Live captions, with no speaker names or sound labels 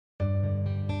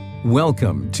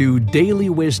Welcome to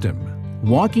Daily Wisdom,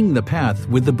 Walking the Path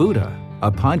with the Buddha,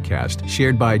 a podcast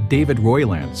shared by David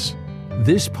Roylance.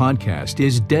 This podcast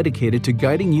is dedicated to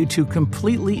guiding you to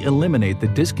completely eliminate the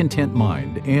discontent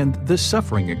mind and the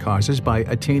suffering it causes by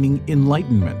attaining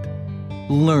enlightenment.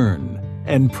 Learn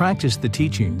and practice the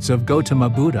teachings of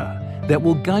Gautama Buddha that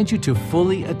will guide you to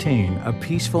fully attain a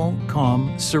peaceful,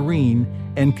 calm, serene,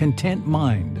 and content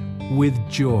mind with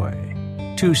joy.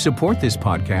 To support this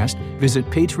podcast, visit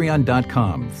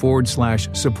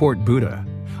patreon.com/supportbuddha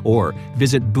or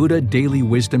visit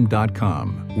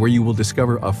buddhadailywisdom.com, where you will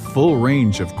discover a full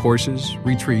range of courses,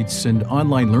 retreats, and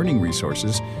online learning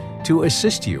resources to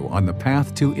assist you on the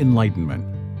path to enlightenment.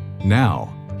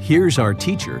 Now, here's our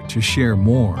teacher to share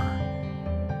more.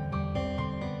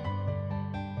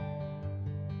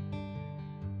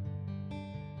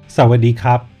 Sawadee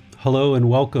Kap. Hello and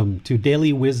welcome to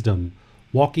Daily Wisdom,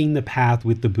 Walking the Path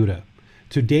with the Buddha.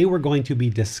 Today we're going to be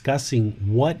discussing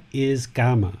what is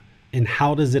Kamma and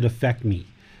how does it affect me.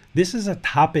 This is a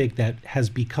topic that has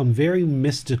become very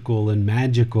mystical and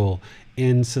magical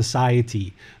in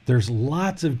society. There's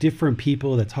lots of different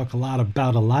people that talk a lot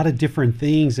about a lot of different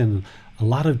things in a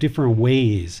lot of different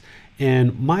ways.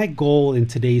 And my goal in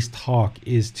today's talk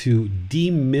is to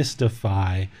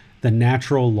demystify the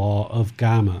natural law of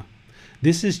Kamma.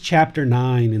 This is chapter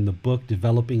 9 in the book,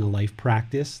 Developing a Life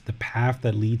Practice, The Path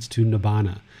That Leads to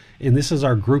Nibbana. And this is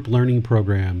our group learning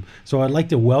program. So I'd like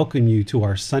to welcome you to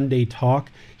our Sunday talk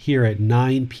here at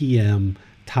 9 p.m.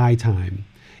 Thai time.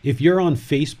 If you're on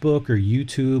Facebook or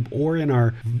YouTube or in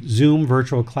our Zoom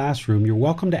virtual classroom, you're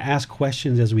welcome to ask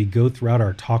questions as we go throughout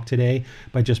our talk today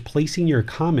by just placing your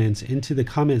comments into the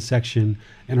comment section,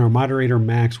 and our moderator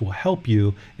Max will help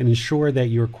you and ensure that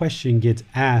your question gets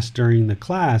asked during the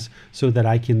class so that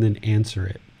I can then answer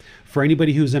it. For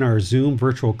anybody who's in our Zoom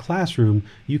virtual classroom,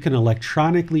 you can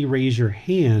electronically raise your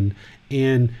hand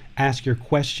and ask your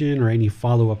question or any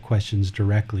follow-up questions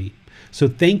directly. So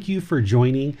thank you for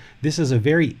joining. This is a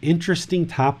very interesting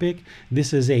topic.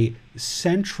 This is a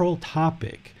central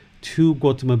topic to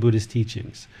Gautama Buddha's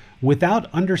teachings.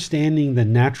 Without understanding the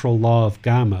natural law of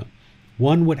Kamma,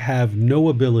 one would have no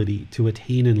ability to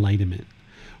attain enlightenment.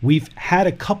 We've had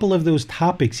a couple of those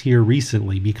topics here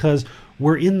recently because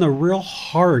we're in the real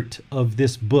heart of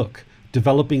this book,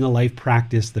 Developing a Life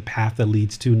Practice, The Path That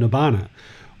Leads to Nibbana.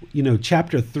 You know,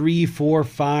 chapter 3, 4,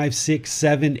 5, 6,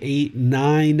 7, 8,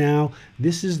 9 now.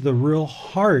 This is the real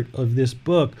heart of this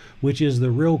book, which is the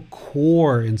real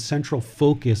core and central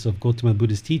focus of Gautama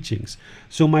Buddha's teachings.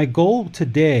 So my goal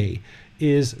today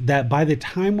is that by the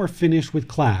time we're finished with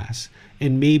class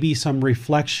and maybe some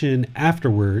reflection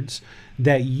afterwards,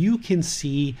 that you can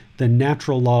see the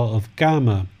natural law of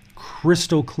Kamma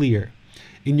crystal clear.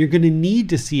 And you're going to need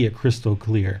to see it crystal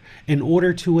clear in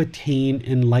order to attain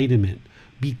enlightenment,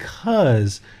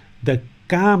 because the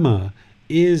Kamma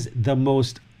is the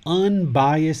most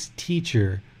unbiased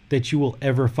teacher that you will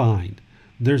ever find.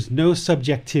 There's no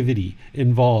subjectivity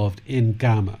involved in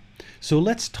Kamma. So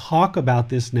let's talk about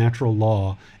this natural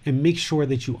law and make sure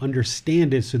that you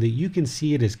understand it so that you can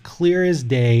see it as clear as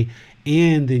day,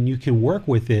 and then you can work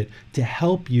with it to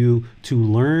help you to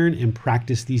learn and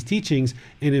practice these teachings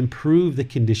and improve the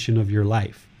condition of your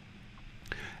life.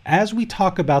 As we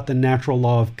talk about the natural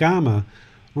law of Kamma,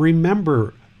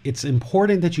 remember, it's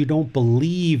important that you don't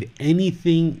believe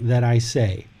anything that I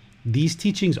say. These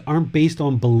teachings aren't based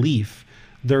on belief.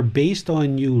 They're based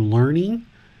on you learning,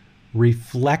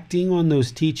 reflecting on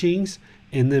those teachings,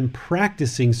 and then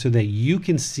practicing so that you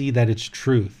can see that it's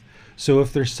truth. So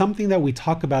if there's something that we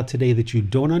talk about today that you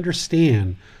don't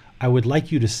understand, I would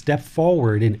like you to step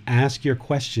forward and ask your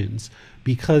questions,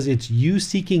 because it's you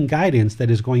seeking guidance that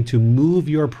is going to move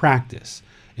your practice.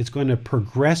 It's going to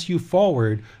progress you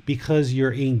forward because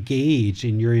you're engaged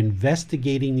and you're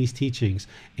investigating these teachings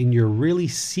and you're really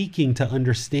seeking to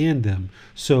understand them.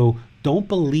 So don't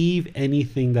believe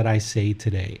anything that I say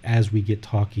today as we get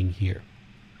talking here.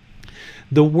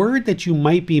 The word that you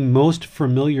might be most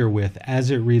familiar with as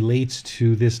it relates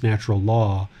to this natural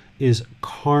law is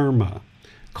karma.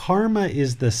 Karma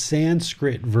is the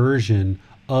Sanskrit version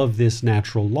of this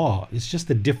natural law. It's just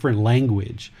a different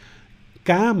language.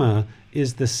 Kamma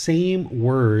is the same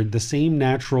word, the same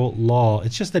natural law.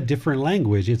 It's just a different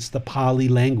language. It's the Pali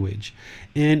language.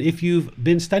 And if you've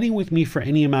been studying with me for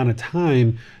any amount of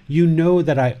time, you know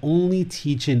that I only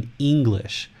teach in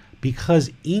English,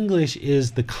 because English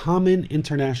is the common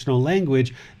international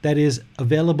language that is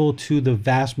available to the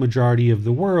vast majority of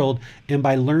the world. And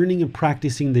by learning and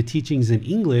practicing the teachings in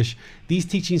English, these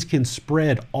teachings can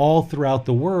spread all throughout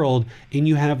the world, and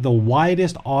you have the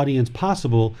widest audience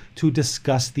possible to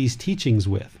discuss these teachings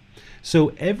with.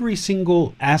 So every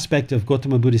single aspect of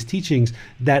Gautama Buddha's teachings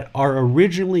that are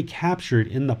originally captured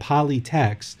in the Pali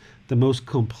text, the most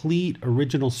complete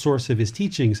original source of his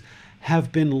teachings,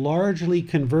 have been largely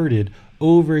converted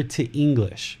over to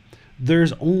English.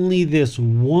 There's only this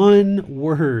one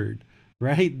word,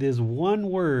 right? This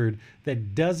one word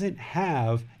that doesn't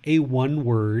have a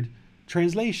one-word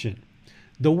translation.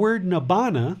 The word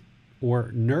nibbana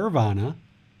or nirvana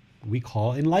we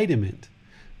call enlightenment.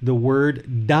 The word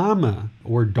Dhamma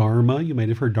or Dharma, you might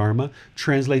have heard Dharma,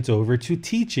 translates over to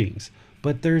teachings.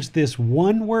 But there's this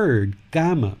one word,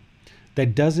 Gamma,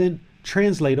 that doesn't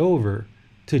translate over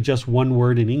to just one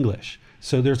word in English.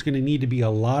 So there's going to need to be a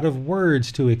lot of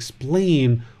words to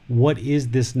explain what is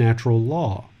this natural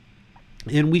law.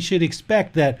 And we should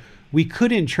expect that we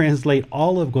couldn't translate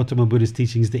all of Gautama Buddha's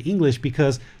teachings to English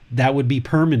because that would be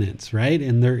permanence, right?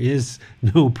 And there is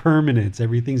no permanence.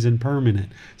 Everything's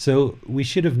impermanent. So we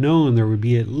should have known there would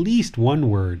be at least one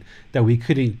word that we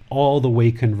couldn't all the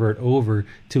way convert over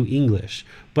to English.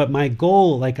 But my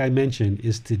goal, like I mentioned,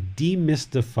 is to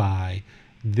demystify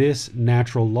this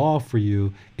natural law for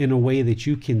you in a way that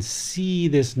you can see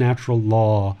this natural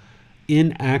law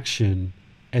in action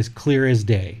as clear as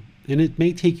day. And it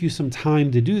may take you some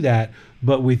time to do that,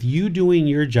 but with you doing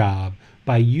your job,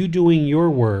 by you doing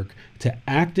your work to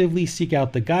actively seek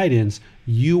out the guidance,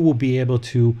 you will be able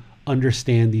to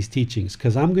understand these teachings.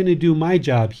 Because I'm going to do my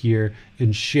job here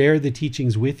and share the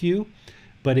teachings with you,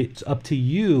 but it's up to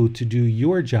you to do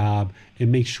your job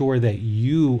and make sure that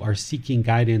you are seeking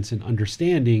guidance and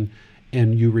understanding,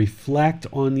 and you reflect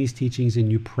on these teachings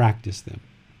and you practice them.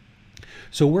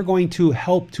 So we're going to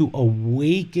help to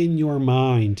awaken your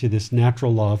mind to this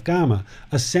natural law of Gamma,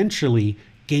 essentially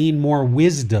gain more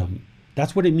wisdom.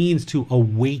 That's what it means to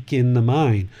awaken the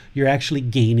mind. You're actually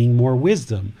gaining more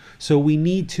wisdom. So we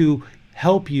need to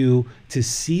help you to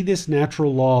see this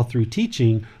natural law through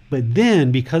teaching, but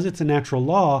then because it's a natural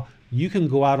law, you can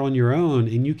go out on your own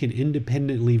and you can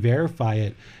independently verify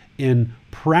it and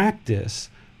practice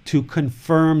to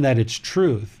confirm that it's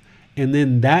truth. And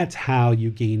then that's how you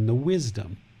gain the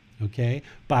wisdom, okay?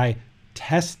 By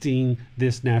testing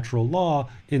this natural law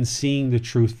and seeing the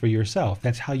truth for yourself.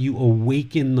 That's how you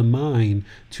awaken the mind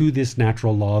to this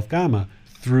natural law of Gamma,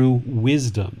 through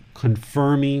wisdom,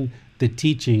 confirming the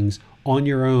teachings on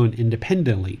your own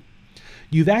independently.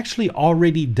 You've actually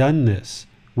already done this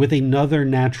with another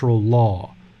natural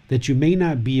law that you may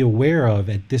not be aware of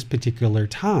at this particular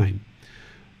time.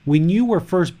 When you were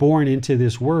first born into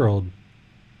this world,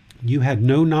 you had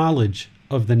no knowledge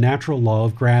of the natural law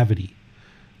of gravity.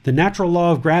 The natural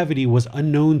law of gravity was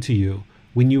unknown to you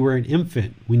when you were an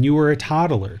infant, when you were a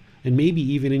toddler, and maybe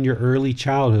even in your early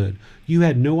childhood. You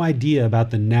had no idea about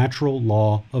the natural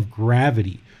law of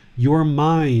gravity. Your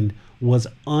mind was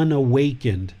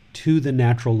unawakened to the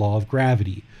natural law of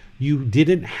gravity. You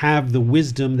didn't have the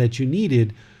wisdom that you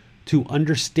needed to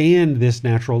understand this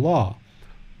natural law.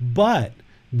 But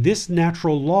this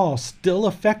natural law still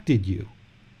affected you.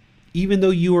 Even though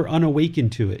you were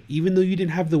unawakened to it, even though you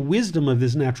didn't have the wisdom of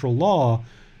this natural law,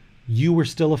 you were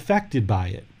still affected by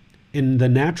it. And the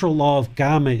natural law of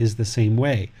Gamma is the same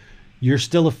way. You're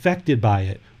still affected by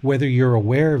it, whether you're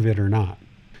aware of it or not.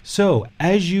 So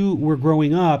as you were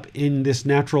growing up and this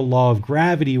natural law of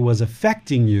gravity was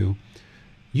affecting you,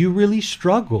 you really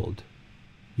struggled.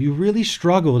 You really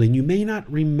struggled, and you may not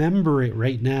remember it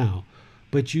right now,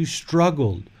 but you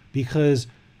struggled because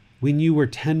when you were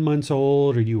 10 months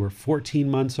old or you were 14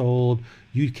 months old,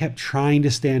 you kept trying to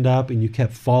stand up and you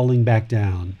kept falling back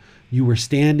down. You were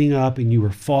standing up and you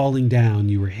were falling down.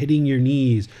 You were hitting your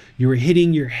knees. You were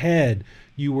hitting your head.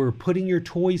 You were putting your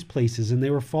toys places and they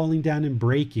were falling down and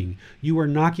breaking. You were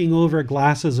knocking over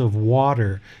glasses of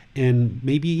water and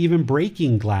maybe even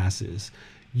breaking glasses.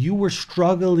 You were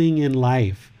struggling in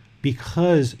life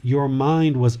because your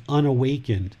mind was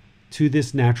unawakened to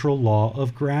this natural law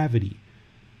of gravity.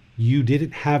 You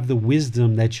didn't have the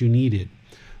wisdom that you needed,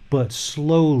 but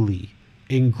slowly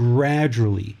and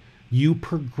gradually you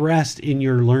progressed in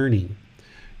your learning.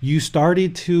 You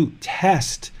started to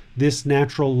test this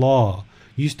natural law.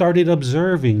 You started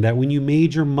observing that when you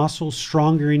made your muscles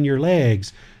stronger in your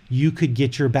legs, you could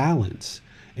get your balance.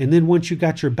 And then once you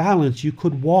got your balance, you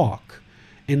could walk.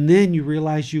 And then you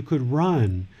realized you could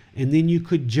run. And then you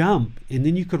could jump. And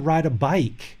then you could ride a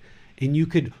bike. And you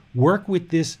could work with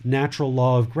this natural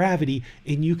law of gravity,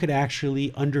 and you could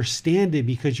actually understand it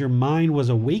because your mind was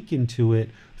awakened to it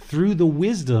through the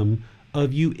wisdom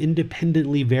of you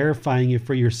independently verifying it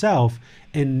for yourself.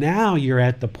 And now you're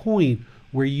at the point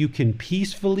where you can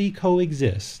peacefully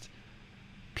coexist,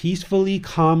 peacefully,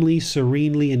 calmly,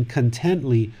 serenely, and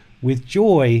contently with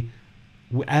joy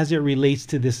as it relates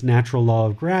to this natural law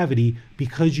of gravity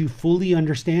because you fully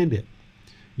understand it.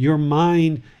 Your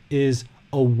mind is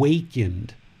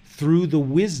awakened through the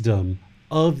wisdom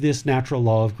of this natural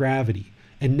law of gravity.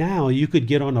 And now you could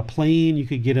get on a plane, you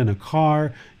could get in a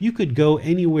car, you could go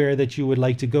anywhere that you would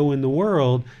like to go in the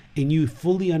world, and you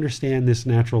fully understand this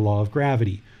natural law of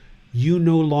gravity. You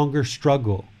no longer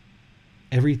struggle.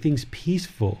 Everything's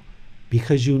peaceful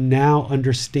because you now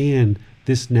understand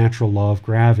this natural law of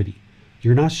gravity.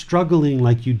 You're not struggling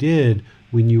like you did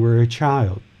when you were a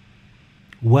child.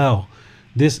 Well,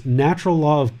 this natural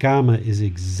law of gamma is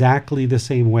exactly the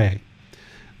same way.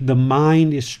 The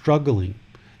mind is struggling.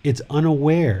 It's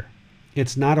unaware.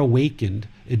 It's not awakened.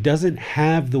 It doesn't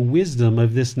have the wisdom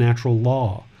of this natural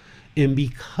law. And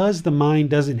because the mind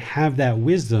doesn't have that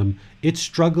wisdom, it's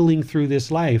struggling through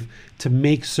this life to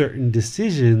make certain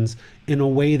decisions in a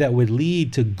way that would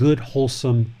lead to good,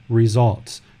 wholesome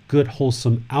results, good,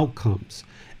 wholesome outcomes.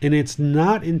 And it's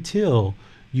not until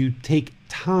you take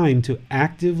time to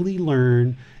actively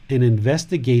learn and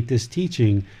investigate this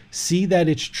teaching, see that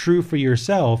it's true for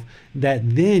yourself,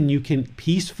 that then you can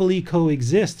peacefully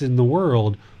coexist in the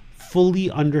world,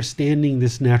 fully understanding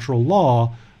this natural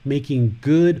law, making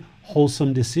good,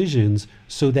 wholesome decisions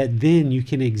so that then you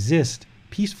can exist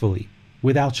peacefully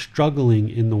without struggling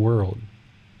in the world.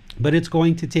 But it's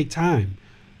going to take time.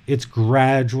 It's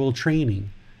gradual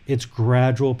training. It's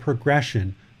gradual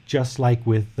progression, just like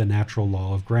with the natural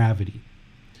law of gravity.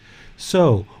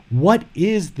 So, what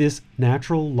is this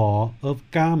natural law of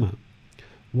gamma?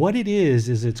 What it is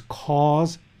it's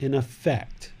cause and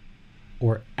effect,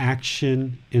 or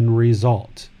action and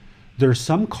result. There's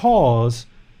some cause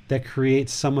that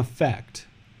creates some effect.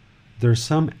 There's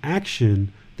some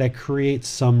action that creates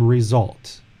some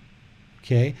result.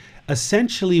 Okay?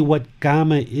 Essentially what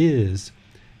gamma is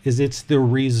it's the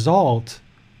result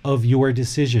of your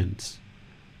decisions.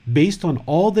 Based on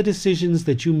all the decisions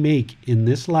that you make in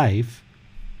this life,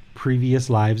 previous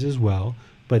lives as well,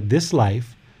 but this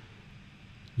life,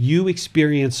 you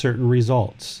experience certain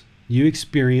results. You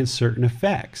experience certain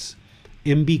effects.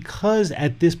 And because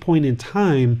at this point in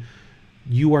time,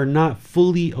 you are not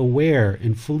fully aware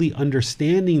and fully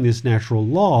understanding this natural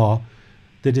law,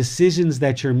 the decisions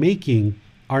that you're making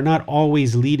are not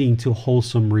always leading to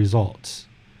wholesome results.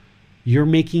 You're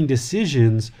making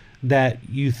decisions that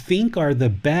you think are the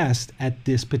best at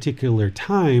this particular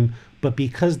time, but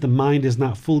because the mind is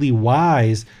not fully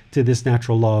wise to this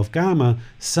natural law of gamma,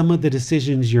 some of the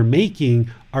decisions you're making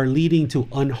are leading to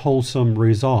unwholesome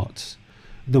results.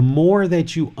 The more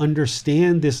that you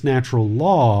understand this natural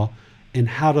law and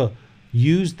how to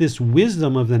use this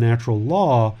wisdom of the natural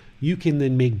law, you can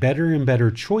then make better and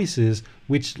better choices,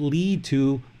 which lead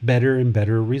to better and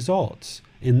better results.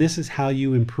 And this is how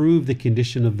you improve the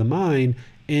condition of the mind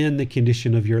and the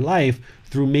condition of your life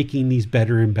through making these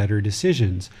better and better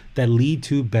decisions that lead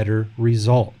to better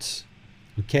results.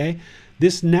 Okay?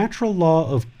 This natural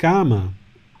law of gamma,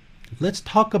 let's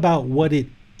talk about what it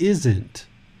isn't.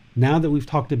 Now that we've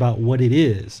talked about what it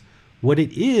is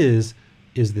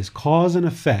this cause and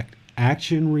effect,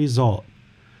 action, result.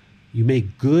 You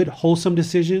make good, wholesome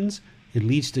decisions, it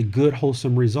leads to good,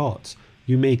 wholesome results.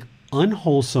 You make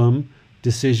unwholesome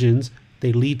decisions,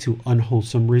 they lead to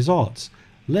unwholesome results.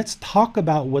 Let's talk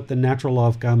about what the natural law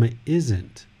of gamma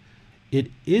isn't. It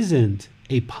isn't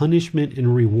a punishment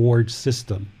and reward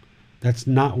system. That's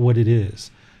not what it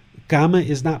is. Gamma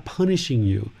is not punishing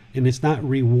you, and it's not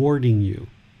rewarding you.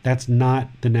 That's not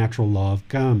the natural law of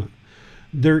gamma.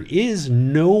 There is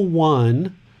no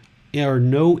one or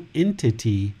no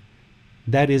entity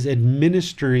that is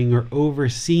administering or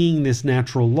overseeing this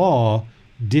natural law,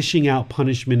 dishing out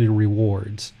punishment and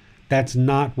rewards. That's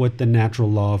not what the natural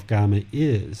law of gamma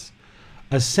is.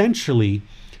 Essentially,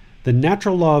 the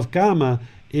natural law of gamma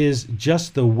is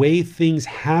just the way things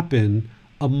happen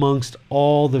amongst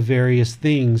all the various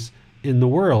things in the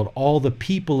world. All the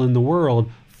people in the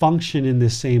world function in the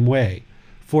same way.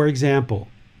 For example,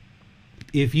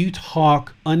 if you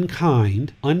talk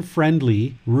unkind,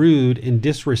 unfriendly, rude, and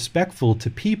disrespectful to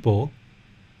people,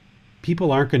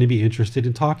 people aren't going to be interested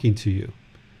in talking to you.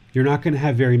 You're not going to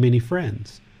have very many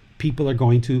friends. People are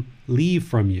going to leave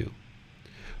from you.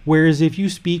 Whereas if you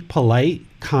speak polite,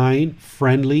 kind,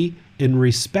 friendly, and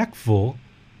respectful,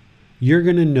 you're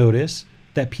going to notice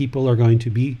that people are going to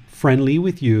be friendly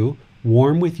with you,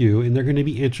 warm with you, and they're going to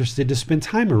be interested to spend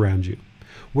time around you.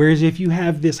 Whereas if you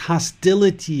have this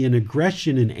hostility and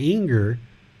aggression and anger,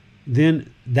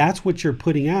 then that's what you're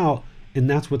putting out, and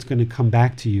that's what's going to come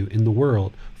back to you in the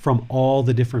world from all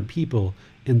the different people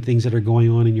and things that are going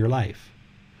on in your life.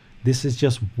 This is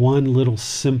just one little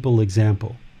simple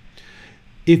example.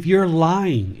 If you're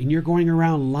lying and you're going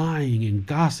around lying and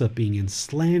gossiping and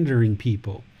slandering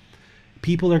people,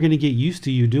 people are going to get used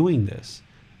to you doing this,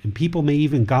 and people may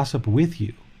even gossip with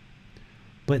you.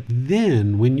 But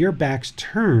then when your back's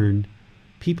turned,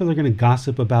 people are going to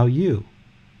gossip about you.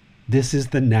 This is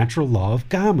the natural law of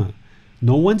Gamma.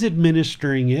 No one's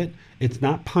administering it. It's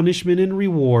not punishment and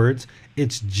rewards.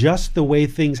 It's just the way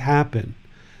things happen.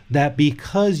 That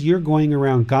because you're going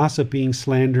around gossiping,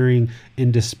 slandering,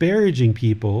 and disparaging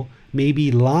people,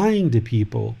 maybe lying to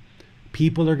people,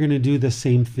 people are going to do the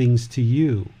same things to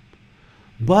you.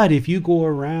 But if you go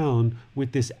around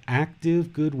with this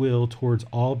active goodwill towards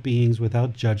all beings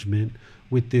without judgment,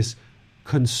 with this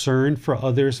concern for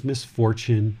others'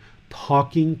 misfortune,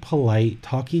 talking polite,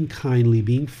 talking kindly,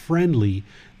 being friendly,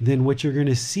 then what you're going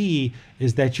to see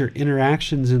is that your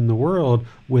interactions in the world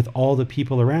with all the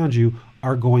people around you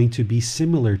are going to be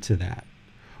similar to that.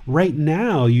 Right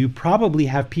now, you probably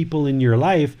have people in your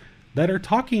life that are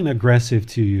talking aggressive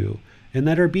to you and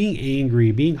that are being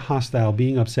angry, being hostile,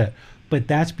 being upset. But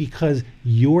that's because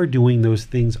you're doing those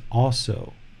things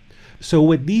also. So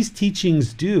what these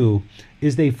teachings do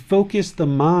is they focus the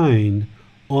mind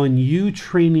on you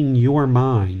training your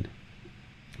mind,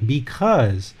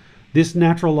 because this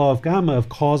natural law of Gamma of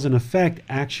cause and effect,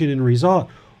 action and result,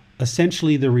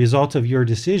 essentially the result of your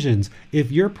decisions.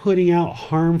 If you're putting out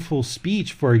harmful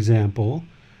speech, for example,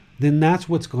 then that's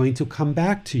what's going to come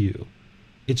back to you.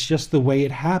 It's just the way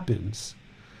it happens.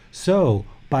 So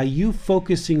by you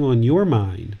focusing on your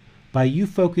mind, by you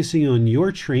focusing on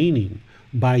your training,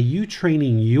 by you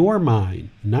training your mind,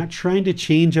 not trying to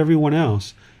change everyone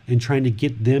else and trying to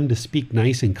get them to speak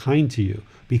nice and kind to you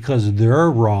because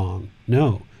they're wrong.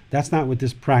 No, that's not what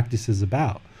this practice is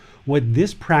about. What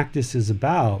this practice is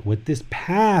about, what this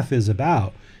path is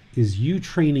about, is you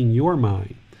training your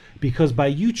mind. Because by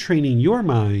you training your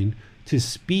mind to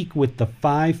speak with the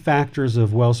 5 factors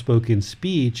of well-spoken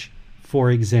speech, for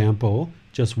example,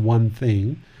 just one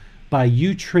thing, by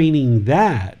you training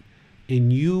that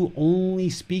and you only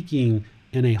speaking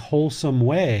in a wholesome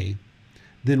way,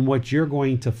 then what you're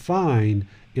going to find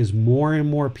is more and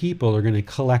more people are going to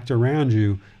collect around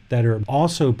you that are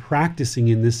also practicing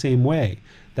in the same way,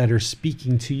 that are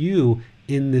speaking to you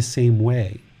in the same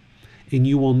way. And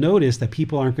you will notice that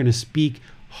people aren't going to speak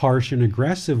harsh and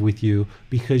aggressive with you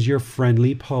because you're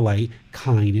friendly, polite,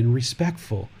 kind, and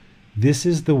respectful. This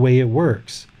is the way it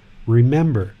works.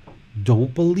 Remember,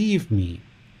 don't believe me.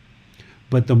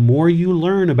 But the more you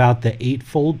learn about the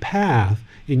Eightfold Path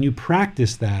and you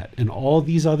practice that and all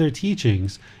these other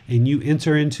teachings, and you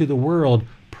enter into the world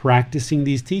practicing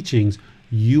these teachings,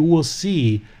 you will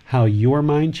see how your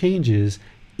mind changes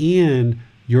and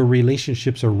your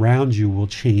relationships around you will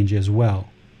change as well.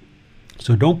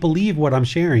 So don't believe what I'm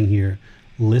sharing here.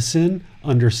 Listen,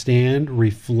 understand,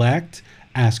 reflect,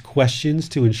 ask questions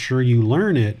to ensure you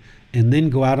learn it, and then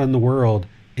go out in the world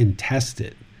and test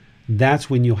it. That's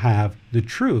when you'll have the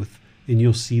truth and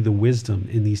you'll see the wisdom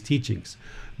in these teachings.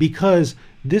 Because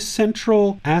this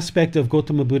central aspect of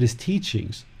Gautama Buddha's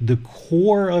teachings, the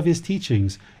core of his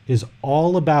teachings, is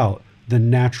all about the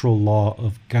natural law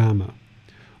of Gamma.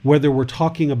 Whether we're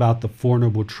talking about the Four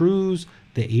Noble Truths,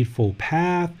 the Eightfold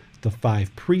Path, the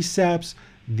 5 precepts,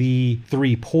 the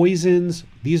 3 poisons,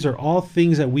 these are all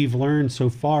things that we've learned so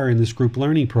far in this group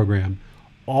learning program.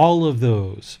 All of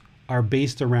those are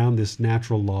based around this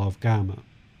natural law of Gamma.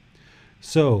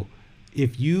 So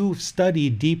if you study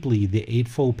deeply the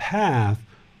Eightfold Path,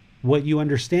 what you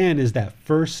understand is that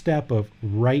first step of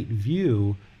right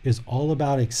view is all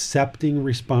about accepting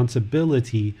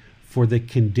responsibility for the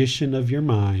condition of your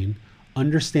mind,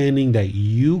 understanding that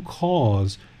you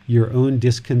cause your own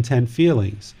discontent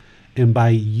feelings. And by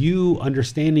you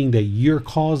understanding that you're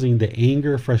causing the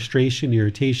anger, frustration,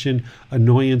 irritation,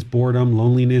 annoyance, boredom,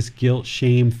 loneliness, guilt,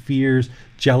 shame, fears,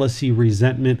 jealousy,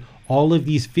 resentment, all of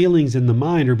these feelings in the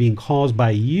mind are being caused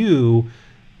by you,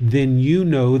 then you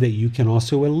know that you can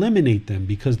also eliminate them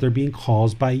because they're being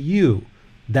caused by you.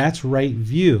 That's right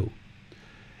view.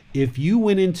 If you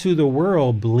went into the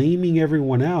world blaming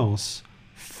everyone else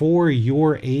for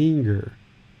your anger,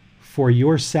 for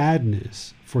your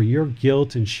sadness, for your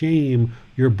guilt and shame,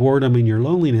 your boredom and your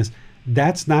loneliness,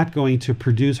 that's not going to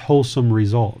produce wholesome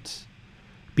results,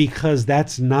 because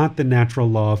that's not the natural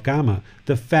law of Gamma.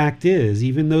 The fact is,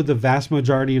 even though the vast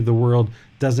majority of the world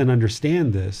doesn't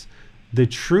understand this, the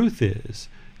truth is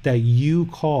that you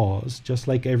cause, just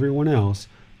like everyone else,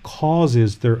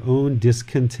 causes their own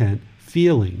discontent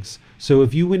feelings. So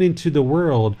if you went into the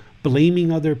world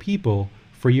blaming other people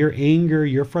for your anger,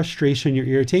 your frustration, your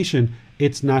irritation,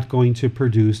 it's not going to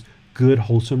produce good,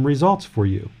 wholesome results for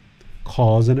you.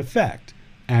 Cause and effect,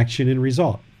 action and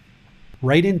result.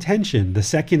 Right intention, the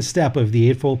second step of the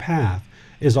Eightfold Path,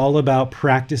 is all about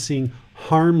practicing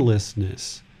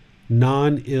harmlessness,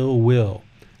 non-ill will,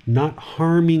 not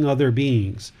harming other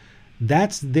beings.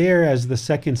 That's there as the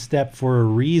second step for a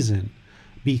reason,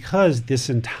 because this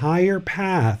entire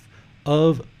path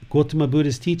of Gautama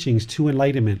Buddha's teachings to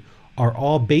enlightenment are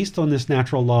all based on this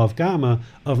natural law of Kamma,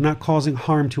 of not causing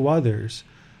harm to others.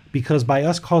 Because by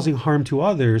us causing harm to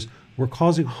others, we're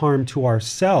causing harm to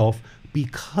ourselves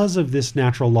because of this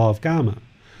natural law of Kamma.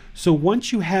 So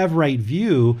once you have right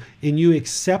view and you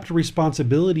accept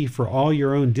responsibility for all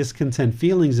your own discontent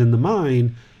feelings in the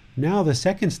mind, now the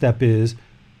second step is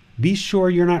be sure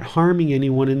you're not harming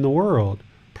anyone in the world.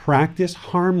 Practice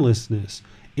harmlessness.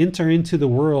 Enter into the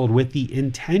world with the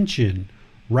intention,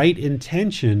 right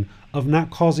intention, of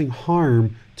not causing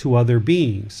harm to other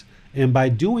beings. And by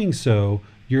doing so,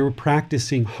 you're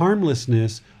practicing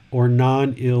harmlessness or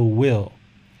non-ill will.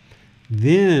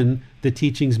 Then the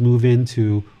teachings move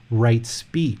into right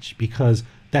speech, because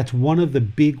that's one of the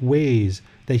big ways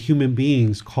that human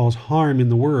beings cause harm in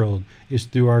the world, is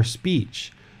through our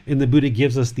speech. And the Buddha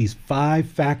gives us these 5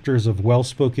 factors of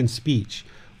well-spoken speech,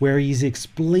 where he's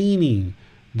explaining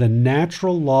the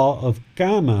natural law of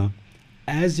Kamma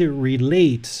as it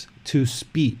relates to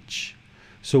speech.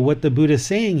 So what the Buddha is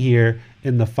saying here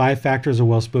in the 5 factors of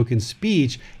well-spoken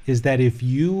speech is that if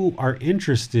you are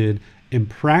interested in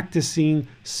practicing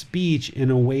speech in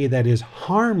a way that is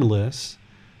harmless,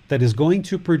 that is going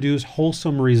to produce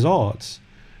wholesome results,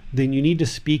 then you need to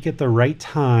speak at the right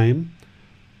time.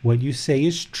 What you say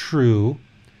is true.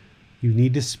 You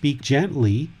need to speak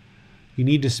gently. You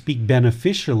need to speak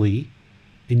beneficially.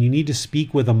 And you need to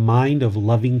speak with a mind of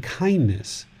loving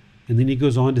kindness. And then he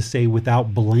goes on to say,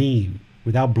 without blame,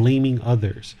 without blaming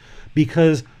others.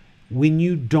 Because when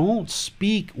you don't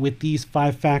speak with these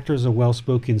 5 factors of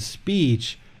well-spoken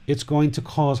speech, it's going to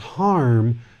cause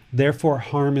harm. Therefore,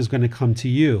 harm is going to come to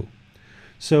you.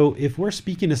 So if we're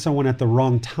speaking to someone at the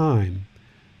wrong time,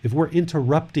 if we're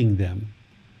interrupting them,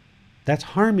 that's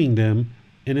harming them,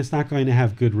 and it's not going to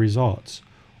have good results.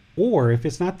 Or if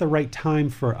it's not the right time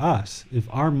for us, if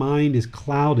our mind is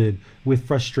clouded with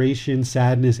frustration,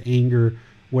 sadness, anger,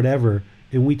 whatever,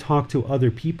 and we talk to other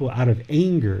people out of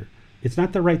anger, it's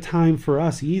not the right time for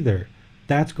us either.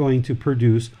 That's going to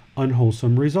produce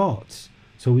unwholesome results.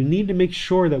 So we need to make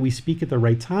sure that we speak at the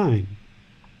right time.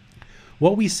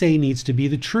 What we say needs to be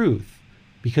the truth,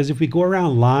 because if we go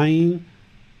around lying,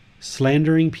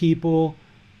 slandering people,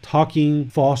 talking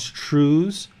false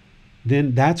truths,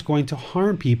 then that's going to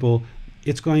harm people.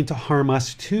 It's going to harm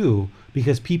us too,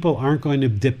 because people aren't going to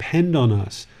depend on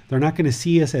us. They're not going to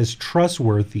see us as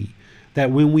trustworthy. That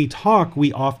when we talk,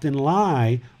 we often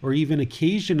lie, or even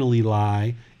occasionally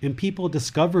lie, and people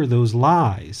discover those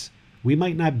lies. We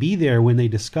might not be there when they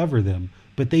discover them,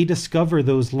 but they discover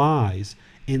those lies.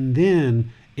 And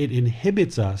then it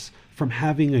inhibits us from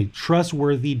having a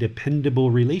trustworthy, dependable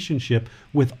relationship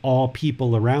with all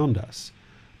people around us.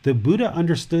 The Buddha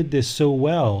understood this so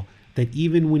well that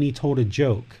even when he told a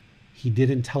joke, he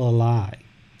didn't tell a lie.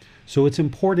 So it's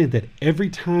important that every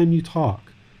time you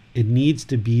talk, it needs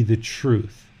to be the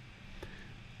truth.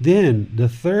 Then the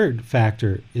third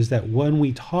factor is that when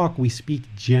we talk, we speak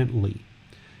gently.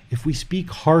 If we speak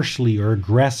harshly or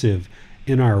aggressive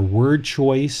in our word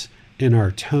choice, in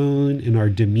our tone, in our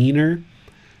demeanor,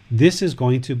 this is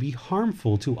going to be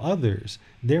harmful to others.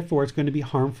 Therefore, it's going to be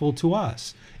harmful to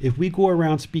us. If we go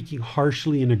around speaking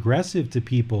harshly and aggressive to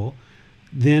people,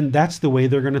 then that's the way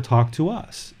they're going to talk to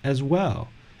us as well.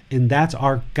 And that's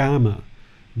our Kamma.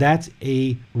 That's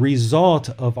a result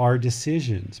of our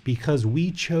decisions, because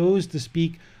we chose to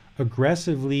speak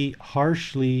aggressively,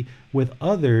 harshly with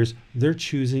others. They're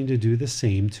choosing to do the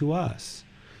same to us.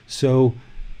 So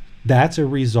that's a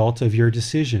result of your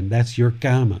decision. That's your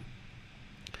Kamma.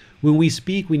 When we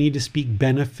speak, we need to speak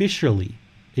beneficially.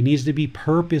 It needs to be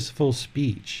purposeful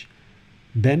speech,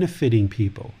 benefiting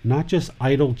people, not just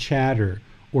idle chatter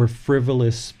or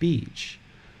frivolous speech.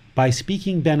 By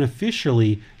speaking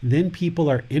beneficially, then people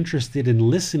are interested in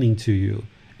listening to you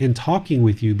and talking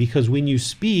with you, because when you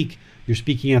speak, you're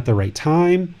speaking at the right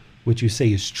time, what you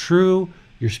say is true,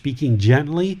 you're speaking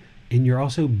gently, and you're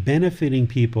also benefiting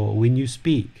people when you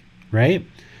speak, right?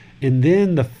 And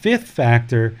then the fifth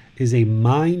factor is a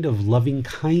mind of loving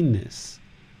kindness.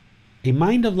 A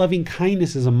mind of loving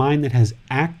kindness is a mind that has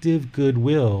active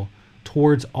goodwill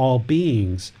towards all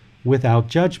beings without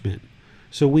judgment.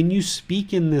 So when you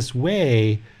speak in this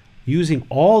way, using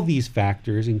all these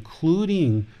factors,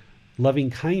 including loving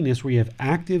kindness, where you have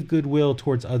active goodwill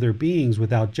towards other beings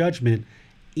without judgment,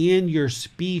 and your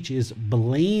speech is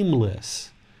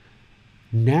blameless,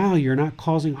 now you're not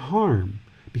causing harm,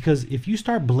 Because if you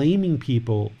start blaming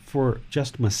people for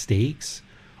just mistakes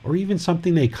or even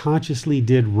something they consciously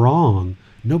did wrong,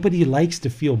 nobody likes to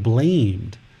feel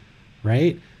blamed,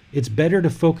 right? It's better to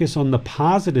focus on the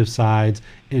positive sides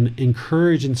and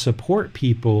encourage and support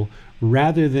people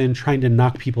rather than trying to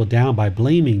knock people down by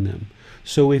blaming them.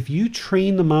 So if you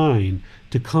train the mind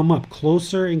to come up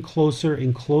closer and closer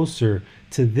and closer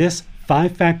to this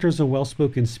 5 factors of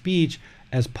well-spoken speech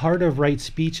as part of right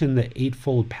speech in the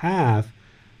Eightfold Path,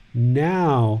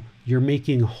 now you're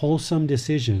making wholesome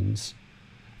decisions.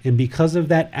 And because of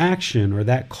that action or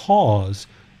that cause,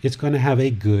 it's going to have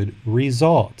a good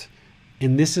result.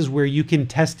 And this is where you can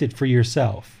test it for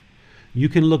yourself. You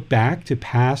can look back to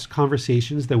past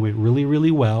conversations that went really,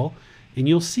 really well, and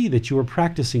you'll see that you were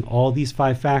practicing all these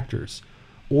 5 factors.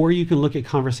 Or you can look at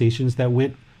conversations that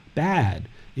went bad,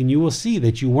 and you will see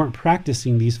that you weren't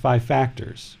practicing these 5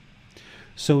 factors.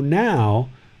 So now,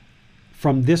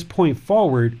 from this point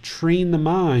forward, train the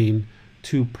mind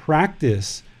to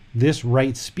practice this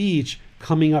right speech,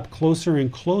 coming up closer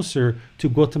and closer to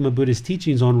Gautama Buddha's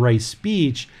teachings on right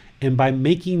speech. And by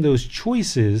making those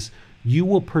choices, you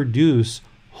will produce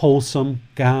wholesome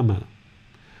Kamma.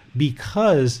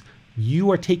 Because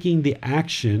you are taking the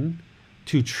action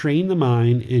to train the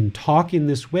mind and talk in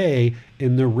this way,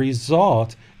 and the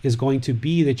result is going to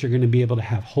be that you're going to be able to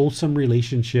have wholesome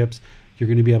relationships. You're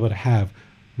going to be able to have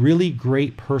really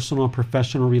great personal and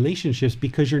professional relationships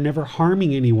because you're never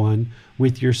harming anyone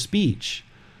with your speech.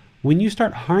 When you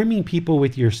start harming people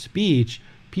with your speech,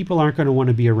 people aren't going to want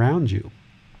to be around you.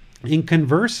 And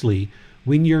conversely,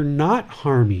 when you're not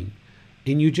harming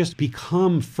and you just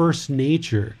become first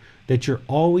nature, that you're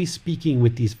always speaking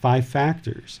with these 5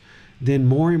 factors, then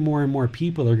more and more and more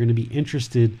people are going to be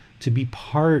interested to be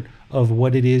part of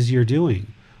what it is you're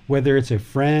doing. Whether it's a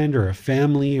friend or a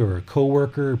family or a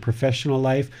coworker or professional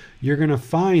life, you're going to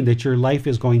find that your life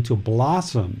is going to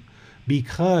blossom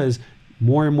because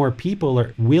more and more people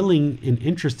are willing and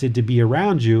interested to be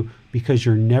around you because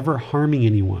you're never harming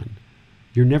anyone.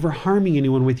 You're never harming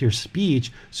anyone with your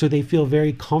speech, so they feel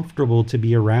very comfortable to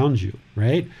be around you,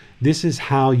 right? This is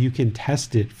how you can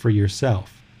test it for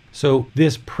yourself. So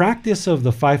this practice of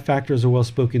the 5 factors of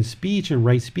well-spoken speech and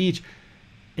right speech,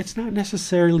 it's not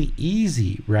necessarily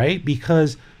easy, right?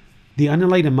 Because the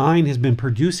unenlightened mind has been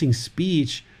producing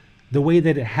speech the way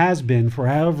that it has been for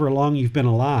however long you've been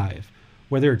alive.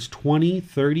 Whether it's 20,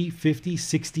 30, 50,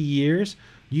 60 years,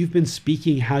 you've been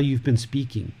speaking how you've been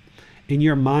speaking. And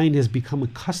your mind has become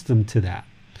accustomed to that.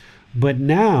 But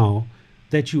now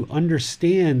that you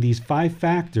understand these 5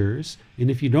 factors,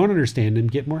 and if you don't understand them,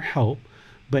 get more help.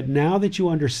 But now that you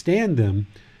understand them,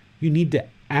 you need to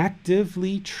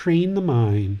actively train the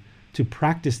mind to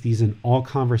practice these in all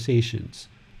conversations.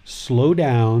 Slow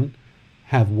down,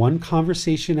 have one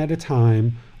conversation at a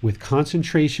time with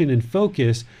concentration and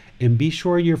focus, and be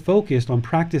sure you're focused on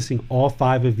practicing all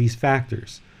 5 of these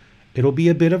factors. It'll be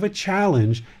a bit of a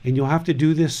challenge, and you'll have to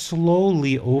do this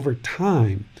slowly over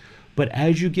time. But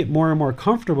as you get more and more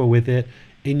comfortable with it,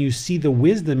 and you see the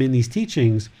wisdom in these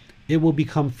teachings, it will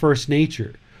become first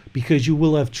nature, because you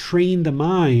will have trained the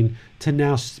mind to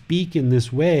now speak in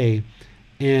this way,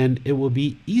 and it will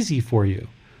be easy for you.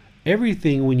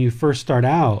 Everything when you first start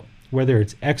out, whether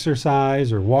it's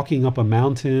exercise or walking up a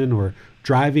mountain or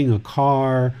driving a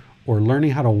car or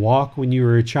learning how to walk when you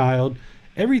were a child,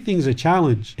 everything's a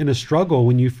challenge and a struggle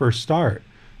when you first start.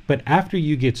 But after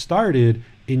you get started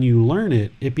and you learn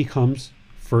it, it becomes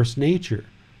first nature.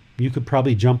 You could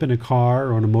probably jump in a car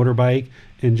or on a motorbike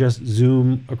and just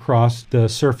zoom across the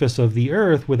surface of the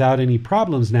earth without any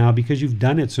problems now because you've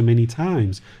done it so many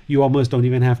times. You almost don't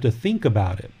even have to think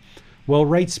about it. Well,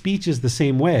 right speech is the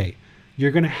same way.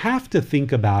 You're going to have to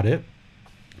think about it.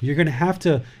 You're going to have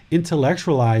to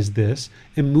intellectualize this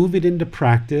and move it into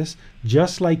practice,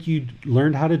 just like you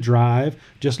learned how to drive,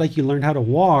 just like you learned how to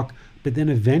walk, but then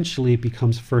eventually it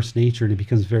becomes first nature and it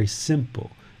becomes very simple,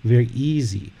 very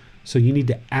easy. So you need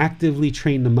to actively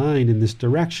train the mind in this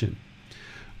direction.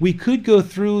 We could go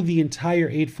through the entire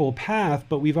Eightfold Path,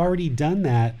 but we've already done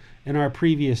that in our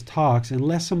previous talks,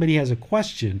 unless somebody has a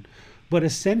question. But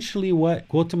essentially what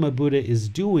Gautama Buddha is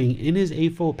doing in his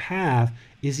Eightfold Path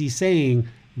is he's saying,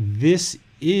 this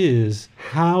is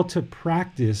how to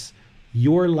practice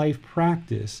your life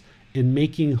practice in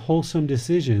making wholesome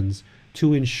decisions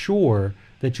to ensure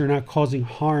that you're not causing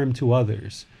harm to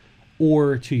others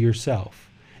or to yourself.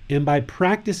 And by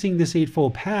practicing this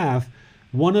Eightfold Path,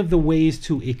 one of the ways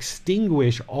to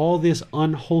extinguish all this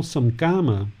unwholesome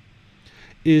Kamma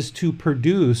is to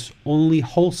produce only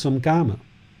wholesome Kamma.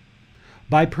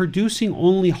 By producing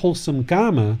only wholesome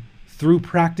Kamma through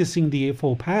practicing the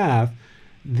Eightfold Path,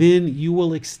 then you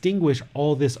will extinguish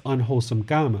all this unwholesome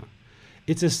gamma.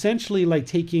 It's essentially like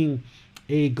taking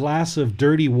a glass of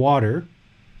dirty water,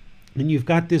 and you've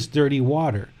got this dirty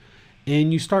water,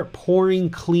 and you start pouring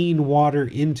clean water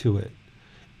into it.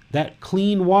 That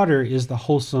clean water is the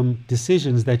wholesome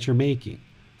decisions that you're making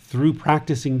through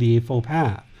practicing the Eightfold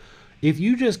Path. If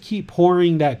you just keep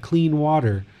pouring that clean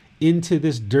water into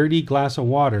this dirty glass of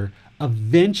water,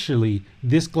 eventually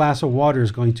this glass of water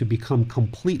is going to become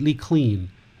completely clean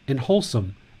and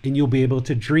wholesome, and you'll be able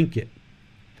to drink it.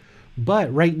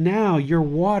 But right now, your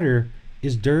water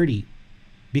is dirty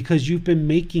because you've been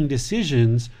making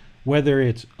decisions, whether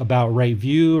it's about right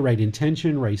view, right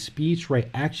intention, right speech, right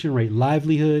action, right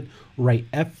livelihood, right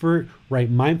effort, right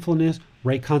mindfulness,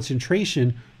 right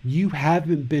concentration. You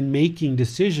haven't been making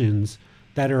decisions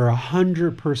that are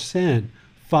 100%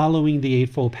 following the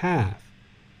Eightfold Path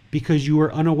because you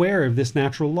were unaware of this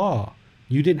natural law.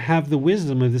 You didn't have the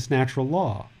wisdom of this natural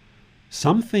law.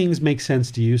 Some things make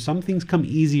sense to you, some things come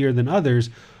easier than others,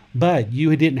 but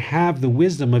you didn't have the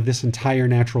wisdom of this entire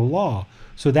natural law.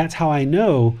 So that's how I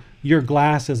know your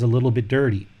glass is a little bit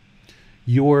dirty.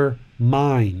 Your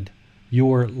mind,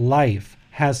 your life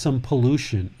has some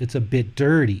pollution. It's a bit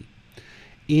dirty.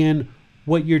 And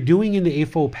what you're doing in the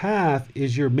Eightfold Path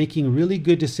is you're making really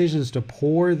good decisions to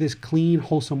pour this clean,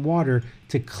 wholesome water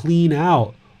to clean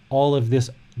out all of this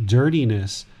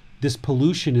dirtiness, this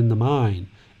pollution in the mind.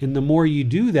 And the more you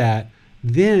do that,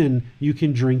 then you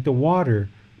can drink the water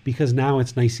because now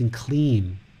it's nice and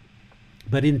clean.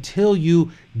 But until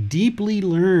you deeply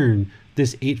learn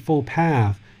this Eightfold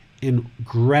Path and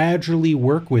gradually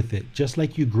work with it, just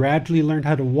like you gradually learned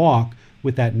how to walk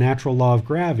with that natural law of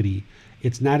gravity,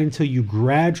 it's not until you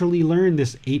gradually learn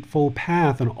this Eightfold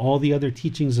Path and all the other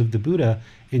teachings of the Buddha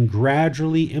and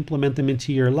gradually implement them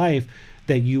into your life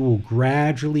that you will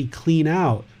gradually clean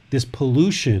out this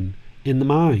pollution in the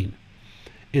mind.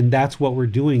 And that's what we're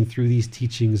doing through these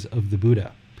teachings of the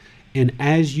Buddha. And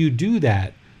as you do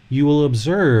that, you will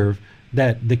observe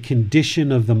that the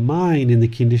condition of the mind and the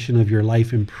condition of your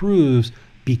life improves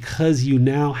because you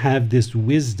now have this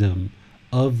wisdom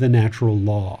of the natural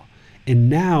law. And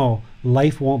now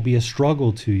life won't be a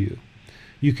struggle to you.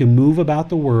 You can move about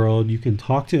the world, you can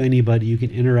talk to anybody, you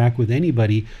can interact with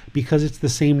anybody because it's the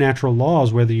same natural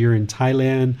laws, whether you're in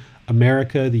Thailand,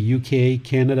 America, the UK,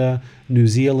 Canada, New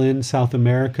Zealand, South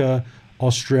America,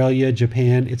 Australia,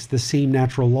 Japan. It's the same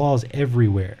natural laws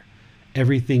everywhere.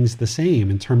 Everything's the same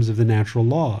in terms of the natural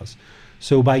laws.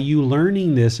 So by you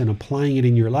learning this and applying it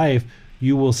in your life,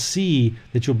 you will see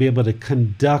that you'll be able to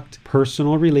conduct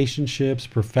personal relationships,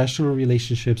 professional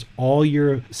relationships, all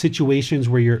your situations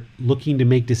where you're looking to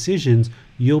make decisions,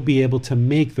 you'll be able to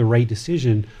make the right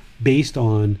decision based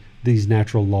on these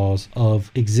natural laws of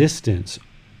existence,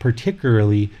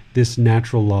 particularly this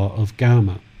natural law of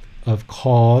gamma, of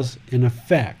cause and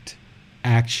effect,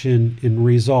 action and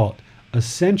result,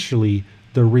 essentially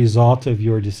the result of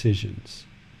your decisions.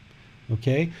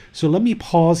 Okay, so let me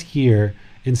pause here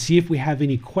and see if we have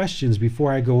any questions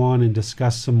before I go on and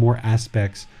discuss some more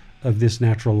aspects of this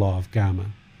natural law of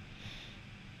gamma.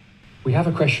 We have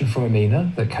a question from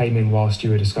Amina that came in whilst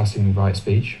you were discussing right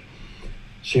speech.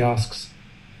 She asks,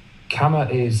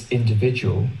 Kamma is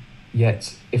individual,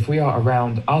 yet if we are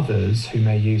around others who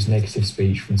may use negative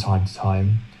speech from time to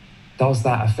time, does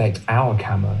that affect our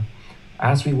Kamma?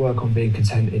 As we work on being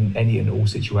content in any and all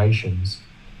situations,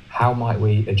 how might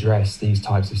we address these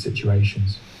types of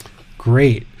situations?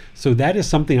 Great. So that is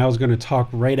something I was going to talk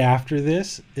right after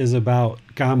this is about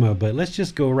gamma, but let's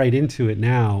just go right into it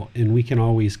now and we can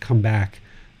always come back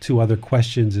to other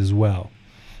questions as well.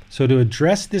 So to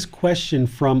address this question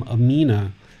from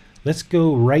Amina, let's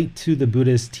go right to the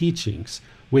Buddha's teachings,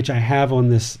 which I have on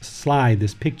this slide,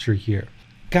 this picture here.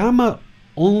 Gamma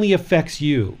only affects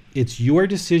you. It's your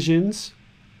decisions,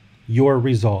 your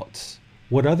results.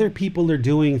 What other people are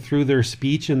doing through their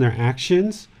speech and their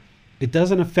actions, it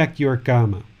doesn't affect your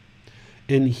gamma.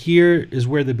 And here is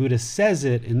where the Buddha says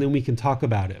it, and then we can talk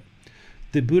about it.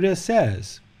 The Buddha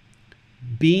says,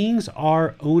 beings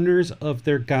are owners of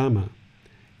their gamma,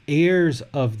 heirs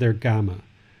of their gamma.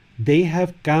 They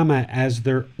have gamma as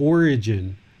their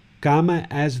origin, gamma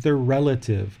as their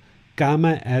relative,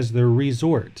 gamma as their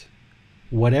resort.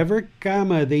 Whatever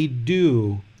gamma they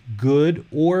do, good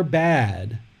or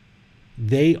bad,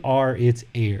 they are its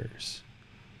heirs,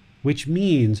 which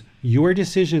means your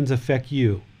decisions affect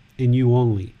you and you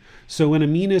only. So in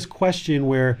Amina's question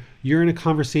where you're in a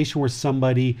conversation with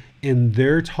somebody and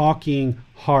they're talking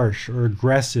harsh or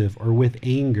aggressive or with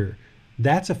anger,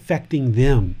 that's affecting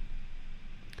them.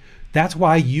 That's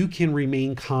why you can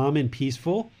remain calm and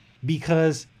peaceful,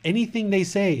 because anything they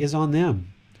say is on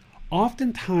them.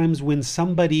 oftentimes when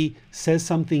somebody says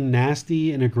something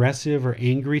nasty and aggressive or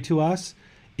angry to us,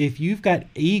 if you've got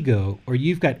ego or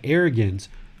you've got arrogance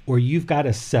or you've got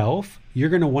a self, you're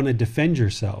going to want to defend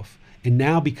yourself. And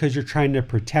now because you're trying to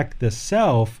protect the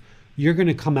self, you're going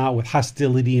to come out with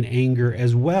hostility and anger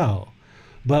as well.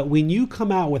 But when you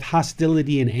come out with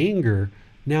hostility and anger,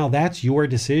 now that's your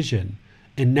decision.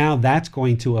 And now that's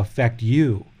going to affect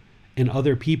you. And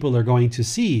other people are going to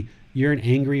see you're an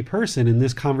angry person and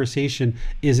this conversation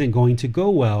isn't going to go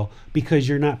well because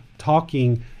you're not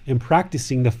talking and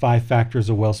practicing the 5 factors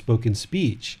of well-spoken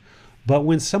speech. But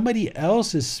when somebody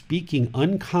else is speaking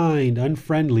unkind,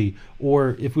 unfriendly,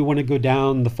 or if we want to go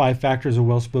down the 5 factors of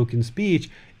well-spoken speech,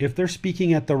 if they're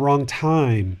speaking at the wrong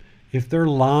time, if they're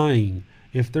lying,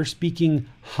 if they're speaking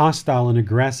hostile and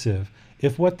aggressive,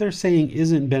 if what they're saying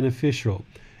isn't beneficial,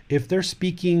 if they're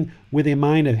speaking with a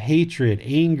mind of hatred,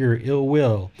 anger, ill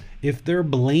will, if they're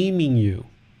blaming you,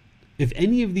 if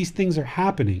any of these things are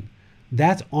happening,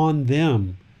 that's on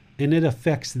them and it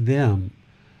affects them.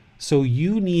 So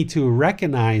you need to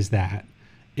recognize that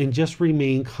and just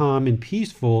remain calm and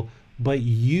peaceful, but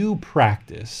you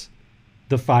practice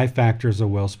the 5 factors of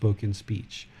well-spoken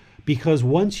speech. Because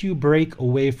once you break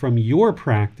away from your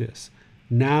practice,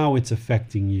 now it's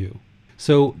affecting you.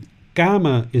 So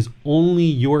Kamma is only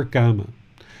your Kamma.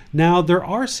 Now there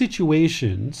are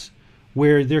situations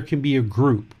where there can be a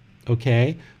group,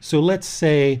 okay? So let's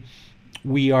say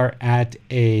we are at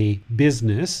a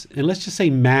business, and let's just say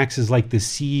Max is like the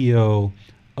CEO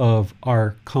of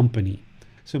our company.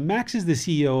 So Max is the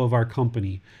CEO of our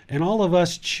company, and all of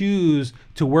us choose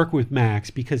to work with Max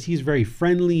because he's very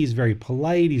friendly, he's very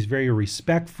polite, he's very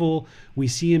respectful. We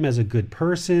see him as a good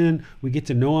person, we get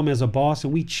to know him as a boss,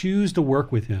 and we choose to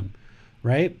work with him,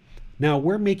 right? Now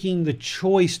we're making the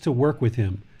choice to work with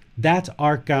him. That's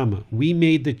our Kamma. We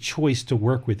made the choice to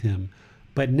work with him.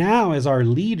 But now as our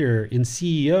leader and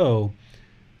CEO,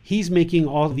 he's making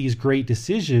all these great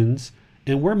decisions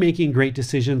and we're making great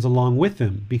decisions along with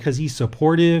him because he's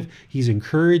supportive, he's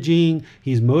encouraging,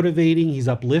 he's motivating, he's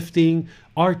uplifting.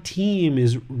 Our team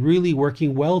is really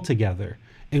working well together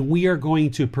and we are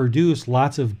going to produce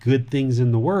lots of good things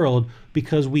in the world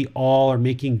because we all are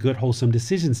making good, wholesome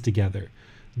decisions together.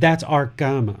 That's our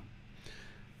Kamma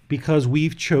because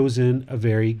we've chosen a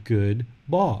very good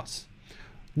boss.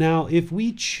 Now, if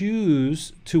we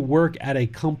choose to work at a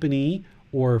company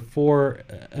or for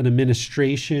an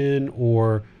administration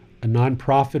or a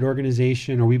nonprofit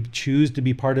organization, or we choose to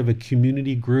be part of a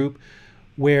community group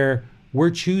where we're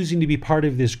choosing to be part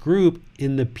of this group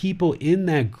and the people in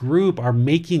that group are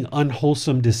making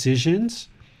unwholesome decisions,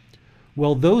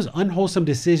 well, those unwholesome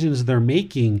decisions they're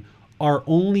making are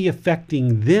only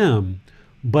affecting them,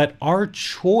 but our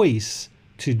choice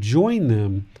to join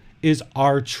them is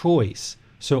our choice.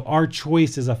 So our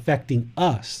choice is affecting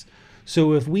us.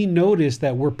 So if we notice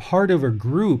that we're part of a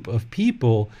group of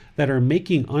people that are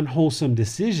making unwholesome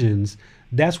decisions,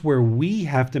 that's where we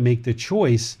have to make the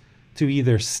choice to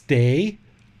either stay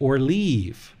or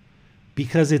leave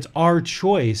because it's our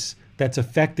choice that's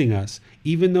affecting us.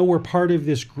 Even though we're part of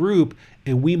this group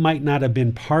and we might not have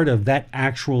been part of that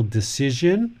actual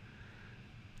decision,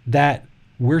 that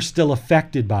we're still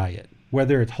affected by it,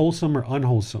 whether it's wholesome or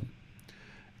unwholesome.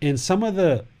 And some of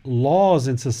the laws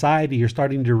in society are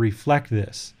starting to reflect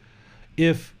this.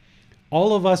 If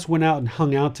all of us went out and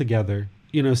hung out together,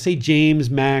 say James,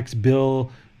 Max,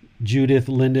 Bill, Judith,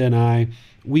 Linda, and I,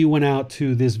 we went out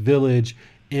to this village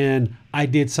and I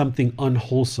did something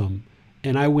unwholesome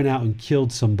and I went out and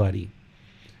killed somebody.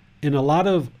 In a lot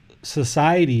of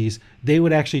societies, they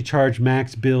would actually charge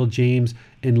Max, Bill, James,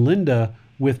 and Linda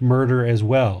with murder as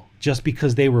well, just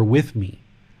because they were with me,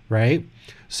 right?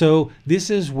 So this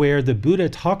is where the Buddha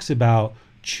talks about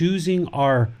choosing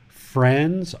our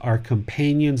friends, our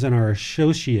companions, and our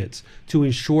associates to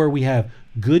ensure we have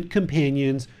good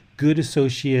companions, good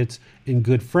associates, and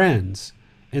good friends.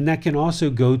 And that can also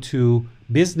go to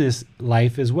business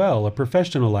life as well, a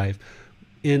professional life.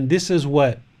 And this is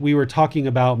what we were talking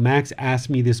about. Max asked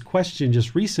me this question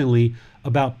just recently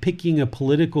about picking a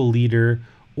political leader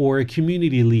or a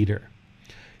community leader.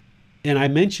 And I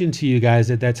mentioned to you guys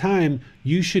at that time,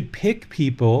 you should pick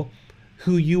people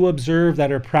who you observe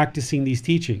that are practicing these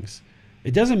teachings.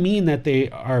 It doesn't mean that they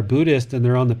are Buddhist and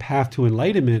they're on the path to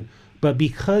enlightenment, but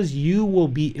because you will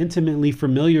be intimately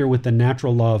familiar with the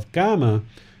natural law of Kamma,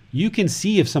 you can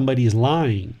see if somebody is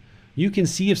lying. You can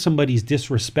see if somebody's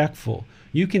disrespectful.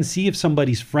 You can see if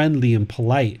somebody's friendly and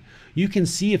polite. You can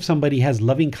see if somebody has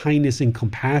loving kindness and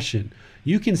compassion.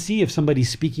 You can see if somebody's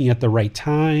speaking at the right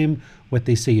time, what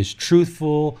they say is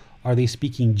truthful. Are they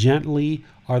speaking gently?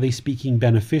 Are they speaking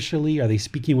beneficially? Are they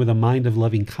speaking with a mind of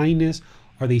loving kindness?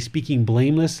 Are they speaking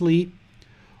blamelessly?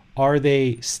 Are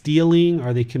they stealing?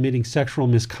 Are they committing sexual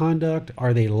misconduct?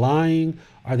 Are they lying?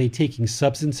 Are they taking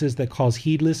substances that cause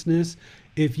heedlessness?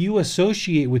 If you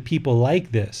associate with people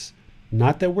like this,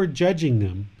 not that we're judging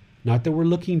them, not that we're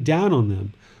looking down on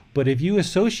them, but if you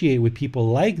associate with people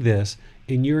like this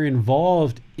and you're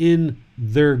involved in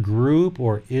their group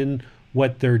or in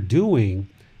what they're doing,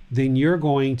 then you're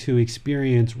going to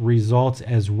experience results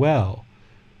as well.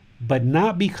 But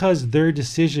not because their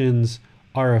decisions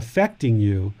are affecting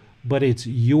you, but it's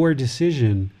your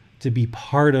decision to be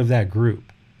part of that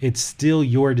group. It's still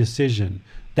your decision.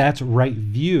 That's right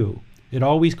view. It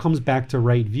always comes back to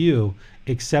right view,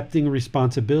 accepting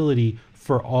responsibility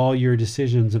for all your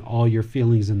decisions and all your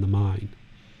feelings in the mind.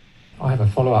 I have a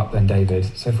follow-up then,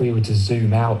 David. So if we were to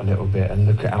zoom out a little bit and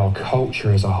look at our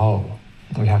culture as a whole,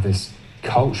 we have this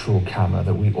cultural karma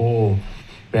that we all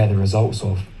bear the results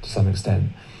of to some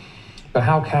extent. But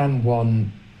how can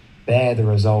one bear the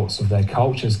results of their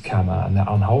culture's karma and their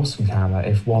unwholesome karma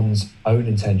if one's own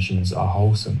intentions are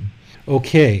wholesome?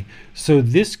 Okay, so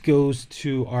this goes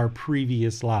to our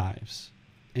previous lives.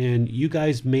 And you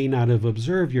guys may not have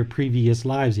observed your previous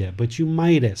lives yet, but you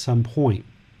might at some point.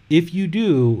 If you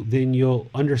do, then you'll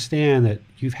understand that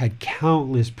you've had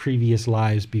countless previous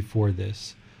lives before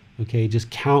this. Okay, just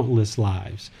countless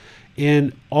lives.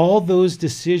 And all those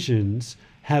decisions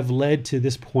have led to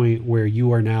this point where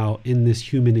you are now in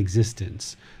this human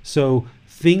existence. So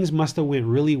things must have went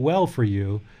really well for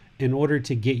you in order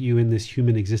to get you in this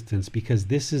human existence, because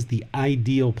this is the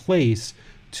ideal place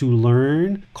to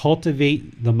learn,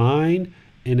 cultivate the mind,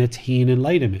 and attain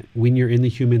enlightenment when you're in the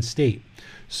human state.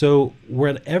 So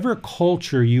whatever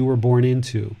culture you were born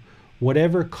into,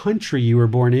 whatever country you were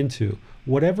born into,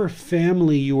 whatever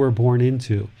family you were born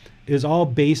into, is all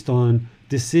based on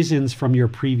decisions from your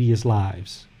previous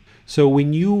lives. So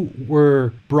when you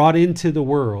were brought into the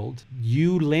world,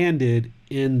 you landed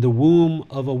in the womb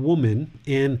of a woman,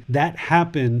 and that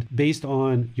happened based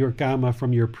on your karma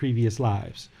from your previous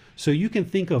lives. So you can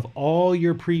think of all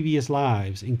your previous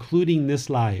lives, including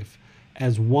this life,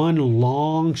 as one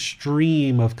long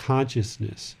stream of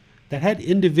consciousness that had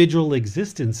individual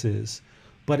existences,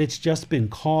 but it's just been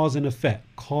cause and effect,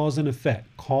 cause and effect,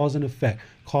 cause and effect,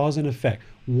 cause and effect,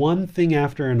 one thing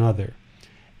after another.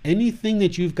 Anything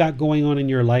that you've got going on in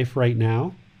your life right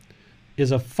now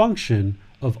is a function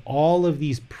of all of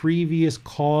these previous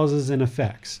causes and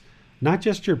effects, not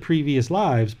just your previous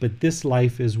lives, but this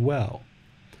life as well.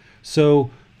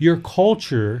 So your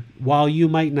culture, while you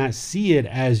might not see it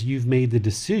as you've made the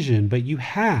decision, but you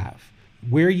have,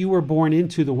 where you were born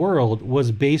into the world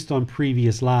was based on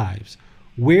previous lives.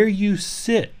 Where you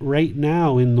sit right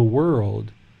now in the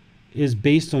world is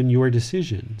based on your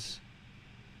decisions.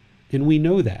 And we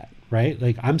know that, right?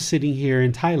 Like, I'm sitting here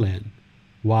in Thailand.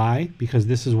 Why? Because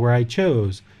this is where I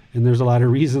chose. And there's a lot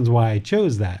of reasons why I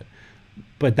chose that.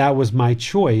 But that was my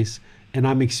choice, and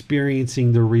I'm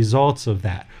experiencing the results of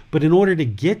that. But in order to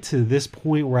get to this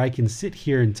point where I can sit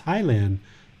here in Thailand,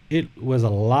 it was a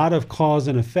lot of cause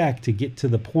and effect to get to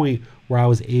the point where I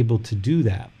was able to do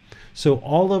that. So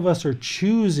all of us are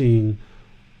choosing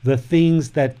the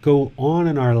things that go on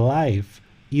in our life,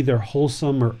 either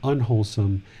wholesome or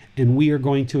unwholesome, and we are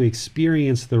going to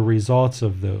experience the results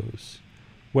of those.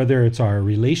 Whether it's our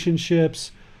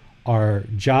relationships, our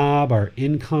job, our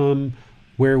income,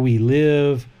 where we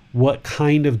live, what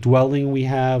kind of dwelling we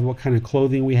have, what kind of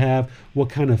clothing we have, what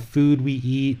kind of food we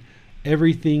eat.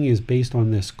 Everything is based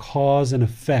on this cause and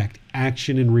effect,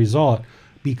 action and result,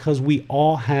 because we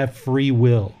all have free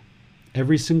will.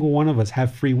 Every single one of us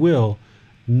have free will.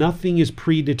 Nothing is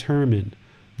predetermined.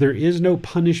 There is no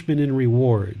punishment and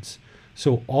rewards.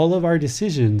 So all of our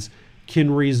decisions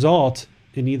can result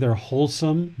in either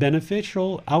wholesome,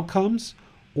 beneficial outcomes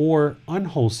or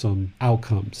unwholesome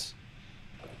outcomes.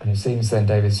 And it seems then,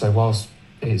 David, so whilst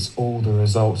it's all the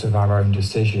results of our own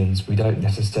decisions, we don't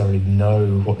necessarily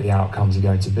know what the outcomes are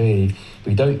going to be.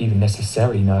 We don't even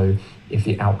necessarily know if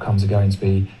the outcomes are going to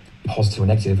be positive or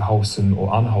negative, wholesome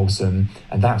or unwholesome.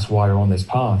 And that's why we're on this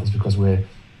path, is because we're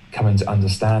coming to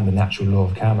understand the natural law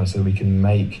of karma so we can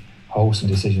make wholesome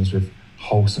decisions with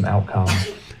wholesome outcomes.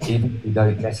 Even if we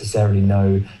don't necessarily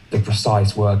know the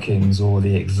precise workings or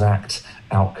the exact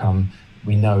outcome,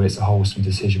 we know it's a wholesome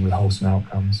decision with wholesome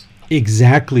outcomes.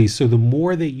 Exactly. So the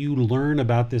more that you learn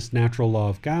about this natural law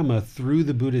of karma through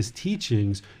the Buddha's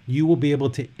teachings, you will be able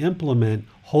to implement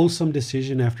wholesome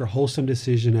decision after wholesome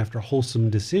decision after wholesome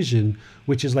decision,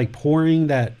 which is like pouring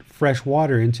that fresh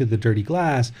water into the dirty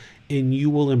glass, and you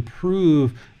will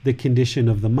improve the condition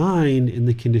of the mind and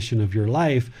the condition of your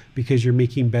life because you're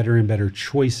making better and better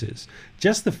choices.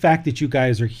 Just the fact that you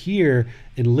guys are here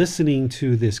and listening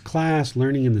to this class,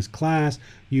 learning in this class,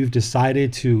 you've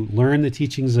decided to learn the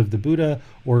teachings of the Buddha,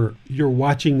 or you're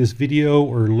watching this video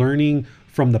or learning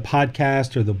from the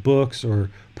podcast or the books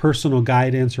or personal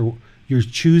guidance, or you're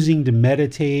choosing to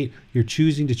meditate, you're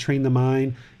choosing to train the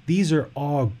mind. These are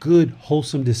all good,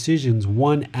 wholesome decisions,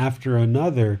 one after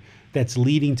another, that's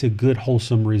leading to good,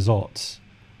 wholesome results.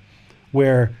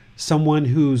 Where someone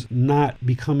who's not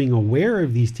becoming aware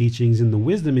of these teachings and the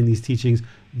wisdom in these teachings,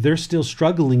 they're still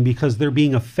struggling because they're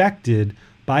being affected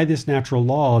by this natural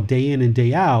law day in and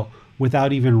day out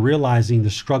without even realizing the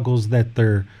struggles that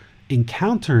they're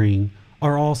encountering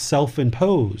are all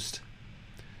self-imposed.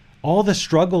 All the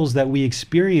struggles that we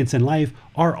experience in life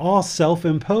are all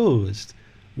self-imposed.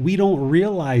 We don't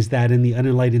realize that in the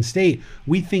unenlightened state.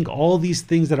 We think all these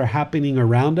things that are happening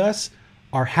around us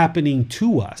are happening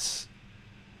to us,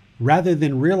 rather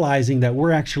than realizing that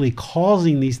we're actually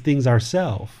causing these things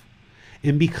ourselves.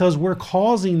 And because we're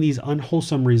causing these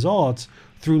unwholesome results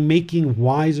through making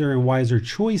wiser and wiser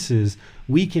choices,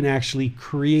 we can actually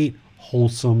create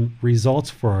wholesome results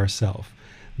for ourselves.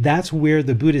 That's where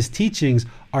the Buddhist teachings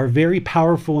are very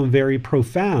powerful and very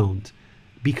profound,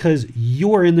 because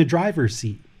you're in the driver's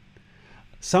seat.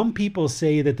 Some people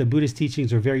say that the Buddhist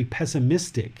teachings are very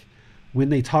pessimistic when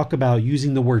they talk about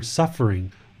using the word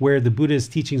suffering, where the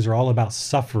Buddhist teachings are all about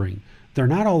suffering. They're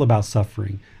not all about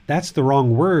suffering. That's the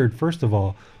wrong word, first of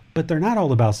all, but they're not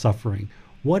all about suffering.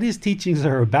 What his teachings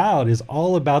are about is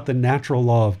all about the natural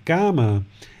law of karma,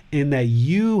 in that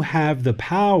you have the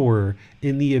power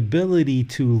and the ability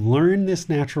to learn this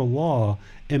natural law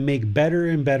and make better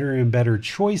and better and better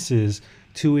choices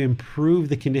to improve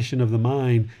the condition of the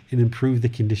mind and improve the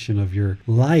condition of your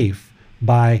life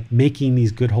by making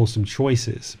these good, wholesome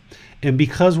choices. And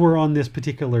because we're on this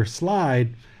particular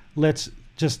slide, let's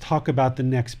just talk about the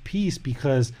next piece,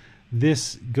 because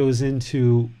this goes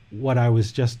into what I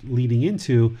was just leading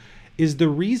into, is the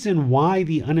reason why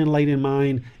the unenlightened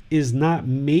mind is not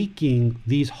making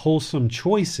these wholesome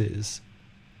choices.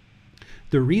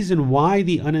 The reason why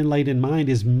the unenlightened mind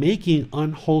is making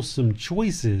unwholesome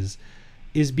choices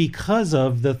is because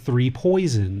of the three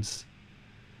poisons.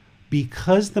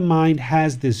 Because the mind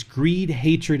has this greed,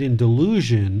 hatred, and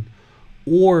delusion,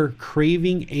 or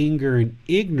craving, anger, and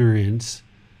ignorance,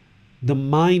 the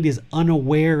mind is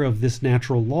unaware of this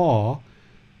natural law.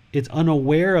 It's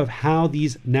unaware of how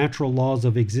these natural laws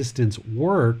of existence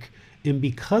work. And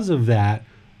because of that,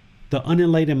 the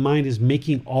unenlightened mind is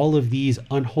making all of these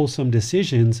unwholesome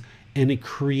decisions, and it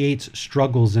creates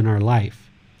struggles in our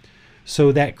life.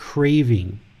 So that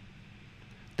craving,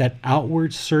 that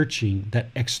outward searching, that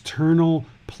external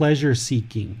pleasure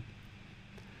seeking,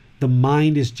 the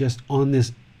mind is just on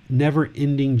this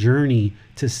never-ending journey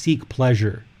to seek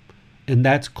pleasure, and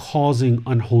that's causing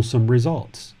unwholesome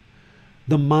results.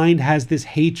 The mind has this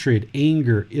hatred,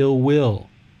 anger, ill will,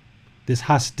 this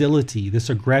hostility, this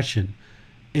aggression,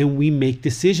 and we make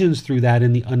decisions through that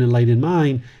in the unenlightened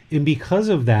mind. And because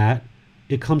of that,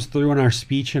 it comes through in our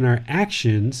speech and our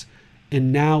actions,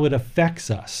 and now it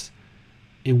affects us.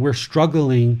 And we're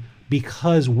struggling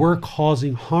because we're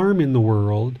causing harm in the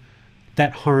world.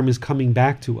 That harm is coming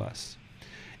back to us.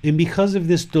 And because of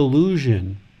this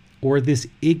delusion, or this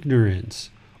ignorance,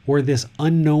 or this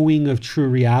unknowing of true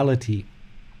reality,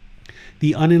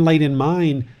 the unenlightened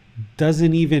mind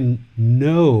doesn't even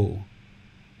know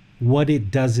what it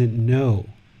doesn't know.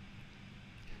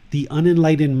 The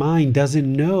unenlightened mind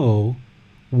doesn't know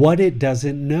what it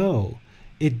doesn't know.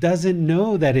 It doesn't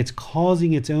know that it's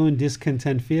causing its own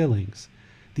discontent feelings.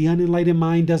 The unenlightened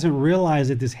mind doesn't realize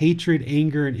that this hatred,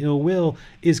 anger, and ill will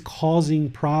is causing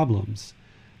problems.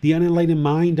 The unenlightened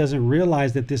mind doesn't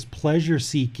realize that this pleasure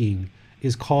seeking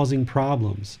is causing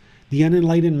problems. The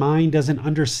unenlightened mind doesn't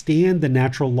understand the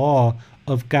natural law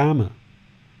of karma.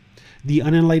 The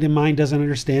unenlightened mind doesn't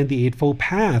understand the Eightfold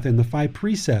Path and the 5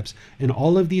 precepts and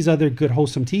all of these other good,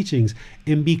 wholesome teachings.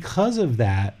 And because of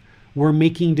that, we're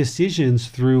making decisions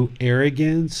through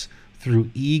arrogance, through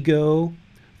ego,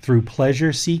 through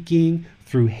pleasure seeking,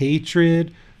 through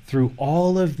hatred, through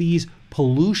all of these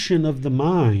pollution of the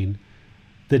mind.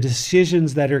 The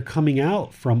decisions that are coming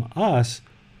out from us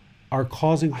are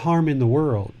causing harm in the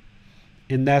world.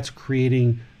 And that's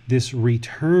creating this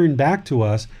return back to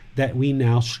us that we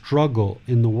now struggle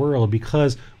in the world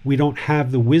because we don't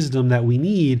have the wisdom that we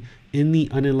need in the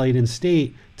unenlightened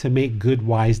state to make good,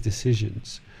 wise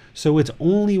decisions. So it's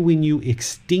only when you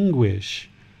extinguish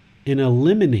and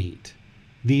eliminate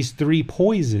these 3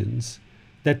 poisons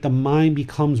that the mind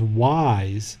becomes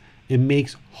wise and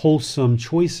makes wholesome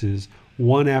choices,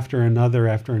 one after another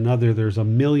after another. There's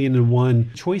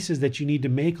 1,000,001 choices that you need to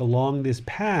make along this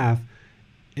path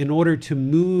in order to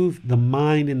move the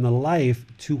mind and the life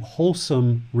to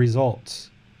wholesome results.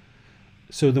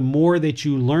 So the more that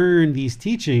you learn these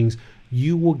teachings,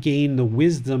 you will gain the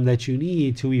wisdom that you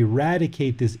need to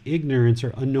eradicate this ignorance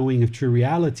or unknowing of true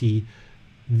reality,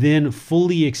 then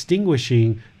fully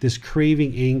extinguishing this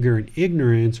craving, anger, and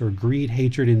ignorance, or greed,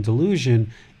 hatred, and delusion.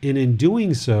 And in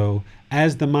doing so,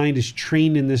 as the mind is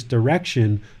trained in this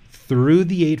direction through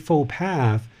the Eightfold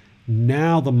Path,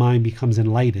 now the mind becomes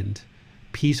enlightened,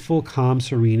 peaceful, calm,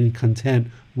 serene, and content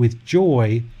with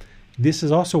joy. This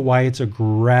is also why it's a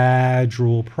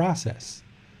gradual process.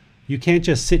 You can't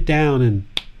just sit down and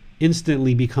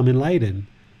instantly become enlightened,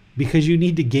 because you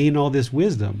need to gain all this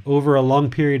wisdom over a long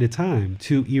period of time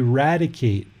to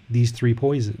eradicate these three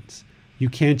poisons. You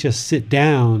can't just sit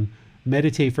down,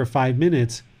 meditate for 5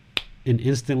 minutes, and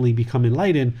instantly become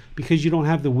enlightened, because you don't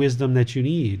have the wisdom that you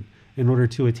need in order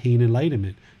to attain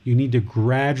enlightenment. You need to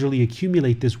gradually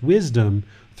accumulate this wisdom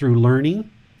through learning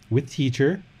with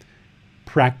teacher,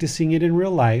 practicing it in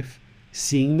real life,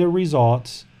 seeing the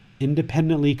results,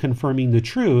 independently confirming the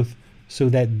truth, so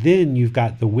that then you've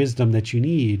got the wisdom that you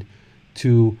need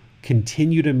to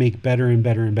continue to make better and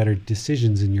better and better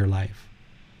decisions in your life.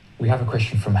 We have a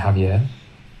question from Javier.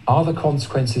 Are the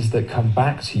consequences that come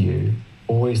back to you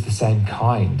always the same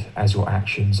kind as your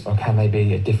actions, or can they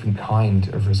be a different kind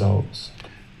of results?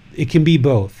 It can be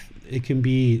both. It can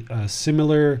be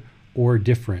similar or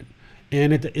different.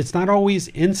 And it's not always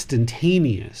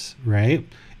instantaneous, right?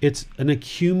 It's an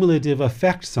accumulative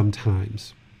effect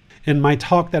sometimes. In my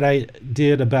talk that I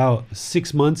did about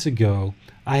 6 months ago,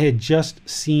 I had just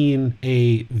seen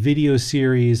a video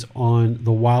series on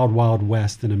the Wild Wild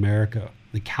West in America.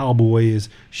 The cowboys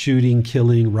shooting,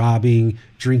 killing, robbing,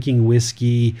 drinking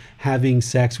whiskey, having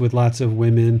sex with lots of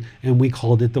women, and we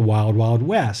called it the Wild Wild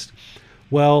West.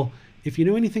 Well, if you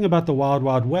know anything about the Wild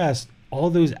Wild West,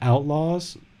 all those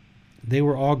outlaws, they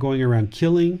were all going around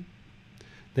killing.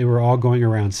 They were all going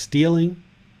around stealing,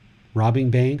 robbing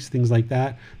banks, things like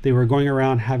that. They were going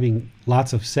around having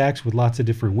lots of sex with lots of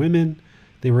different women.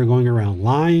 They were going around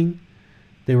lying.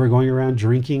 They were going around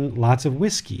drinking lots of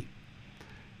whiskey.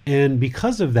 And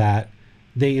because of that,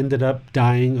 they ended up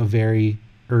dying a very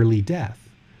early death.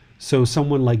 So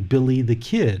someone like Billy the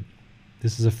Kid,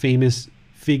 this is a famous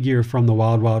figure from the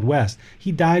Wild Wild West.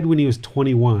 He died when he was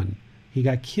 21. He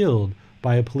got killed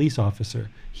by a police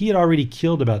officer. He had already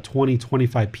killed about 20,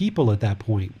 25 people at that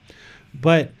point.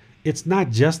 But it's not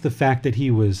just the fact that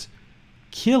he was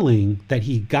killing, that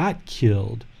he got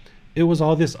killed. It was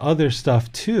all this other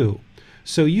stuff too.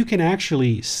 So you can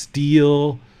actually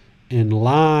steal and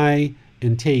lie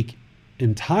and take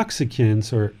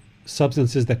intoxicants or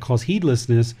substances that cause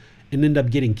heedlessness and end up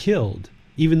getting killed,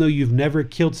 even though you've never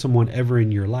killed someone ever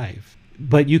in your life.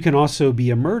 But you can also be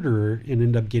a murderer and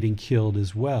end up getting killed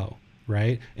as well,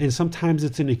 right? And sometimes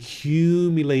it's an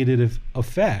accumulated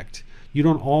effect. You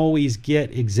don't always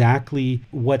get exactly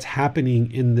what's happening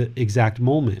in the exact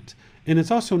moment. And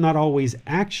it's also not always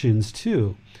actions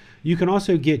too. You can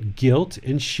also get guilt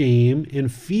and shame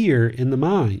and fear in the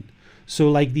mind. So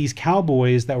like these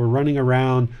cowboys that were running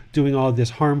around doing all this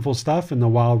harmful stuff in the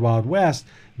Wild Wild West,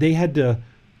 they had to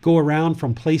go around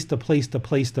from place to place to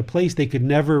place to place. They could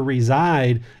never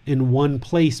reside in one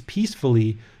place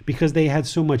peacefully because they had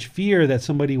so much fear that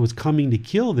somebody was coming to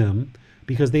kill them,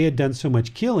 because they had done so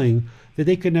much killing that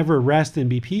they could never rest and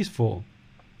be peaceful.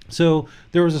 So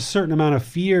there was a certain amount of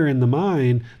fear in the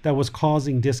mind that was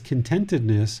causing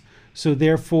discontentedness. So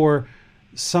therefore,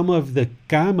 some of the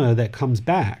karma that comes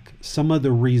back, some of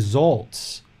the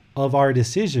results of our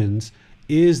decisions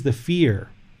is the fear,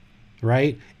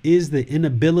 right? Is the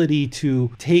inability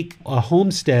to take a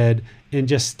homestead and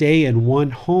just stay in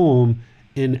one home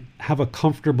and have a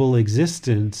comfortable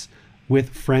existence with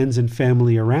friends and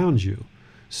family around you.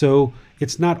 So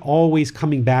it's not always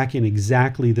coming back in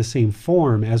exactly the same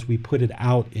form as we put it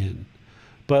out in.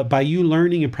 But by you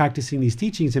learning and practicing these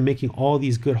teachings and making all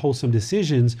these good, wholesome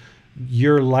decisions,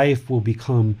 your life will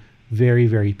become very,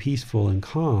 very peaceful and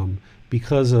calm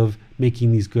because of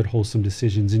making these good, wholesome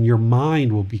decisions. And your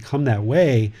mind will become that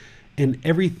way. And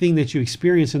everything that you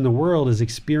experience in the world is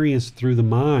experienced through the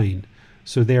mind.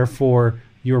 So therefore,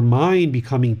 your mind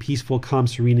becoming peaceful, calm,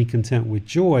 serene, and content with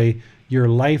joy, your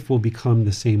life will become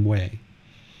the same way.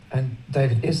 And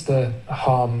David, is the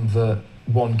harm that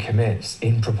one commits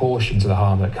in proportion to the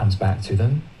harm that comes back to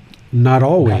them? Not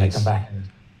always. Can they come back and,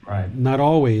 right. Not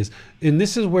always. And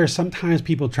this is where sometimes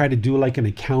people try to do like an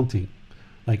accounting.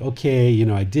 Like,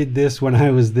 okay, I did this when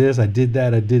I was this, I did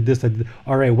that, I did this.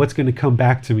 All right, what's going to come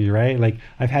back to me, right? Like,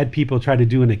 I've had people try to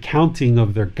do an accounting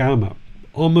of their gamma,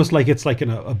 almost like it's like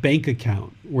a bank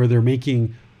account where they're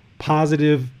making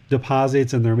positive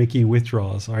deposits and they're making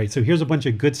withdrawals. All right, so here's a bunch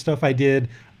of good stuff I did.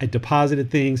 I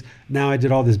deposited things. Now I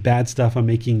did all this bad stuff. I'm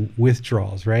making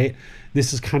withdrawals, right?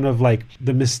 This is kind of like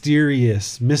the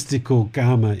mysterious, mystical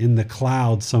gamma in the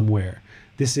cloud somewhere.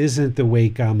 This isn't the way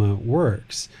gamma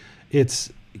works.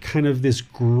 It's kind of this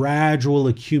gradual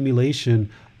accumulation.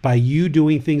 By you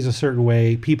doing things a certain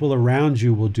way, people around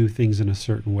you will do things in a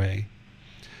certain way.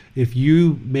 If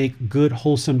you make good,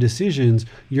 wholesome decisions,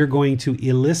 you're going to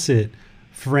elicit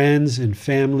friends and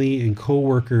family and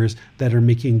coworkers that are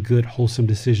making good, wholesome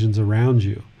decisions around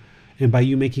you. And by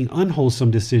you making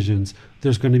unwholesome decisions,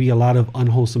 there's going to be a lot of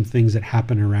unwholesome things that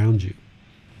happen around you.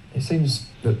 It seems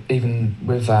that even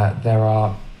with that, there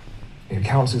are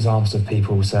countless examples of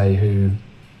people, say, who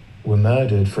were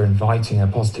murdered for inviting a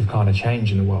positive kind of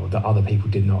change in the world that other people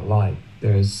did not like.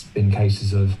 There's been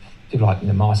cases of people like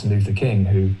Martin Luther King,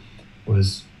 who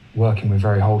was working with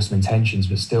very wholesome intentions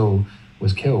but still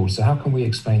was killed. So how can we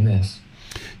explain this?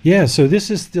 Yeah, so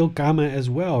this is still gamma as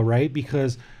well, right?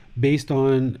 Because based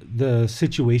on the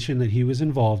situation that he was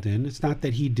involved in, it's not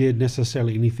that he did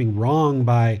necessarily anything wrong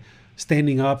by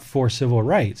standing up for civil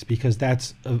rights, because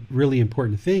that's a really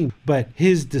important thing. But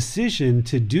his decision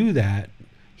to do that,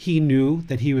 he knew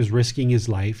that he was risking his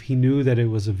life. He knew that it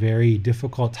was a very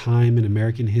difficult time in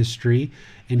American history,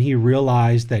 and he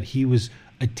realized that he was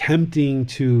attempting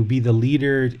to be the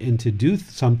leader and to do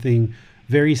something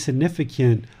very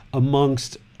significant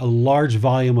amongst a large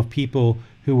volume of people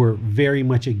who were very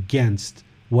much against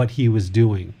what he was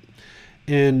doing.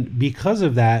 And because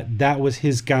of that, that was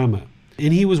his gamma.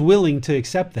 And he was willing to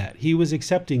accept that. He was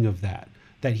accepting of that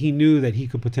he knew that he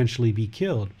could potentially be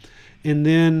killed. And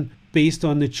then based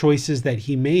on the choices that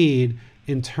he made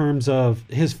in terms of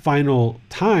his final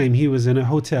time, he was in a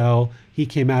hotel. He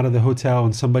came out of the hotel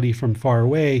and somebody from far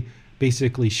away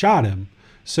basically shot him.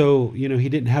 So, he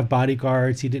didn't have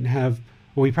bodyguards. He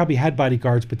probably had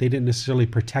bodyguards, but they didn't necessarily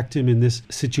protect him in this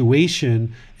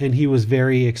situation. And he was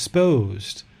very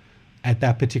exposed at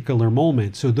that particular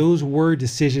moment. So those were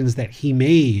decisions that he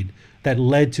made that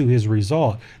led to his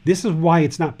result. This is why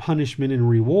it's not punishment and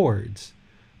rewards,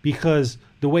 because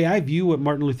the way I view what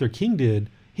Martin Luther King did,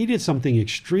 he did something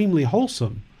extremely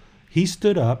wholesome. He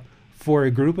stood up for a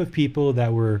group of people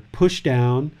that were pushed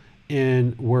down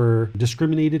and were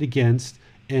discriminated against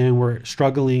and were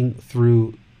struggling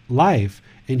through life.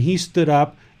 And he stood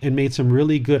up and made some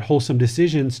really good, wholesome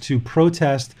decisions to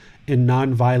protest in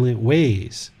nonviolent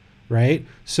ways, right?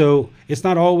 So it's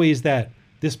not always that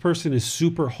this person is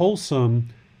super wholesome,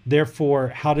 therefore,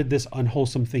 how did this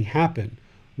unwholesome thing happen?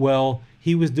 Well,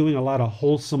 he was doing a lot of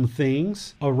wholesome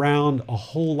things around a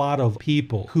whole lot of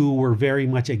people who were very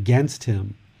much against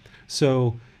him.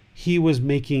 So he was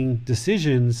making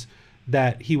decisions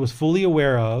that he was fully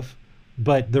aware of,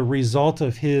 but the result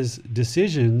of his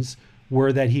decisions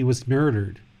were that he was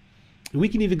murdered. And we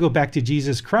can even go back to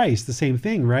Jesus Christ, the same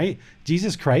thing, right?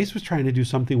 Jesus Christ was trying to do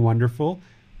something wonderful,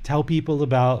 tell people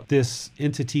about this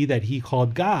entity that he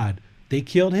called God. They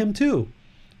killed him too,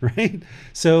 right?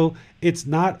 So it's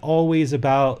not always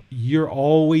about you're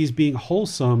always being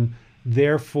wholesome,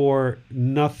 therefore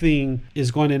nothing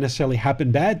is going to necessarily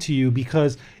happen bad to you,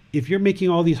 because if you're making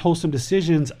all these wholesome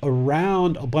decisions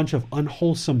around a bunch of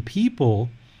unwholesome people,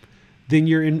 then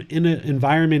you're in an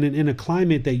environment and in a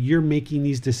climate that you're making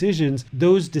these decisions.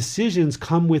 Those decisions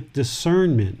come with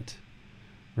discernment,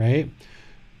 right?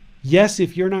 Yes,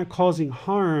 if you're not causing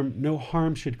harm, no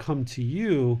harm should come to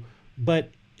you. But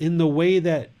in the way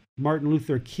that Martin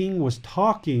Luther King was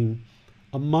talking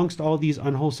amongst all these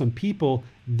unwholesome people,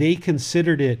 they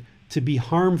considered it to be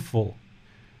harmful,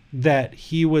 that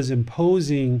he was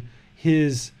imposing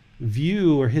his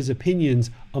view or his opinions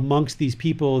amongst these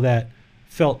people that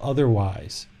felt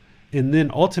otherwise. And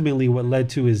then ultimately what led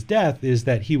to his death is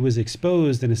that he was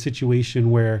exposed in a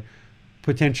situation where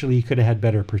potentially he could have had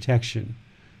better protection,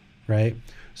 right?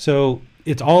 So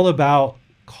it's all about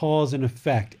cause and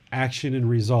effect, action and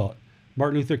result.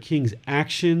 Martin Luther King's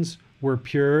actions were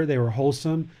pure, they were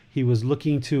wholesome. He was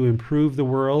looking to improve the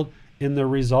world, and the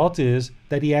result is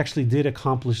that he actually did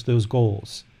accomplish those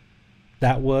goals.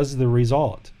 That was the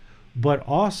result. But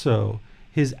also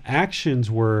his actions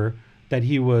were that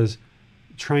he was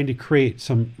trying to create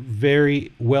some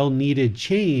very well-needed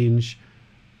change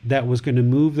that was going to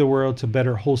move the world to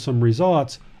better wholesome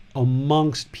results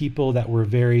amongst people that were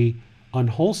very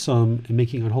unwholesome and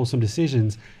making unwholesome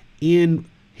decisions. And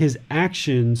his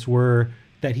actions were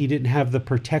that he didn't have the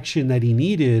protection that he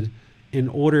needed in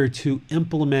order to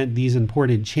implement these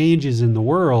important changes in the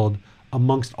world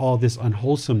amongst all this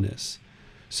unwholesomeness.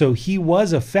 So he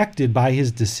was affected by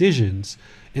his decisions.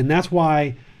 And that's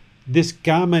why this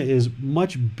gamma is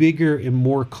much bigger and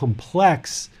more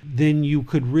complex than you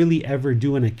could really ever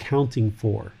do an accounting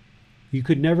for. You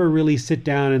could never really sit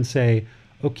down and say,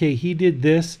 okay, he did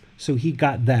this, so he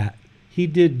got that. He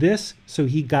did this, so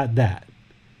he got that,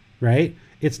 right?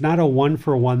 It's not a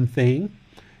one-for-one thing,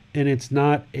 and it's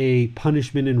not a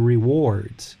punishment and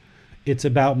rewards. It's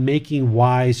about making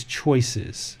wise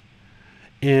choices.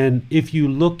 And if you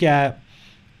look at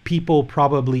people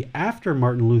probably after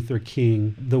Martin Luther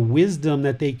King, the wisdom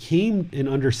that they came and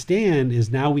understand is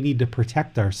now we need to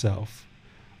protect ourselves,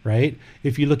 right?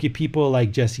 If you look at people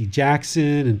like Jesse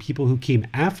Jackson and people who came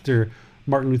after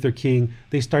Martin Luther King,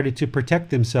 they started to protect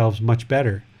themselves much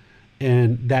better.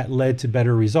 And that led to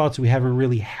better results. We haven't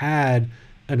really had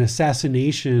an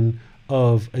assassination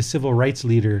of a civil rights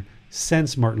leader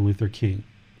since Martin Luther King.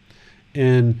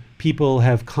 And people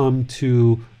have come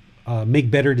to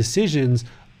make better decisions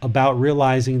about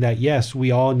realizing that, yes, we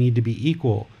all need to be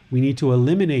equal. We need to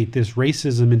eliminate this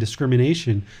racism and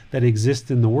discrimination that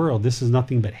exists in the world. This is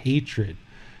nothing but hatred.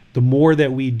 The more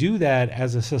that we do that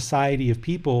as a society of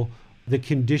people, the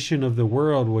condition of the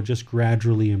world will just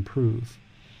gradually improve.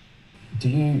 Do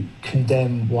you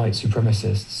condemn white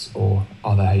supremacists or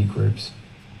other hate groups?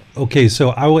 Okay, so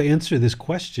I will answer this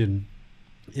question,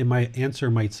 and my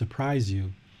answer might surprise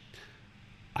you.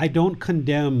 I don't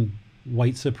condemn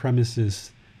white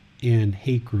supremacists and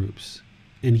hate groups.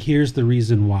 And here's the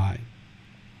reason why.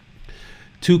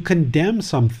 To condemn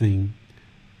something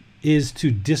is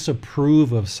to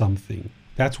disapprove of something.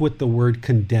 That's what the word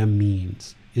condemn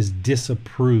means, is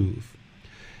disapprove.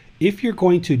 If you're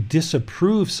going to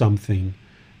disapprove something,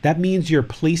 that means you're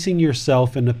placing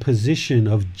yourself in a position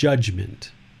of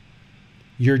judgment.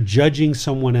 You're judging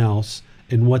someone else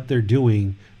and what they're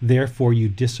doing, therefore you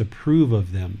disapprove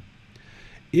of them.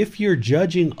 If you're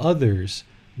judging others,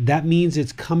 that means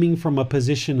it's coming from a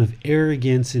position of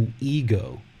arrogance and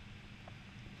ego.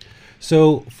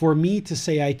 So for me to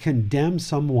say I condemn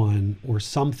someone or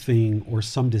something or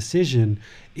some decision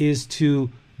is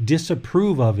to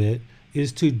disapprove of it,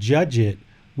 is to judge it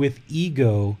with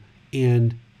ego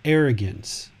and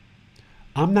arrogance.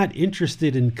 I'm not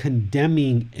interested in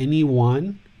condemning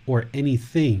anyone or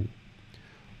anything.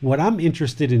 What I'm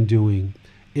interested in doing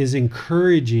is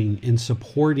encouraging and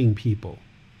supporting people.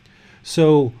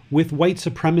 So with white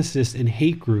supremacists and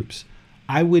hate groups,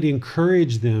 I would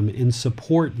encourage them and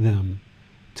support them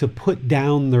to put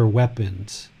down their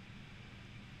weapons,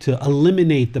 to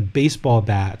eliminate the baseball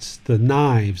bats, the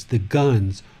knives, the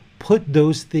guns. Put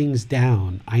those things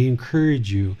down. I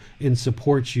encourage you and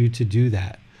support you to do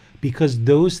that, because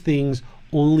those things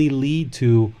only lead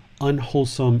to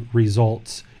unwholesome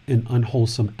results and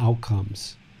unwholesome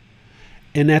outcomes.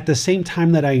 And at the same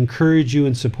time that I encourage you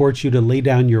and support you to lay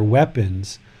down your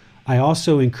weapons, I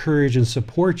also encourage and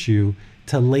support you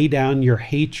to lay down your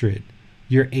hatred,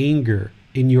 your anger,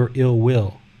 and your ill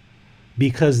will,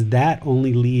 because that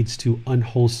only leads to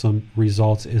unwholesome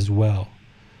results as well.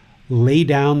 Lay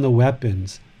down the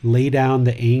weapons, lay down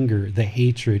the anger, the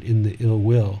hatred, and the ill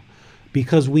will,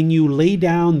 because when you lay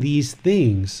down these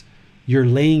things, you're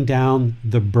laying down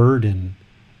the burden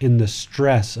and the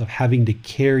stress of having to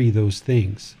carry those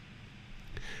things.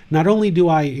 Not only do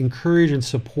I encourage and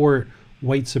support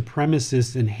white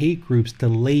supremacists and hate groups to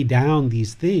lay down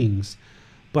these things,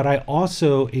 but I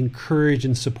also encourage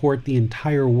and support the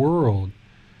entire world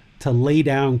to lay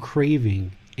down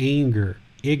craving, anger,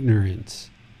 ignorance,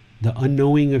 the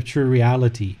unknowing of true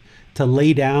reality, to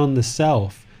lay down the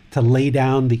self, to lay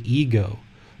down the ego.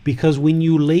 Because when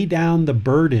you lay down the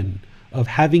burden of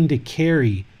having to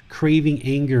carry craving,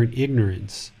 anger, and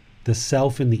ignorance, the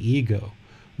self and the ego,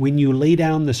 when you lay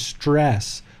down the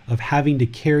stress of having to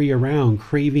carry around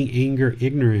craving, anger,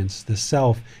 ignorance, the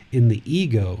self, and the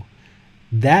ego,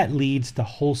 that leads to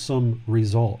wholesome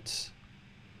results.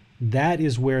 That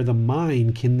is where the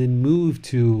mind can then move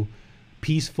to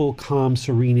peaceful, calm,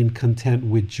 serene, and content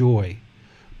with joy.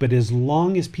 But as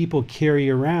long as people carry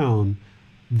around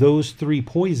those three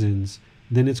poisons,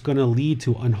 then it's going to lead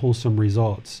to unwholesome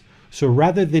results. So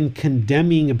rather than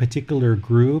condemning a particular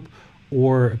group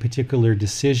or a particular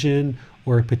decision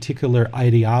or a particular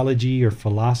ideology or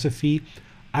philosophy,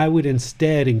 I would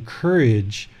instead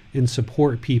encourage and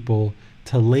support people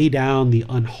to lay down the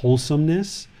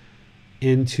unwholesomeness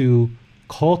and to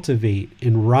cultivate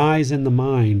and rise in the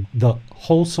mind the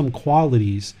wholesome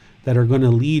qualities that are going to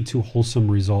lead to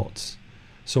wholesome results.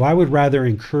 So I would rather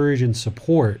encourage and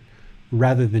support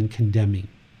rather than condemning.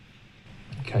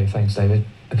 Okay, thanks, David.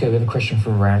 Okay, we have a question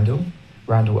from Randall.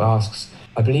 Randall asks,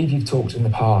 I believe you've talked in the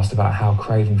past about how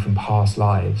craving from past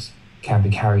lives can be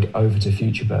carried over to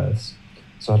future births.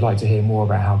 So I'd like to hear more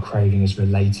about how craving is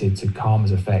related to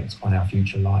karma's effect on our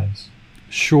future lives.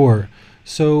 Sure.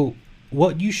 So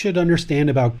what you should understand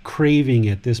about craving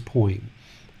at this point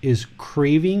is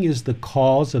craving is the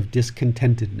cause of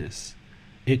discontentedness.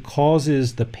 It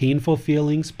causes the painful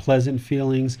feelings, pleasant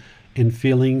feelings, and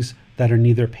feelings that are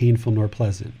neither painful nor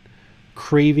pleasant.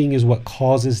 Craving is what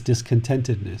causes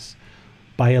discontentedness.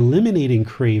 By eliminating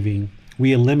craving,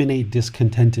 we eliminate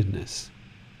discontentedness.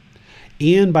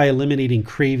 And by eliminating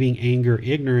craving, anger,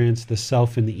 ignorance, the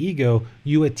self, and the ego,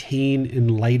 you attain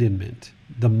enlightenment.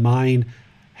 The mind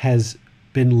has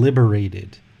been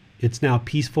liberated. It's now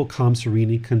peaceful, calm,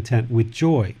 serene, and content with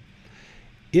joy.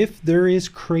 If there is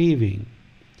craving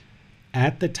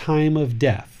at the time of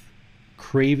death,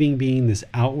 craving being this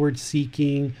outward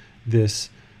seeking, this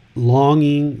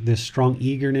longing, this strong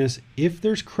eagerness, if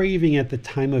there's craving at the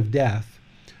time of death,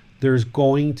 there's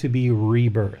going to be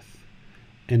rebirth.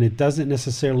 And it doesn't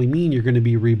necessarily mean you're going to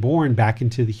be reborn back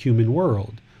into the human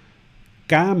world.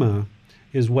 Karma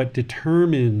is what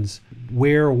determines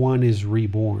where one is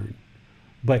reborn.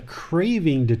 But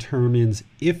craving determines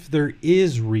if there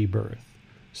is rebirth.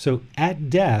 So at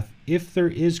death, if there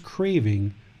is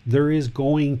craving, there is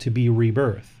going to be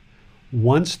rebirth.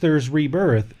 Once there's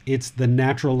rebirth, it's the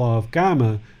natural law of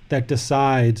karma that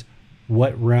decides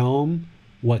what realm,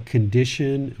 what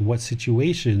condition, what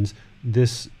situations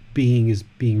this being is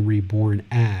being reborn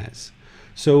as.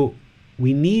 So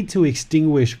we need to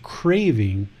extinguish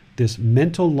craving, this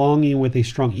mental longing with a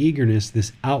strong eagerness,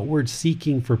 this outward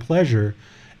seeking for pleasure,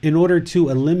 in order to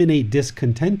eliminate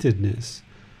discontentedness.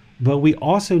 But we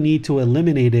also need to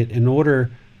eliminate it in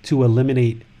order to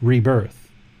eliminate rebirth.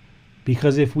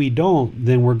 Because if we don't,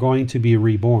 then we're going to be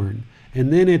reborn.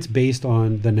 And then it's based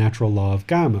on the natural law of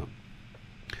karma.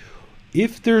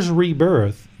 If there's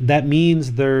rebirth, that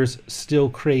means there's still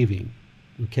craving,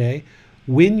 okay?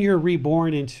 When you're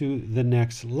reborn into the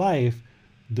next life,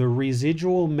 the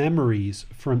residual memories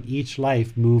from each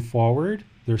life move forward.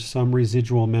 There's some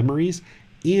residual memories,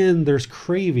 and there's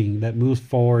craving that moves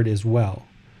forward as well.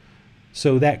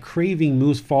 So that craving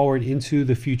moves forward into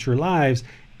the future lives,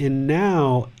 and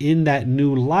now in that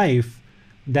new life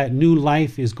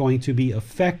is going to be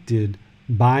affected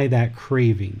by that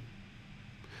craving.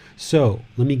 So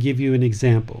let me give you an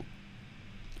example.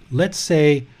 Let's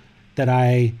say that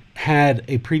I had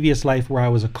a previous life where I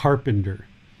was a carpenter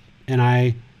and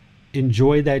I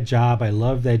enjoyed that job. I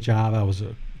loved that job. I was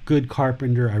a good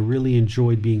carpenter. I really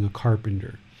enjoyed being a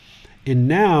carpenter. And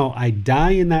now I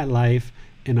die in that life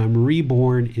and I'm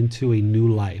reborn into a new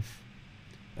life,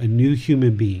 a new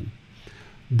human being.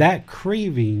 That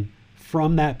craving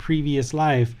from that previous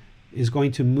life is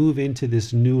going to move into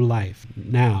this new life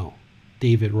now.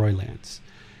 David Roylance.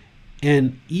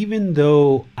 And even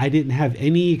though I didn't have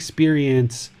any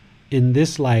experience in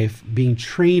this life being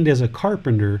trained as a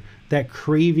carpenter, that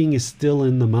craving is still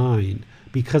in the mind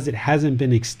because it hasn't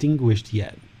been extinguished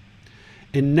yet.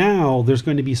 And now there's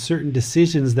going to be certain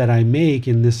decisions that I make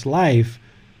in this life,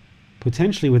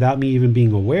 potentially without me even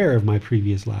being aware of my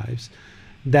previous lives,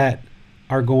 that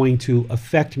are going to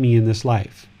affect me in this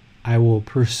life. I will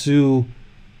pursue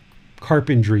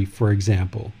carpentry, for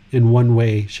example, in one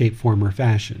way, shape, form, or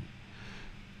fashion.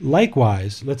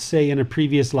 Likewise, let's say in a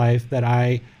previous life that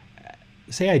I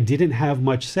didn't have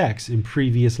much sex in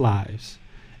previous lives,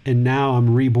 and now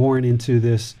I'm reborn into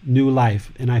this new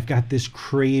life, and I've got this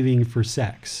craving for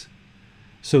sex.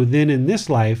 So then in this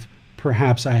life,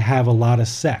 perhaps I have a lot of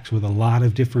sex with a lot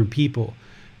of different people,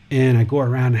 and I go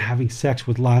around having sex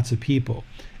with lots of people,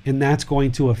 and that's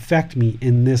going to affect me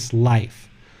in this life.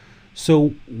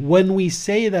 So when we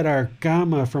say that our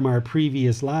karma from our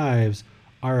previous lives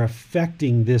are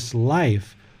affecting this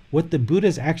life, what the Buddha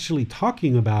is actually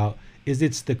talking about is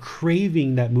it's the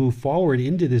craving that moved forward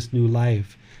into this new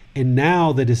life. And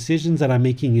now the decisions that I'm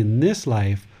making in this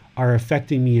life are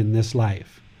affecting me in this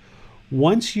life.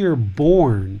 Once you're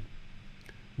born,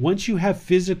 once you have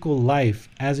physical life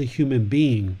as a human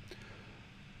being,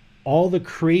 all the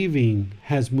craving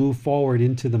has moved forward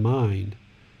into the mind.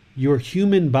 Your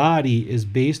human body is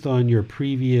based on your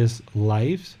previous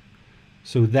lives.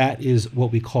 So that is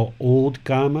what we call old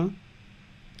karma.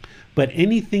 But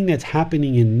anything that's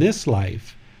happening in this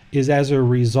life is as a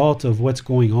result of what's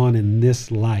going on in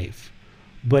this life.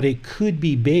 But it could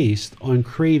be based on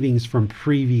cravings from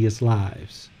previous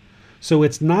lives. So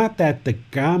it's not that the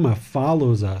karma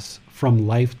follows us from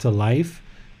life to life.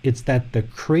 It's that the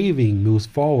craving moves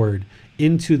forward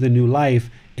into the new life.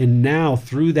 And now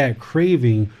through that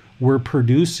craving, we're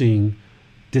producing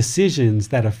decisions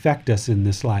that affect us in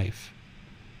this life.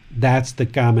 That's the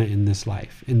kama in this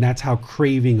life. And that's how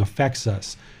craving affects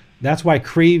us. That's why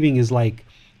craving is like,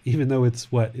 even though it's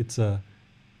a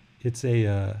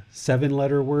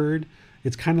 7-letter word,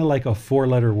 it's kind of like a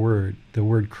 4-letter word, the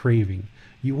word craving.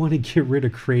 You want to get rid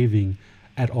of craving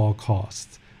at all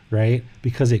costs, right?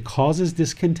 Because it causes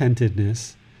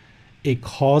discontentedness, it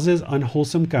causes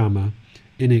unwholesome kama,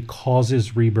 and it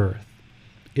causes rebirth.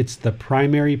 It's the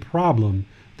primary problem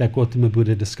that Gautama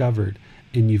Buddha discovered,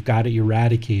 and you've got to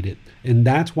eradicate it. And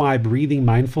that's why breathing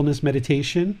mindfulness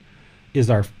meditation is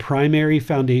our primary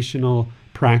foundational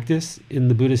practice in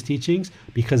the Buddhist teachings,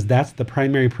 because that's the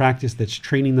primary practice that's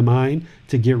training the mind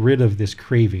to get rid of this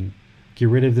craving, get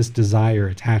rid of this desire,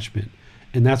 attachment.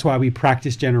 And that's why we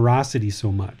practice generosity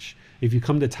so much. If you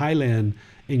come to Thailand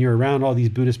and you're around all these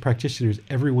Buddhist practitioners,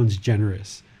 everyone's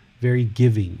generous, very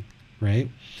giving, right?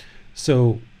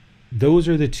 So those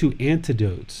are the two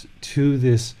antidotes to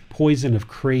this poison of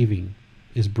craving,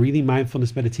 is breathing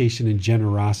mindfulness meditation and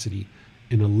generosity.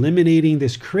 And eliminating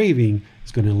this craving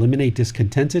is going to eliminate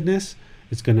discontentedness.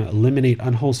 It's going to eliminate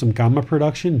unwholesome kama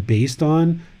production based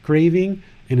on craving,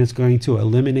 and it's going to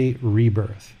eliminate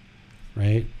rebirth,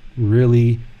 right?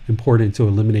 Really important to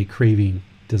eliminate craving,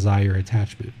 desire,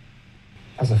 attachment.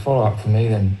 As a follow-up for me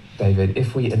then, David,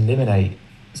 if we eliminate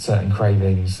certain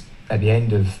cravings at the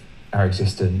end of our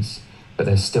existence, but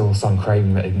there's still some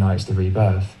craving that ignites the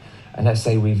rebirth, and let's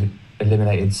say we've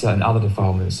eliminated certain other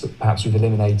defilements, perhaps we've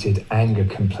eliminated anger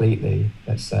completely,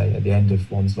 let's say, at the end of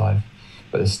one's life,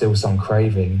 but there's still some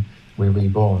craving, we're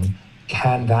reborn.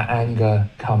 Can that anger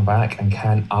come back, and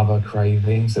can other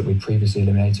cravings that we previously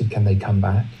eliminated, can they come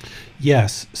back?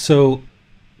 Yes. So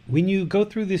when you go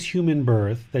through this human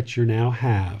birth that you now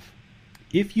have,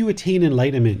 if you attain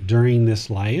enlightenment during this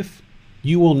life,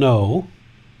 you will know,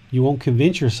 you won't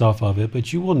convince yourself of it,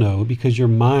 but you will know, because your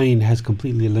mind has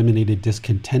completely eliminated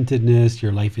discontentedness,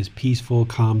 your life is peaceful,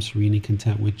 calm, serene, and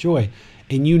content with joy.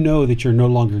 And you know that you're no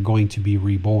longer going to be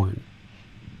reborn.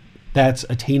 That's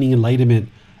attaining enlightenment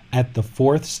at the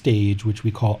 4th stage, which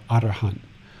we call Arahant.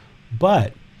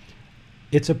 But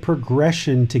it's a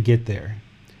progression to get there.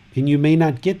 And you may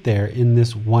not get there in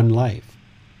this one life.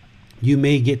 You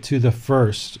may get to the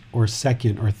 1st or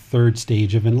 2nd or 3rd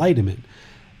stage of enlightenment.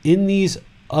 In these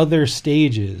other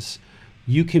stages,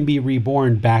 you can be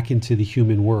reborn back into the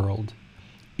human world.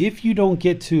 If you don't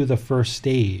get to the 1st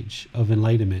stage of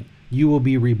enlightenment, you will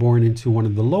be reborn into one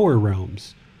of the lower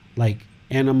realms, like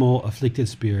animal, afflicted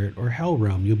spirit, or hell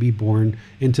realm. You'll be born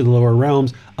into the lower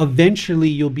realms. Eventually,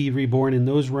 you'll be reborn in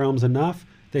those realms enough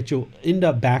that you'll end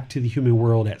up back to the human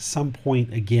world at some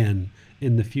point again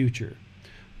in the future.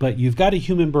 But you've got a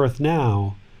human birth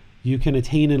now, you can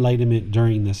attain enlightenment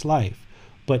during this life.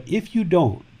 But if you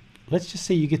don't, let's just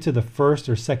say you get to the 1st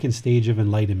or 2nd stage of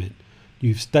enlightenment.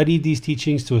 You've studied these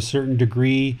teachings to a certain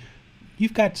degree.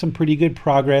 You've got some pretty good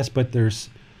progress, but there's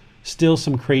still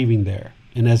some craving there.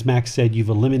 And as Max said, you've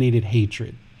eliminated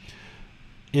hatred.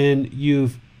 And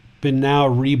you've been now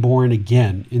reborn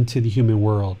again into the human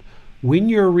world. When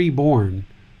you're reborn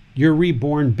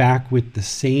back with the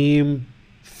same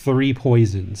 3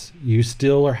 poisons. You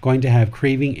still are going to have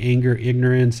craving, anger,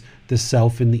 ignorance, the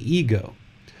self, and the ego.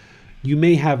 You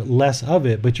may have less of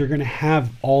it, but you're going to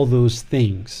have all those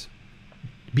things.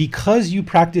 Because you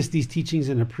practiced these teachings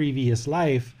in a previous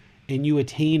life and you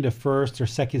attained a 1st or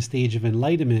 2nd stage of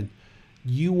enlightenment,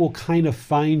 you will kind of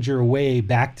find your way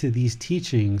back to these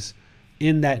teachings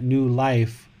in that new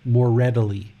life more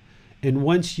readily. And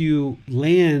once you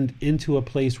land into a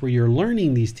place where you're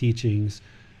learning these teachings,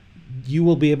 you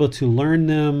will be able to learn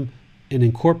them and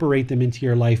incorporate them into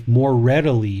your life more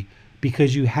readily,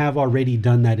 because you have already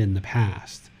done that in the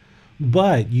past.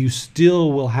 But you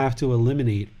still will have to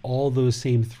eliminate all those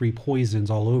same 3 poisons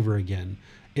all over again.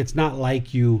 It's not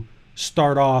like you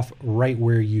start off right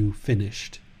where you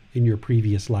finished in your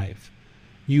previous life.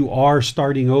 You are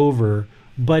starting over,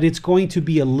 but it's going to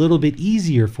be a little bit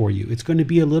easier for you. It's going to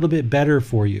be a little bit better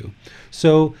for you.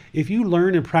 So if you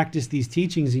learn and practice these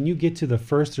teachings and you get to the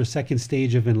 1st or 2nd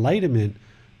stage of enlightenment,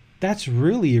 that's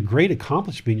really a great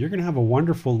accomplishment. You're going to have a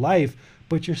wonderful life,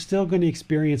 but you're still going to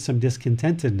experience some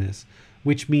discontentedness,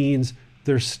 which means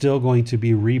there's still going to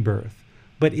be rebirth.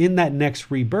 But in that next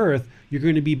rebirth, you're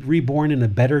going to be reborn in a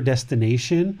better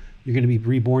destination. You're going to be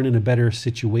reborn in a better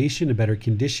situation, a better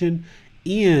condition,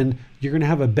 and you're going to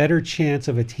have a better chance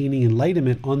of attaining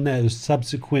enlightenment on those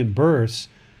subsequent births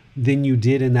than you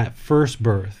did in that first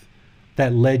birth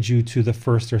that led you to the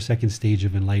 1st or 2nd stage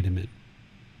of enlightenment.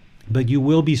 But you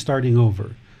will be starting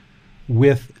over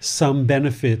with some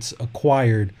benefits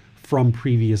acquired from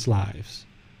previous lives.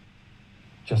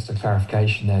 Just a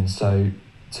clarification then. So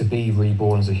to be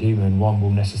reborn as a human, one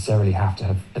will necessarily have to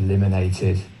have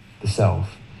eliminated the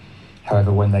self.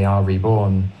 However, when they are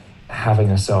reborn,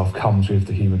 having a self comes with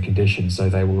the human condition, so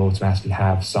they will automatically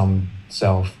have some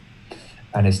self.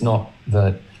 And it's not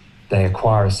that they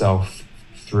acquire a self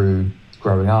through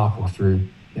growing up or through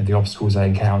the obstacles they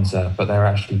encounter, but they're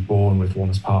actually born with one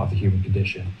as part of the human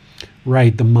condition.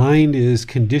 Right. The mind is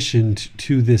conditioned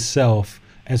to this self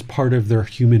as part of their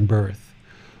human birth.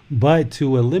 But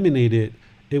to eliminate it,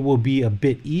 it will be a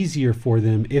bit easier for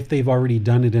them if they've already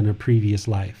done it in a previous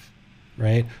life.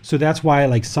 Right. So that's why,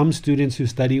 like, some students who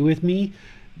study with me,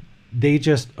 they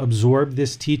just absorb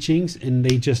this teachings and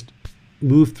they just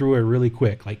move through it really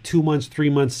quick. Like 2 months, 3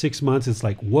 months, 6 months, it's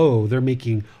like, whoa, they're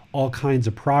making all kinds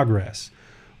of progress.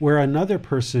 Where another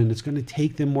person, it's going to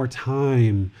take them more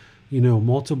time,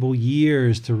 multiple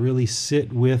years to really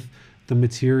sit with the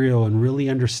material and really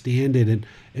understand it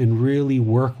and really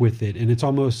work with it. And it's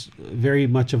almost very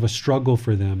much of a struggle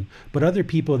for them. But other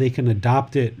people, they can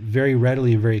adopt it very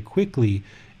readily and very quickly.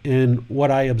 And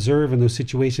what I observe in those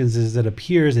situations is that it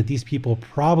appears that these people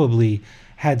probably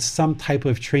had some type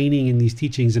of training in these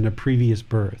teachings in a previous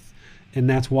birth. And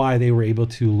that's why they were able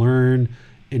to learn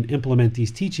and implement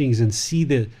these teachings and see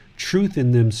the truth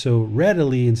in them so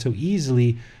readily and so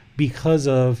easily because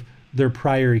of their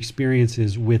prior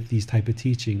experiences with these type of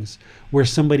teachings. Where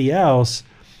somebody else,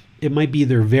 it might be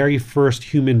their very first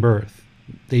human birth.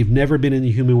 They've never been in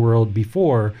the human world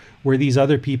before, where these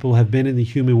other people have been in the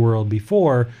human world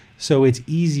before. So it's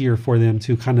easier for them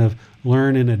to kind of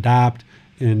learn and adopt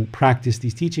and practice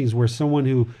these teachings, where someone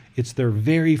who it's their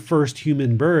very first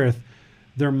human birth,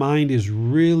 their mind is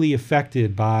really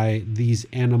affected by these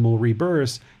animal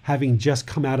rebirths, having just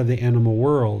come out of the animal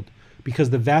world.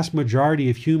 Because the vast majority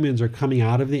of humans are coming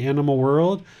out of the animal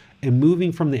world and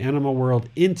moving from the animal world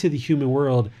into the human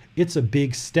world. It's a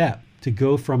big step to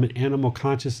go from an animal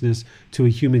consciousness to a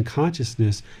human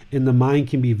consciousness. And the mind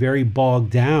can be very bogged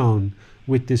down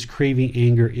with this craving,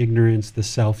 anger, ignorance, the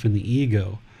self, and the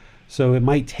ego. So it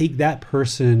might take that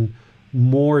person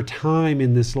more time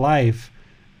in this life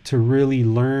to really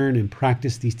learn and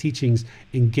practice these teachings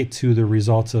and get to the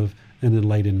results of an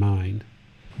enlightened mind.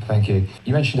 Thank you.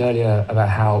 You mentioned earlier about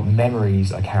how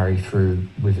memories are carried through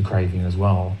with the craving as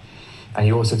well. And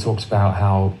you also talked about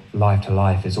how life to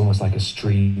life is almost like a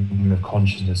stream of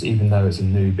consciousness, even though it's a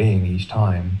new being each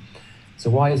time.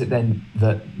 So why is it then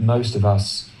that most of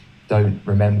us don't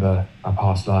remember our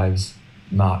past lives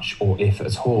much, or if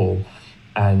at all?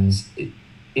 And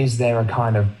is there a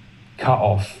kind of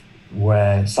cut-off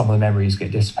where some of the memories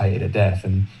get dissipated at death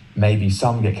and maybe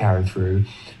some get carried through?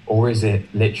 Or is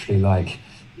it literally like,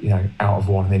 out of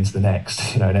one and into the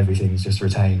next, and everything's just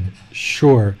retained?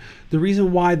 Sure. The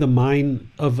reason why the mind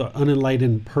of an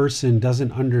unenlightened person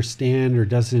doesn't understand or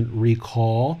doesn't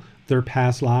recall their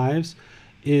past lives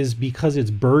is because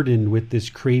it's burdened with this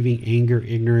craving, anger,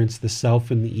 ignorance, the self,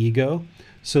 and the ego.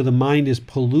 So the mind is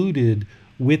polluted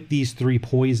with these three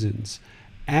poisons.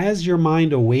 As your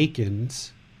mind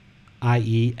awakens,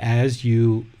 i.e., as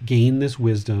you gain this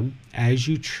wisdom, as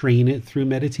you train it through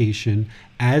meditation,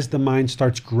 as the mind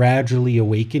starts gradually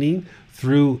awakening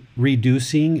through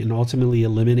reducing and ultimately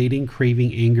eliminating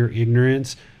craving, anger,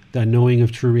 ignorance, the knowing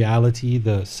of true reality,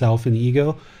 the self and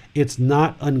ego, it's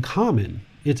not uncommon.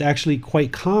 It's actually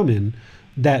quite common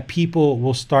that people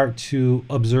will start to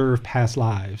observe past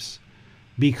lives.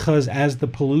 Because as the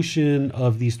pollution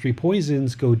of these three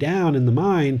poisons go down in the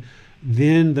mind,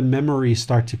 then the memories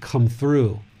start to come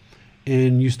through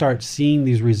and you start seeing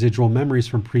these residual memories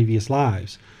from previous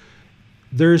lives.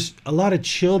 There's a lot of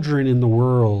children in the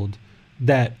world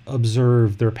that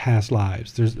observe their past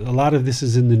lives. There's a lot of this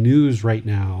is in the news right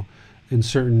now in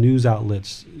certain news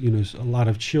outlets. A lot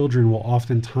of children will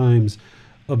oftentimes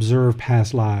observe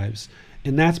past lives.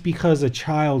 And that's because a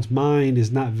child's mind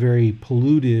is not very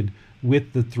polluted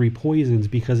with the three poisons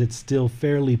because it's still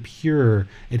fairly pure.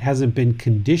 It hasn't been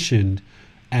conditioned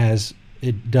as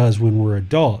it does when we're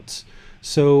adults.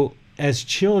 So as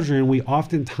children, we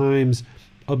oftentimes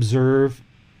observe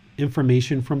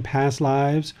information from past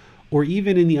lives, or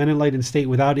even in the unenlightened state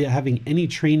without having any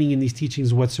training in these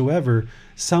teachings whatsoever.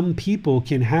 Some people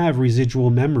can have residual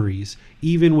memories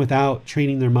even without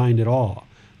training their mind at all.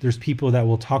 There's people that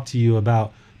will talk to you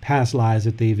about past lives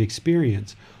that they've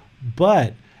experienced.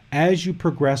 But as you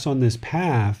progress on this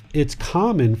path, it's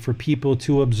common for people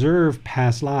to observe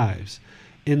past lives.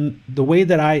 And the way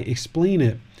that I explain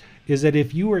it is that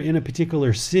if you were in a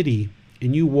particular city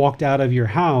and you walked out of your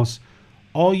house,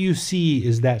 all you see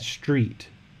is that street.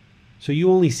 So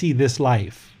you only see this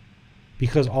life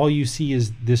because all you see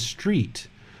is this street.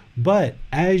 But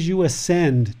as you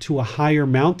ascend to a higher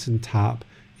mountaintop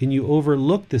and you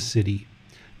overlook the city.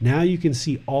 Now you can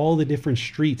see all the different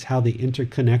streets, how they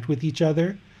interconnect with each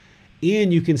other.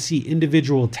 And you can see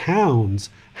individual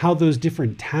towns, how those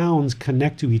different towns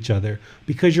connect to each other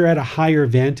because you're at a higher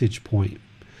vantage point.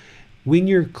 When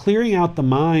you're clearing out the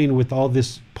mind with all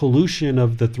this pollution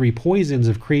of the three poisons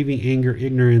of craving, anger,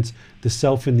 ignorance, the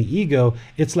self, and the ego,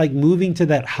 it's like moving to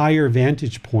that higher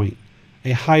vantage point,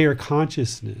 a higher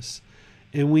consciousness.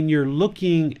 And when you're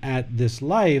looking at this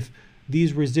life,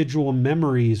 these residual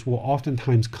memories will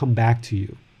oftentimes come back to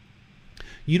you.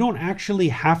 You don't actually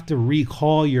have to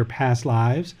recall your past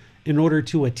lives in order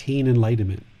to attain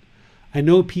enlightenment. I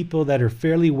know people that are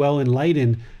fairly well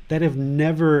enlightened that have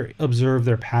never observed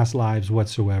their past lives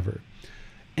whatsoever.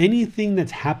 Anything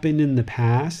that's happened in the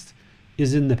past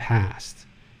is in the past.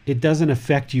 It doesn't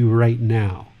affect you right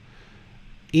now.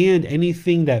 And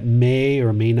anything that may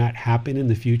or may not happen in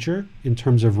the future in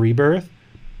terms of rebirth,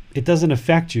 it doesn't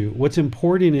affect you. What's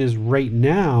important is right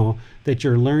now that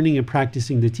you're learning and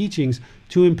practicing the teachings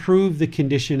to improve the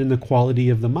condition and the quality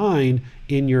of the mind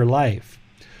in your life.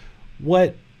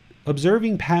 What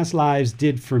observing past lives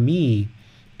did for me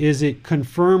is it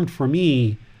confirmed for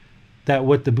me that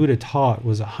what the Buddha taught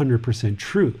was 100%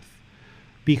 truth.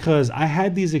 Because I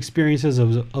had these experiences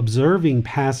of observing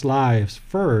past lives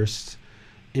first,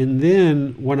 and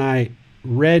then when I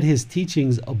read his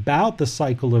teachings about the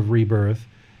cycle of rebirth,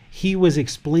 he was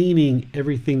explaining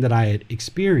everything that I had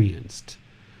experienced.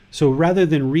 So rather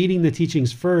than reading the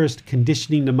teachings first,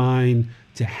 conditioning the mind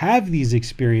to have these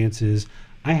experiences,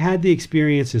 I had the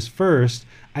experiences first.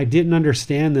 I didn't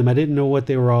understand them. I didn't know what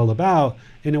they were all about.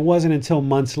 And it wasn't until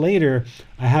months later,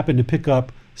 I happened to pick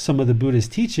up some of the Buddha's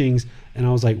teachings and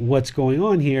I was like, what's going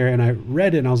on here? And I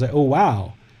read it and I was like, oh,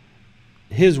 wow.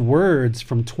 His words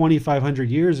from 2,500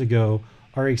 years ago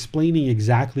are explaining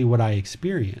exactly what I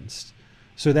experienced.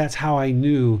 So that's how I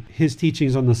knew his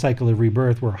teachings on the cycle of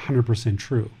rebirth were 100%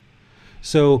 true.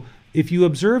 So if you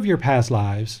observe your past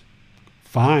lives,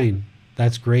 fine,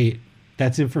 that's great.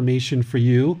 That's information for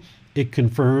you. It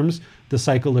confirms the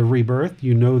cycle of rebirth.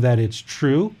 You know that it's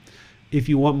true. If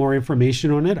you want more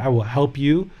information on it, I will help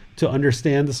you to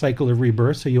understand the cycle of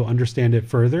rebirth so you'll understand it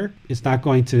further. It's not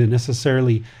going to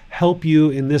necessarily help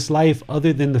you in this life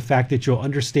other than the fact that you'll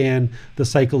understand the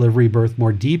cycle of rebirth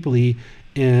more deeply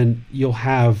and you'll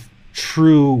have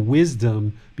true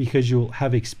wisdom because you'll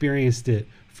have experienced it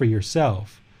for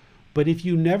yourself. But if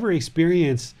you never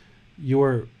experience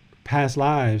your past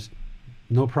lives,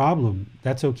 no problem.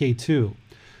 That's okay too.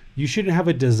 You shouldn't have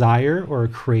a desire or a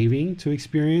craving to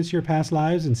experience your past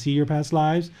lives and see your past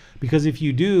lives, because if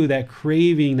you do, that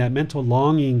craving, that mental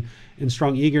longing and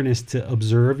strong eagerness to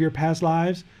observe your past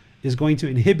lives is going to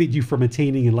inhibit you from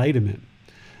attaining enlightenment.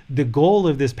 The goal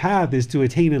of this path is to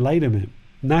attain enlightenment,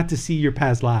 not to see your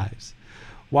past lives.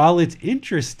 While it's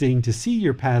interesting to see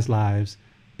your past lives,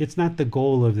 it's not the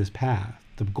goal of this path.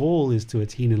 The goal is to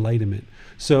attain enlightenment.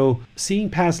 So seeing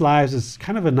past lives is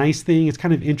kind of a nice thing. It's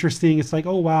kind of interesting. It's like,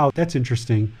 oh, wow, that's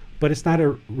interesting, but it's not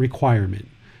a requirement.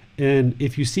 And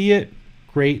if you see it,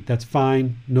 great, that's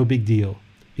fine, no big deal.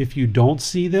 If you don't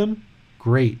see them,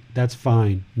 great, that's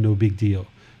fine, no big deal.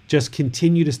 Just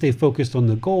continue to stay focused on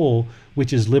the goal,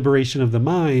 which is liberation of the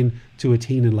mind to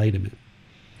attain enlightenment.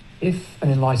 If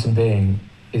an enlightened being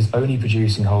is only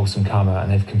producing wholesome karma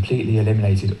and they've completely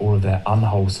eliminated all of their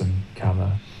unwholesome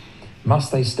karma,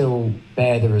 must they still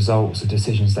bear the results of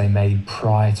decisions they made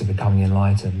prior to becoming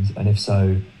enlightened? And if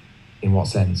so, in what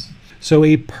sense? So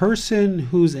a person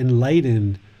who's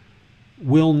enlightened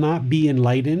will not be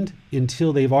enlightened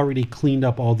until they've already cleaned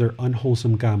up all their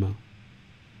unwholesome karma.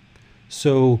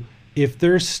 So if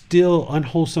there's still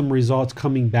unwholesome results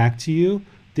coming back to you,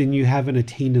 then you haven't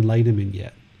attained enlightenment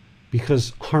yet,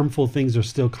 because harmful things are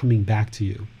still coming back to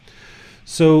you.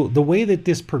 So the way that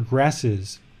this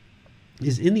progresses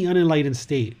is in the unenlightened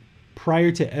state.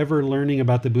 Prior to ever learning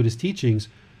about the Buddhist teachings,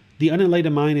 the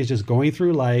unenlightened mind is just going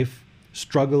through life,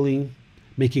 struggling,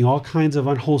 making all kinds of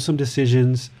unwholesome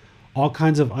decisions, all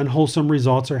kinds of unwholesome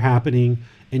results are happening,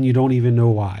 and you don't even know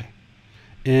why.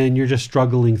 And you're just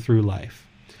struggling through life.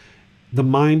 The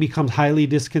mind becomes highly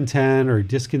discontent,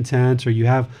 or you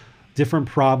have different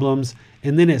problems.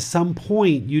 And then at some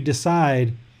point you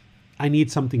decide, I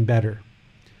need something better.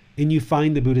 And you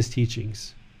find the Buddhist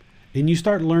teachings. And you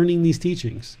start learning these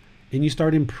teachings. And you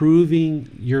start improving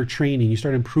your training. You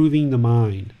start improving the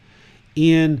mind.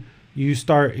 And you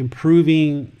start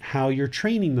improving how you're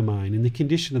training the mind and the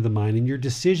condition of the mind. And your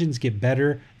decisions get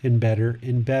better and better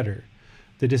and better.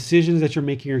 The decisions that you're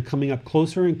making are coming up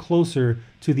closer and closer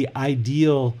to the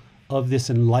ideal of this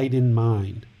enlightened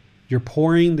mind. You're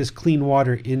pouring this clean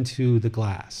water into the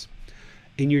glass.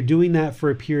 And you're doing that for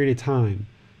a period of time.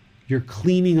 You're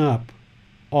cleaning up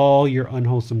all your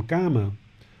unwholesome karma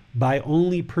by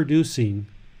only producing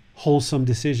wholesome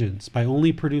decisions, by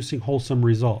only producing wholesome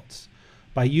results,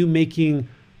 by you making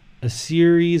a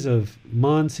series of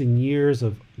months and years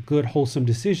of good, wholesome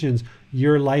decisions.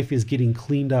 Your life is getting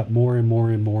cleaned up more and more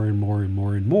and more and more and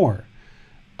more and more.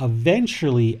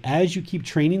 Eventually, as you keep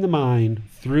training the mind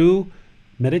through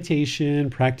meditation,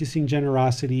 practicing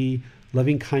generosity,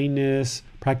 loving kindness,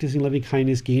 practicing loving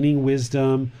kindness, gaining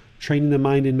wisdom, training the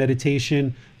mind in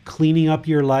meditation, cleaning up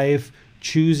your life,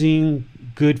 choosing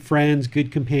good friends,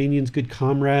 good companions, good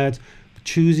comrades,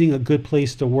 choosing a good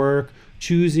place to work,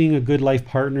 choosing a good life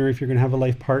partner if you're going to have a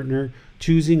life partner,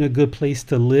 choosing a good place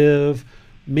to live,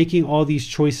 making all these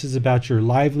choices about your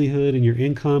livelihood and your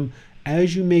income.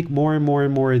 As you make more and more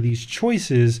and more of these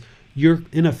choices, you're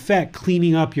in effect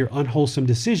cleaning up your unwholesome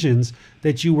decisions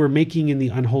that you were making in the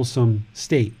unwholesome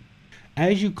state.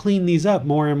 As you clean these up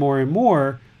more and more and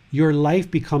more, your life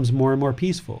becomes more and more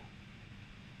peaceful,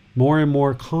 more and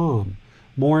more calm,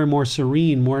 more and more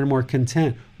serene, more and more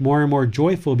content, more and more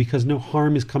joyful, because no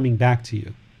harm is coming back to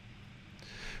you.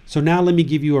 So now let me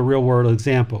give you a real world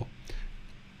example.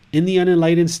 In the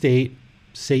unenlightened state,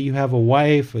 say you have a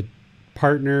wife, a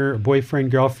partner, a boyfriend,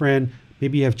 girlfriend,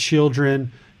 maybe you have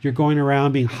children, you're going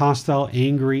around being hostile,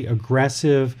 angry,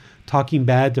 aggressive, talking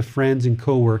bad to friends and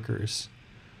coworkers.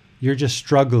 You're just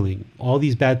struggling. All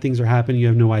these bad things are happening, you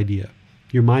have no idea.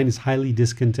 Your mind is highly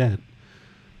discontent.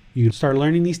 You start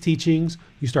learning these teachings,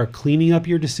 you start cleaning up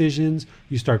your decisions,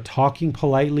 you start talking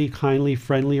politely, kindly,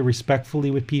 friendly, respectfully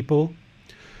with people.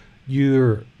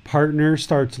 Your partner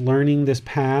starts learning this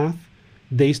path.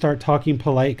 They start talking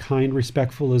polite, kind,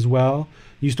 respectful as well.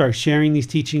 You start sharing these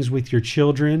teachings with your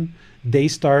children. They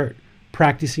start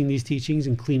practicing these teachings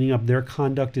and cleaning up their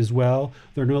conduct as well.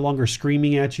 They're no longer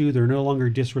screaming at you. They're no longer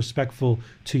disrespectful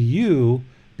to you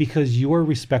because you're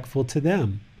respectful to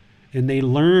them. And they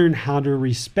learn how to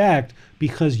respect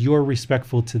because you're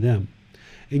respectful to them.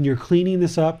 And you're cleaning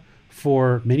this up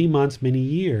for many months, many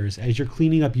years. As you're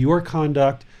cleaning up your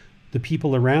conduct, the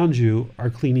people around you are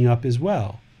cleaning up as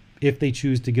well, if they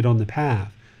choose to get on the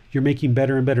path. You're making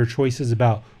better and better choices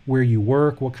about where you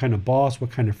work, what kind of boss,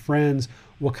 what kind of friends,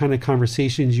 what kind of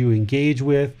conversations you engage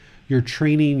with. You're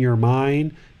training your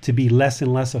mind to be less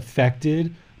and less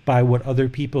affected by what other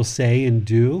people say and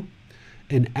do.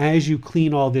 And as you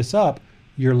clean all this up,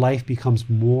 your life becomes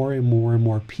more and more and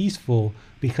more peaceful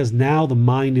because now the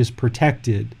mind is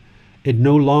protected. It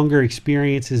no longer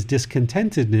experiences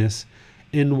discontentedness.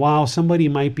 And while somebody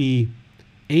might be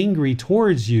angry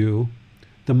towards you,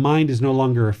 the mind is no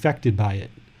longer affected by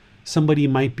it. Somebody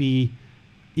might be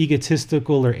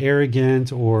egotistical or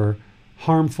arrogant or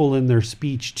harmful in their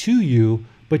speech to you,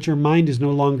 but your mind is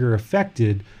no longer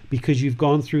affected because you've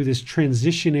gone through this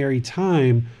transitionary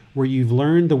time where you've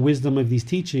learned the wisdom of these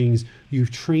teachings,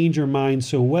 you've trained your mind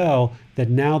so well that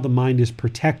now the mind is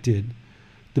protected.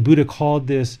 The Buddha called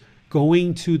this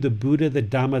going to the Buddha, the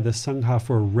Dhamma, the Sangha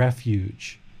for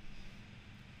refuge.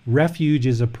 Refuge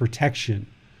is a protection,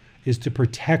 is to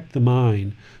protect the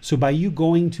mind. So by you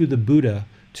going to the Buddha,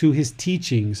 to his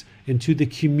teachings, and to the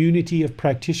community of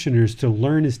practitioners to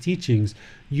learn his teachings,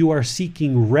 you are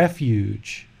seeking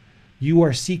refuge. You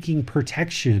are seeking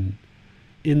protection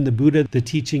in the Buddha, the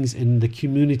teachings, and the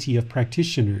community of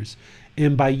practitioners.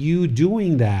 And by you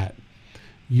doing that,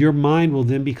 your mind will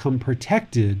then become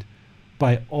protected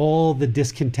by all the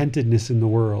discontentedness in the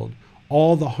world,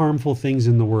 all the harmful things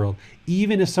in the world.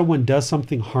 Even if someone does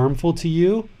something harmful to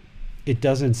you, it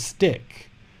doesn't stick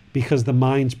because the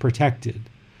mind's protected.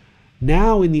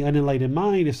 Now in the unenlightened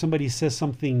mind, if somebody says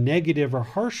something negative or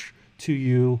harsh to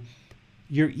you,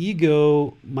 your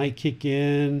ego might kick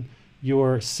in,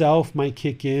 your self might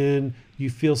kick in,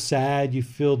 you feel sad, you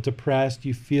feel depressed,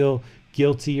 you feel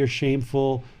guilty or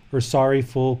shameful or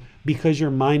sorrowful because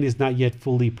your mind is not yet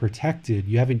fully protected.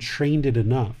 You haven't trained it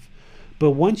enough.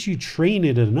 But once you train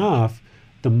it enough,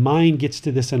 the mind gets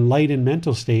to this enlightened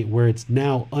mental state where it's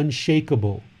now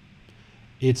unshakable.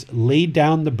 It's laid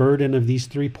down the burden of these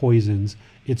three poisons.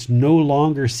 It's no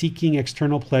longer seeking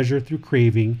external pleasure through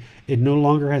craving. It no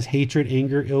longer has hatred,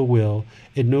 anger, ill will.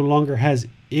 It no longer has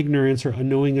ignorance or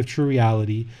unknowing of true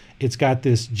reality. It's got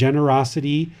this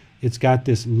generosity. It's got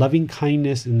this loving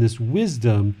kindness and this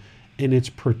wisdom, and it's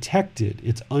protected.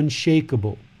 It's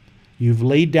unshakable. You've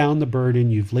laid down the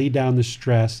burden. You've laid down the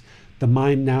stress. The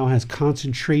mind now has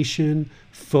concentration,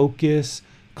 focus,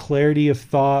 clarity of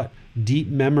thought, deep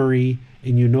memory,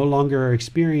 and you no longer are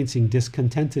experiencing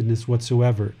discontentedness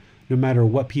whatsoever, no matter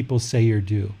what people say or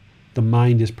do. The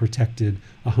mind is protected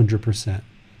 100%.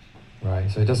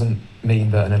 Right, so it doesn't mean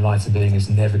that an enlightened being is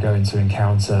never going to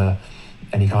encounter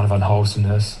any kind of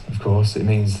unwholesomeness, of course. It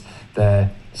means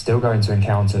they're still going to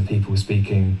encounter people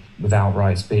speaking without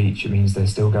right speech. It means they're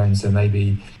still going to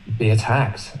maybe be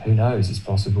attacked. Who knows? It's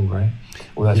possible, right?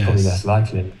 Well, that's probably less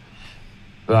likely.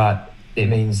 But it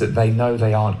means that they know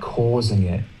they aren't causing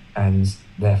it, and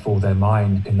therefore their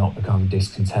mind cannot become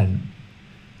discontent.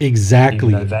 Exactly.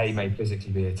 Even though they may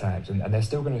physically be attacked, and they're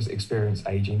still going to experience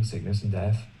aging, sickness, and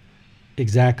death.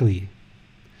 Exactly.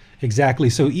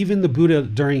 So even the Buddha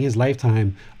during his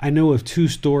lifetime, I know of 2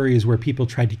 stories where people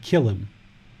tried to kill him.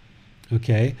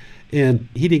 Okay. And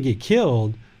he didn't get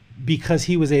killed because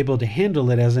he was able to handle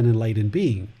it as an enlightened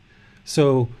being.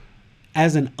 So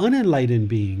as an unenlightened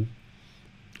being,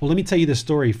 well, let me tell you the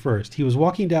story first. He was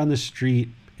walking down the street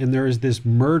and there was this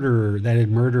murderer that had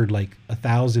murdered like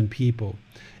 1,000 people.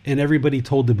 And everybody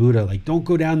told the Buddha, like, don't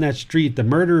go down that street. The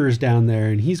murderer's down there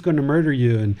and he's going to murder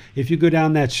you. And if you go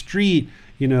down that street,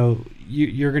 you know,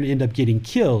 you're going to end up getting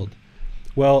killed.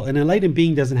 Well, an enlightened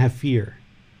being doesn't have fear.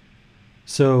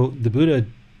 So the Buddha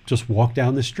just walked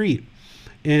down the street.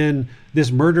 And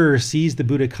this murderer sees the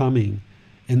Buddha coming.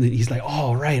 And then he's like,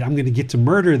 oh, right, I'm going to get to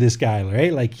murder this guy,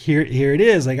 right? Like, here it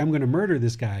is. Like, I'm going to murder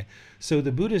this guy. So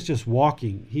the Buddha's just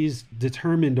walking. He's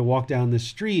determined to walk down the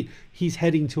street. He's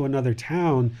heading to another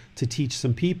town to teach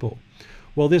some people.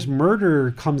 Well, this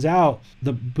murderer comes out.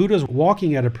 The Buddha's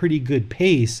walking at a pretty good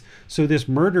pace. So this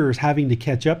murderer is having to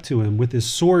catch up to him with his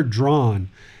sword drawn.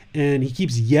 And he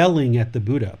keeps yelling at the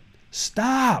Buddha,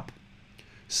 stop,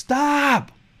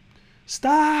 stop,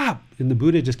 stop. And the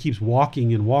Buddha just keeps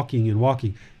walking and walking and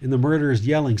walking. And the murderer is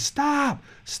yelling, stop,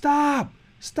 stop,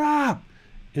 stop.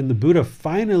 And the Buddha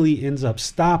finally ends up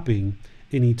stopping,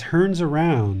 and he turns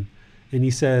around and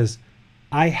he says,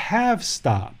 I have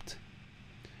stopped.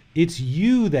 It's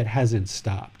you that hasn't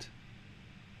stopped.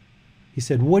 He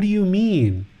said, what do you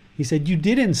mean? He said, you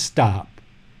didn't stop.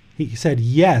 He said,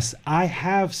 yes, I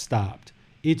have stopped.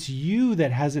 It's you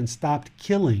that hasn't stopped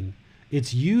killing.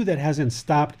 It's you that hasn't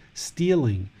stopped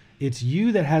stealing. It's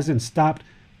you that hasn't stopped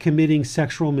committing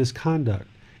sexual misconduct.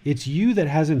 It's you that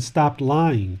hasn't stopped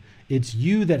lying. It's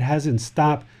you that hasn't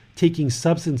stopped taking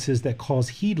substances that cause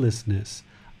heedlessness.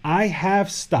 I have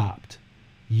stopped.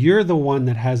 You're the one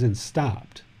that hasn't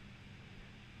stopped.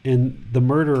 And the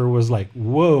murderer was like,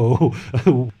 whoa,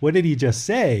 what did he just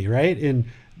say, right? And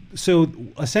so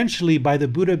essentially by the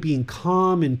Buddha being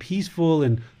calm and peaceful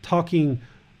and talking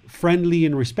friendly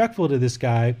and respectful to this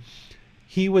guy,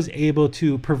 he was able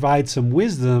to provide some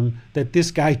wisdom that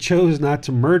this guy chose not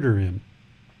to murder him.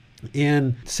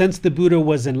 And since the Buddha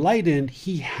was enlightened,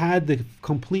 he had the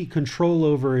complete control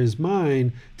over his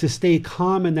mind to stay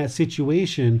calm in that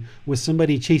situation with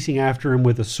somebody chasing after him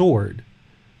with a sword,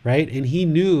 right? And he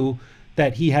knew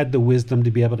that he had the wisdom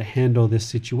to be able to handle this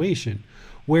situation.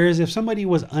 Whereas if somebody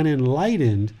was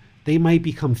unenlightened, they might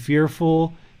become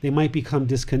fearful, they might become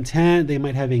discontent, they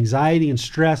might have anxiety and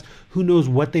stress. Who knows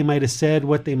what they might have said,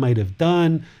 what they might have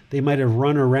done. They might have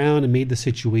run around and made the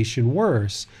situation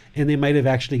worse, and they might have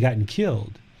actually gotten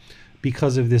killed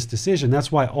because of this decision.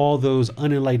 That's why all those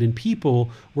unenlightened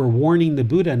people were warning the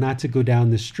Buddha not to go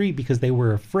down the street because they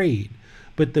were afraid.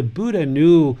 But the Buddha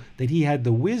knew that he had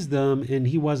the wisdom and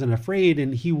he wasn't afraid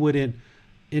and he wouldn't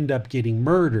end up getting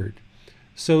murdered.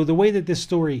 So the way that this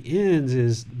story ends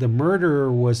is the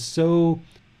murderer was so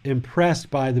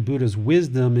impressed by the Buddha's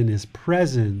wisdom and his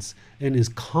presence and his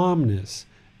calmness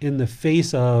in the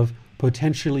face of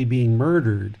potentially being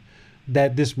murdered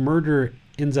that this murderer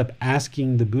ends up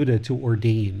asking the Buddha to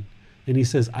ordain. And he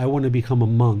says, I want to become a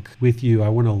monk with you. I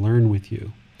want to learn with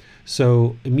you.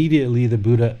 So immediately the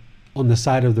Buddha on the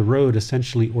side of the road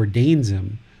essentially ordains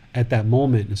him at that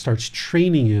moment and starts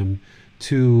training him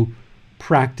to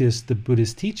practice the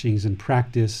Buddhist teachings and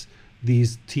practice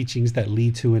these teachings that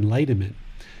lead to enlightenment.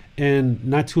 And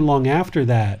not too long after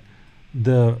that,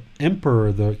 the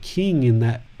emperor, the king in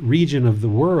that region of the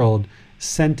world,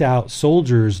 sent out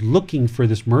soldiers looking for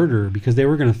this murderer because they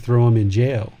were going to throw him in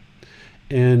jail.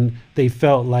 And they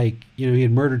felt like, he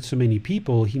had murdered so many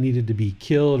people, he needed to be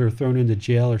killed or thrown into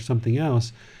jail or something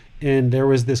else. And there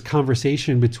was this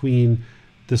conversation between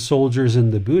the soldiers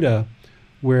and the Buddha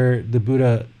where the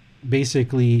Buddha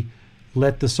basically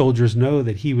let the soldiers know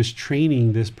that he was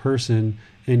training this person,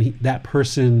 and that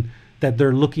person that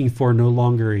they're looking for no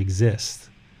longer exists.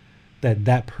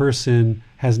 That person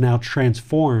has now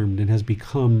transformed and has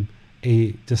become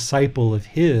a disciple of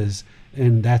his,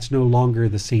 and that's no longer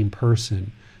the same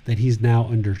person, that he's now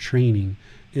under training.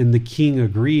 And the king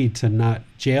agreed to not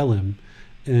jail him,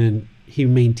 and he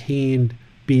maintained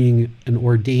being an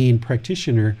ordained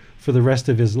practitioner for the rest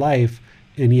of his life,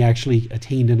 and he actually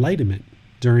attained enlightenment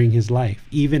during his life,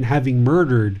 even having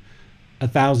murdered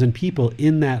 1,000 people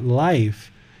in that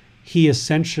life, he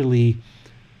essentially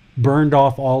burned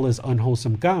off all his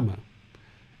unwholesome karma.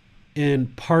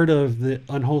 And part of the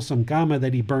unwholesome karma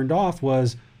that he burned off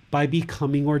was by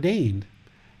becoming ordained.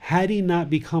 Had he not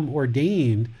become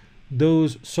ordained,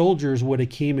 those soldiers would have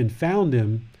came and found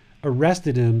him,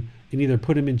 arrested him, and either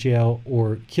put him in jail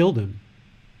or killed him.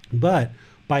 But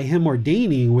by him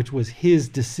ordaining, which was his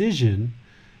decision,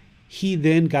 he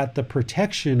then got the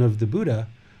protection of the Buddha,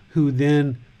 who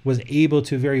then was able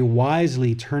to very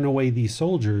wisely turn away these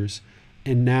soldiers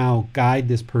and now guide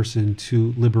this person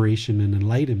to liberation and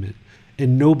enlightenment.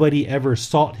 And nobody ever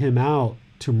sought him out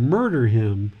to murder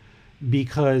him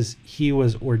because he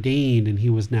was ordained and he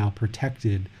was now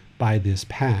protected by this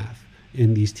path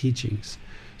in these teachings.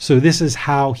 So this is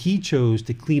how he chose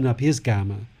to clean up his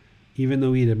karma, even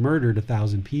though he had murdered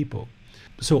 1,000 people.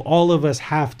 So all of us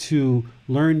have to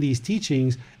learn these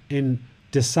teachings and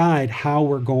decide how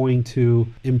we're going to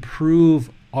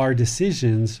improve our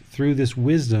decisions through this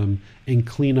wisdom and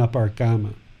clean up our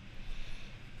karma.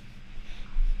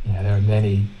 Yeah, there are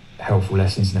many helpful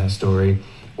lessons in our story,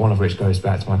 one of which goes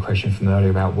back to my question from earlier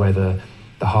about whether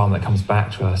the harm that comes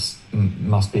back to us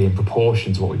must be in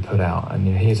proportion to what we put out. And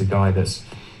here's a guy that's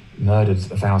murdered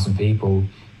 1,000 people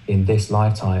in this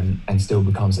lifetime and still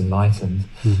becomes enlightened.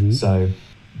 Mm-hmm. So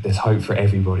there's hope for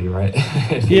everybody, right?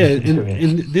 Yeah,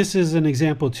 and this is an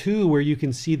example too where you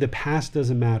can see the past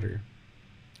doesn't matter,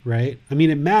 right? I mean,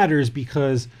 it matters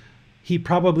because he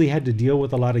probably had to deal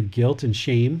with a lot of guilt and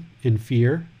shame and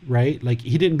fear, right? Like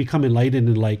he didn't become enlightened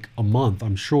in like a month,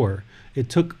 I'm sure. It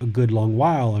took a good long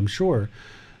while, I'm sure.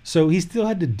 So he still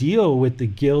had to deal with the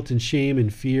guilt and shame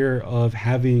and fear of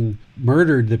having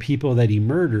murdered the people that he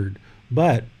murdered.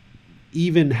 But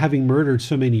even having murdered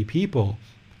so many people,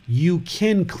 you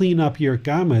can clean up your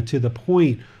karma to the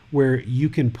point where you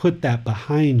can put that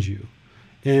behind you.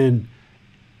 And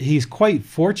he's quite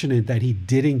fortunate that he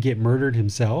didn't get murdered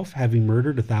himself, having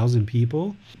murdered 1,000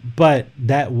 people. But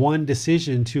that one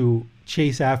decision to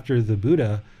chase after the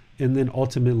Buddha and then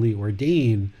ultimately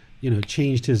ordain,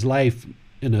 changed his life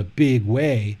in a big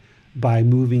way by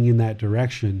moving in that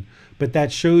direction. But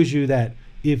that shows you that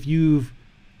if you've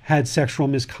had sexual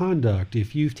misconduct,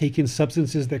 if you've taken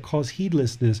substances that cause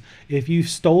heedlessness, if you've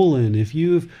stolen, if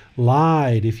you've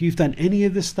lied, if you've done any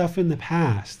of this stuff in the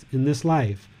past, in this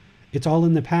life, it's all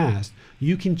in the past.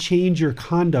 You can change your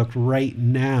conduct right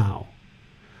now.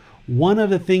 One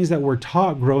of the things that we're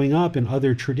taught growing up in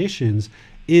other traditions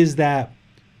is that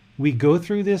we go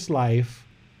through this life,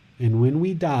 and when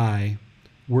we die,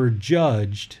 we're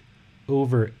judged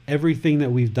over everything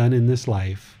that we've done in this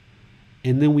life.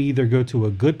 And then we either go to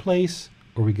a good place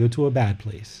or we go to a bad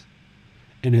place.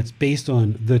 And it's based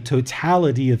on the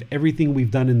totality of everything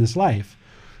we've done in this life.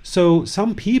 So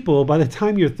some people, by the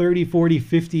time you're 30, 40,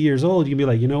 50 years old, you can be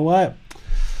like, you know what?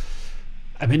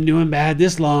 I've been doing bad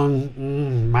this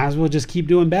long. Might as well just keep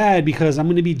doing bad because I'm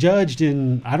going to be judged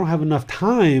and I don't have enough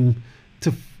time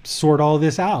to sort all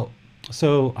this out.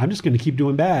 So I'm just going to keep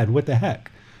doing bad. What the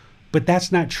heck? But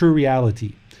that's not true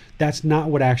reality. That's not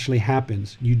what actually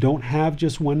happens. You don't have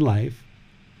just one life.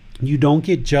 You don't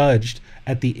get judged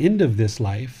at the end of this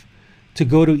life to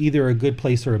go to either a good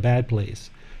place or a bad place.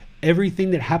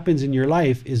 Everything that happens in your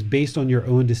life is based on your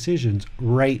own decisions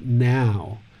right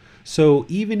now. So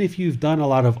even if you've done a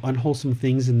lot of unwholesome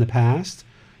things in the past,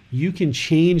 you can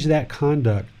change that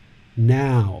conduct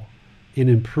now and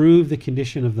improve the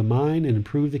condition of the mind and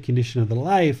improve the condition of the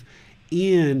life.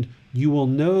 And you will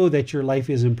know that your life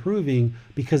is improving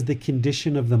because the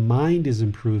condition of the mind is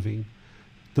improving.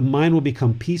 The mind will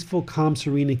become peaceful, calm,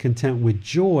 serene, and content with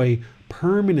joy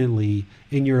permanently,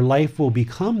 and your life will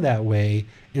become that way.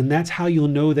 And that's how you'll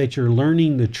know that you're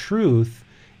learning the truth.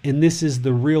 And this is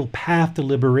the real path to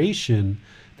liberation,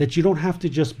 that you don't have to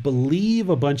just believe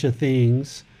a bunch of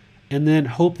things and then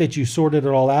hope that you sorted it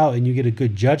all out and you get a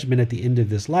good judgment at the end of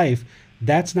this life.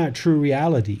 That's not true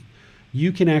reality.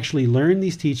 You can actually learn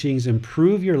these teachings,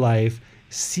 improve your life,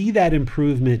 see that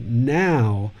improvement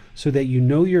now so that you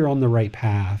know you're on the right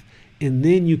path, and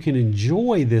then you can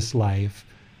enjoy this life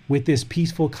with this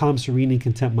peaceful, calm, serene, and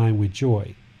content mind with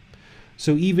joy.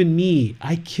 So even me,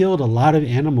 I killed a lot of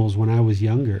animals when I was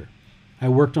younger. I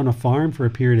worked on a farm for a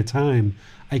period of time.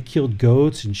 I killed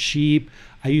goats and sheep.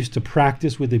 I used to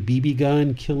practice with a BB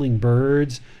gun, killing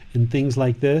birds and things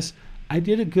like this. I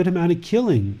did a good amount of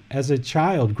killing as a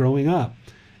child growing up.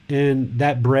 And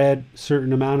that bred a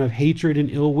certain amount of hatred and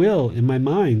ill will in my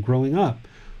mind growing up.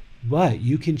 But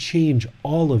you can change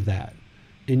all of that.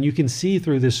 And you can see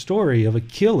through this story of a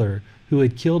killer who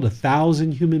had killed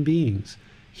 1,000 human beings.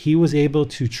 He was able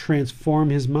to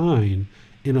transform his mind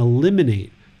and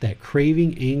eliminate that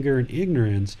craving, anger, and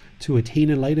ignorance to attain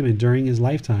enlightenment during his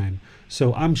lifetime.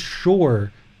 So I'm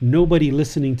sure nobody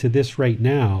listening to this right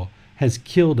now has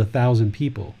killed 1,000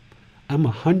 people. I'm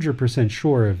 100%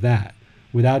 sure of that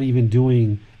without even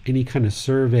doing any kind of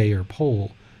survey or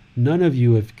poll. None of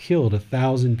you have killed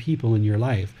 1,000 people in your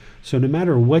life. So no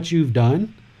matter what you've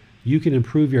done, you can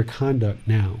improve your conduct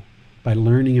now by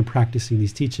learning and practicing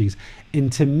these teachings.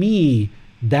 And to me,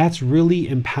 that's really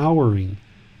empowering.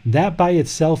 That by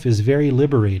itself is very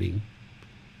liberating,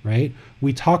 right?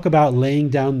 We talk about laying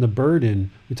down the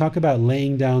burden. We talk about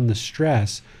laying down the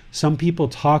stress. Some people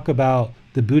talk about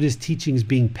the Buddhist teachings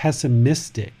being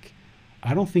pessimistic.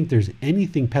 I don't think there's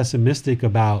anything pessimistic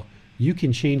about you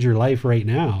can change your life right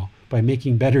now by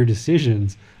making better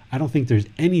decisions. I don't think there's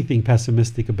anything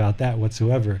pessimistic about that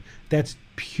whatsoever. That's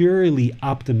purely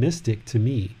optimistic to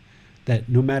me, that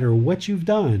no matter what you've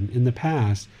done in the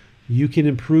past, you can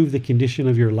improve the condition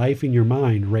of your life and your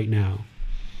mind right now.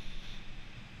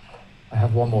 I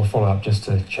have one more follow-up just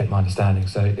to check my understanding.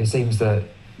 So it seems that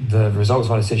the results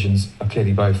of our decisions are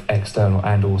clearly both external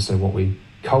and also what we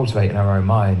cultivate in our own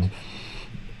mind.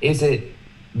 Is it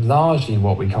largely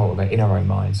what we cultivate in our own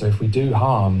mind? So if we do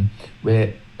harm,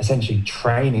 we're essentially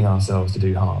training ourselves to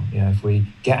do harm. If we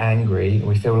get angry and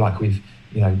we feel like we've,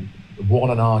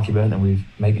 won an argument and we've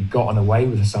maybe gotten away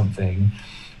with something,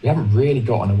 we haven't really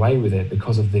gotten away with it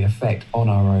because of the effect on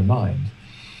our own mind.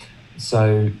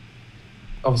 So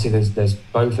obviously there's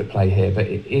both at play here, but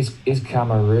is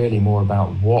karma really more about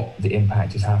what the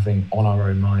impact is having on our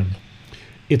own mind?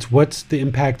 It's what's the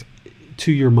impact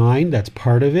to your mind, that's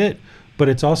part of it, but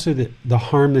it's also the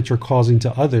harm that you're causing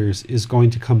to others is going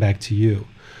to come back to you.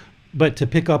 But to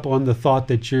pick up on the thought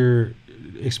that you're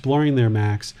exploring there,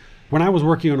 Max, when I was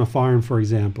working on a farm, for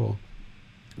example,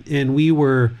 and we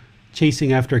were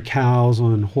chasing after cows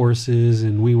on horses,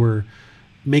 and we were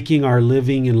making our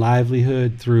living and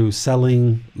livelihood through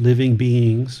selling living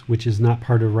beings, which is not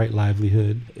part of right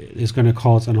livelihood, is going to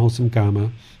cause unwholesome karma.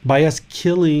 By us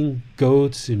killing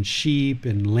goats and sheep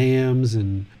and lambs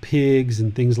and pigs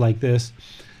and things like this,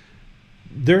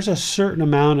 there's a certain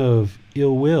amount of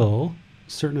ill will,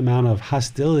 certain amount of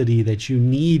hostility that you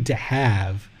need to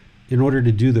have in order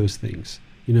to do those things.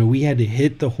 We had to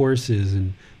hit the horses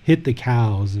and hit the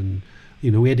cows, and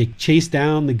we had to chase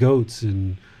down the goats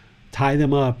and tie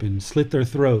them up and slit their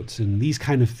throats and these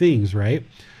kind of things, right?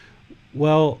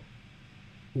 Well,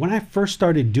 when I first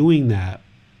started doing that,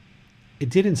 it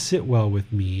didn't sit well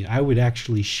with me. I would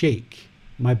actually shake.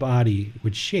 My body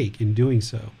would shake in doing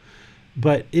so.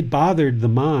 But it bothered the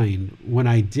mind when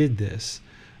I did this.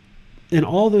 And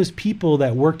all those people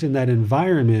that worked in that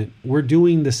environment were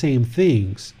doing the same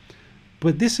things.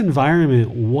 But this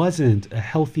environment wasn't a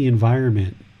healthy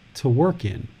environment to work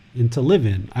in and to live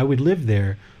in. I would live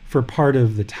there for part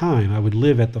of the time. I would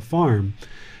live at the farm,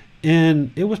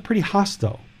 and it was pretty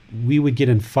hostile. We would get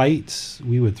in fights.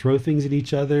 We would throw things at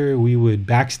each other. We would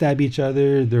backstab each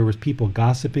other. There was people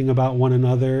gossiping about one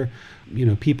another.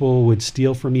 People would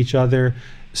steal from each other.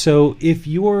 So if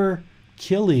you're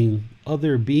killing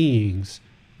other beings,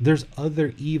 there's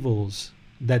other evils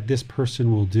that this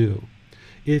person will do.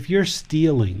 If you're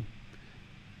stealing,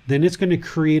 then it's going to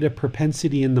create a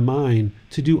propensity in the mind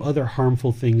to do other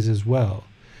harmful things as well.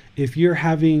 If you're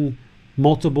having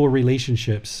multiple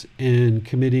relationships and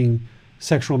committing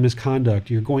sexual misconduct,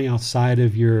 you're going outside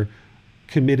of your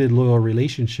committed, loyal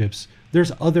relationships,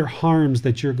 there's other harms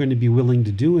that you're going to be willing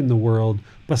to do in the world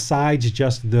besides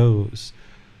just those.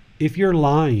 If you're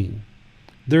lying,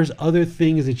 there's other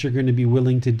things that you're going to be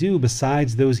willing to do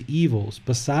besides those evils.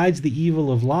 Besides the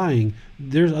evil of lying,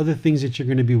 there's other things that you're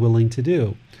going to be willing to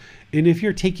do. And if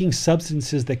you're taking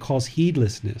substances that cause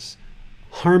heedlessness,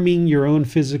 harming your own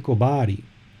physical body,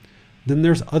 then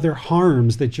there's other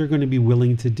harms that you're going to be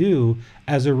willing to do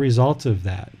as a result of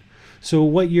that. So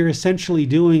what you're essentially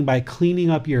doing by cleaning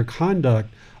up your conduct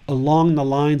along the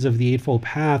lines of the Eightfold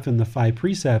Path and the 5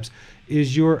 precepts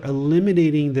is you're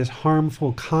eliminating this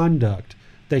harmful conduct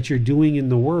that you're doing in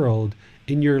the world,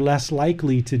 and you're less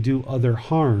likely to do other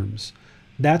harms.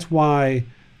 That's why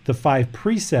the 5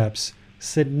 precepts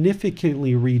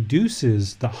significantly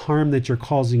reduces the harm that you're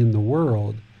causing in the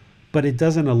world, but it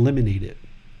doesn't eliminate it.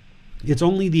 It's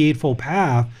only the Eightfold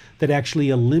Path that actually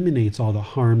eliminates all the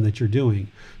harm that you're doing.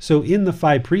 So in the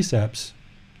 5 precepts,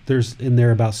 there's in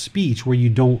there about speech where you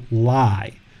don't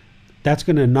lie. That's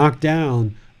going to knock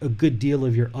down a good deal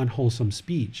of your unwholesome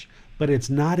speech. But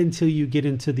it's not until you get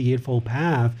into the Eightfold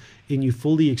Path and you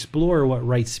fully explore what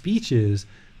right speech is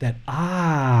that,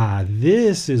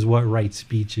 this is what right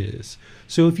speech is.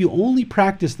 So if you only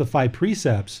practice the 5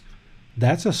 precepts,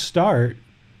 that's a start.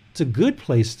 It's a good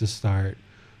place to start.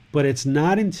 But it's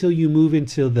not until you move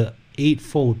into the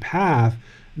Eightfold Path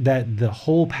that the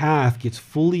whole path gets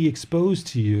fully exposed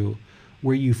to you,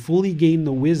 where you fully gain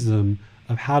the wisdom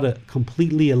of how to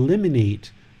completely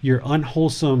eliminate your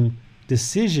unwholesome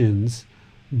decisions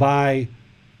by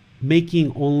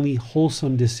making only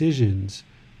wholesome decisions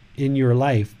in your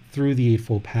life through the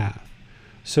Eightfold Path.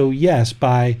 So yes,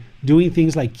 by doing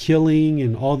things like killing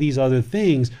and all these other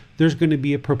things, there's going to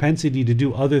be a propensity to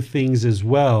do other things as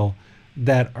well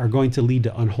that are going to lead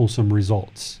to unwholesome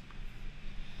results.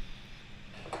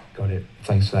 Got it.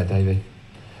 Thanks for that, David.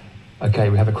 Okay,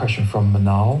 we have a question from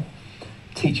Manal.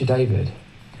 Teacher David,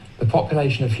 the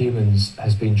population of humans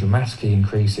has been dramatically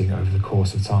increasing over the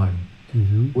course of time.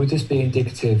 Mm-hmm. Would this be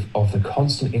indicative of the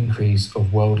constant increase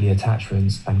of worldly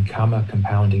attachments and karma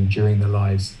compounding during the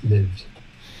lives lived?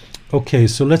 Okay,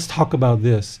 so let's talk about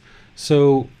this.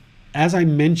 So as I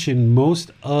mentioned,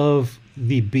 most of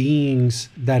the beings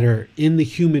that are in the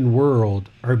human world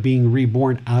are being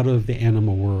reborn out of the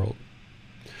animal world.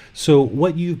 So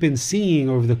what you've been seeing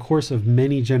over the course of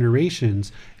many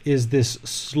generations is this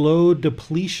slow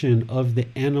depletion of the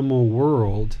animal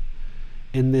world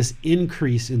and this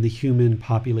increase in the human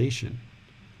population,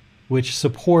 which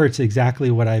supports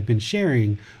exactly what I've been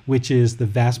sharing, which is the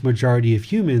vast majority of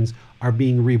humans are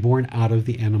being reborn out of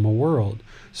the animal world.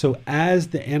 So as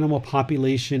the animal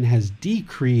population has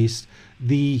decreased,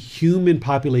 the human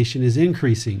population is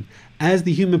increasing. As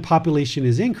the human population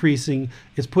is increasing,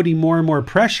 it's putting more and more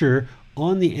pressure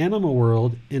on the animal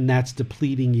world, and that's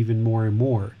depleting even more and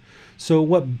more. So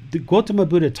what the Gautama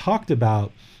Buddha talked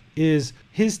about is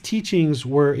his teachings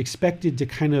were expected to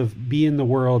kind of be in the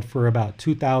world for about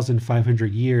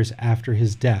 2,500 years after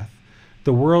his death.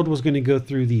 The world was going to go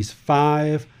through these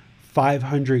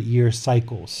 500-year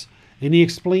cycles. And he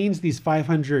explains these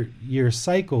 500-year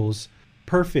cycles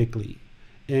perfectly.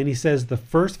 And he says the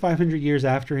first 500 years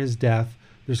after his death,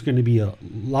 there's going to be a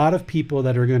lot of people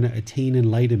that are going to attain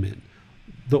enlightenment.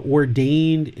 The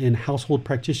ordained and household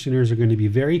practitioners are going to be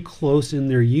very close in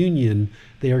their union.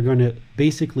 They are going to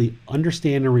basically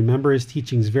understand and remember his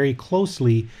teachings very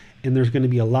closely. And there's going to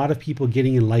be a lot of people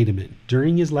getting enlightenment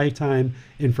during his lifetime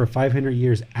and for 500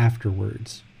 years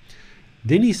afterwards.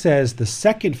 Then he says the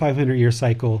second 500-year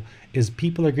cycle is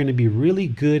people are going to be really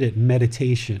good at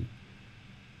meditation.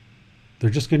 They're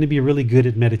just going to be really good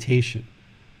at meditation,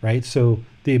 right? So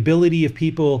the ability of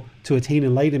people to attain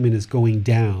enlightenment is going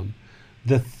down.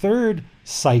 The third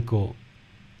cycle,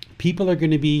 people are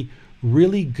going to be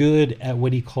really good at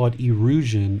what he called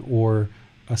erudition or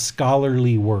a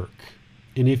scholarly work.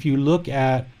 And if you look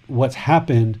at what's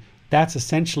happened, that's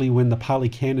essentially when the Pali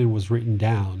Canon was written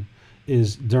down,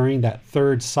 is during that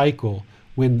third cycle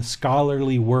when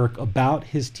scholarly work about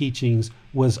his teachings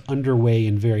was underway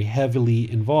and very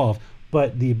heavily involved.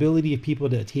 But the ability of people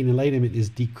to attain enlightenment is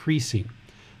decreasing.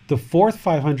 The fourth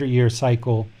 500-year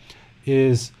cycle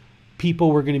is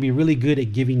people were going to be really good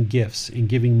at giving gifts and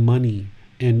giving money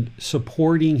and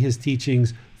supporting his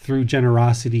teachings through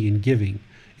generosity and giving.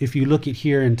 If you look at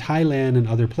here in Thailand and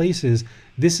other places,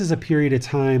 this is a period of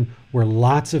time where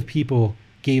lots of people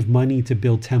gave money to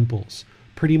build temples.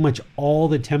 Pretty much all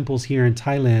the temples here in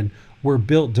Thailand were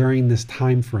built during this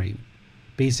time frame,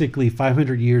 basically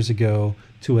 500 years ago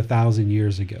to 1,000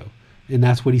 years ago. And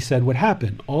that's what he said would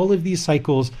happen. All of these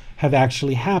cycles have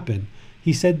actually happened.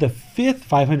 He said the fifth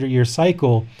 500-year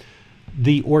cycle,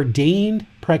 the ordained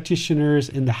practitioners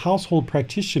and the household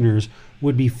practitioners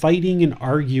would be fighting and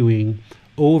arguing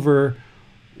over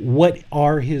what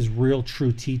are his real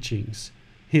true teachings.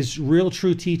 His real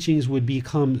true teachings would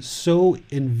become so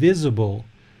invisible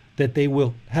that they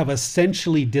will have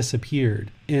essentially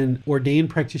disappeared. And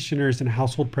ordained practitioners and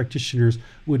household practitioners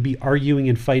would be arguing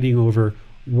and fighting over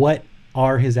what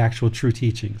are his actual true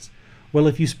teachings. Well,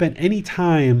 if you spent any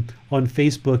time on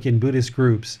Facebook in Buddhist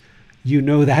groups, you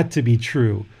know that to be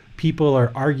true. People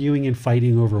are arguing and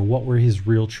fighting over what were his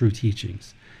real true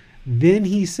teachings. Then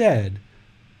he said,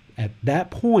 at that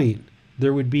point,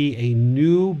 there would be a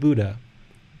new Buddha,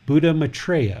 Buddha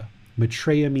Maitreya.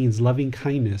 Maitreya means loving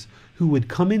kindness, who would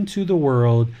come into the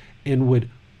world and would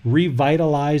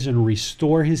revitalize and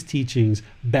restore his teachings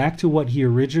back to what he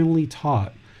originally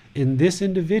taught. And this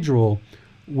individual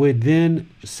would then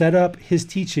set up his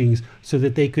teachings so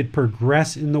that they could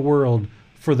progress in the world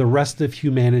for the rest of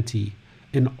humanity.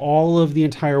 And all of the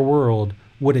entire world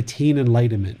would attain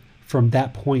enlightenment from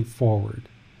that point forward.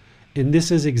 And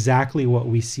this is exactly what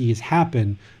we see has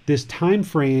happened. This time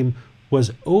frame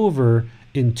was over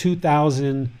in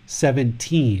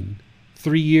 2017.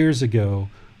 3 years ago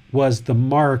was the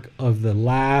mark of the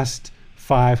last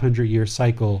 500-year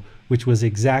cycle, which was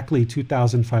exactly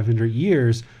 2,500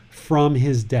 years from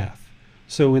his death.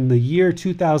 So in the year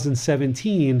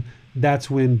 2017, that's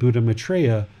when Buddha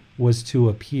Maitreya was to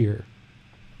appear.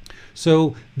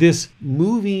 So this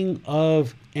moving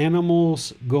of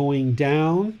animals going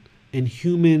down and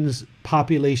humans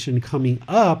population coming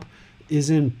up is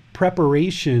in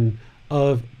preparation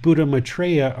of Buddha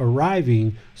Maitreya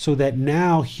arriving, so that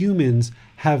now humans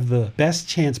have the best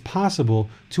chance possible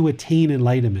to attain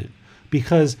enlightenment.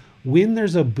 Because when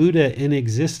there's a Buddha in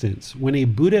existence, when a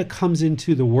Buddha comes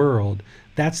into the world,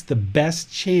 that's the best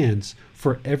chance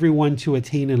for everyone to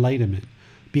attain enlightenment.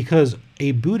 Because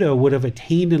a Buddha would have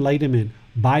attained enlightenment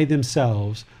by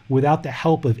themselves without the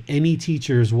help of any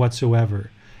teachers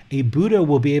whatsoever. A Buddha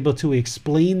will be able to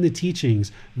explain the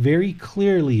teachings very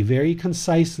clearly, very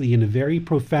concisely, in a very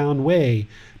profound way,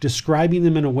 describing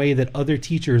them in a way that other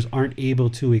teachers aren't able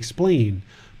to explain.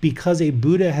 Because a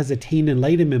Buddha has attained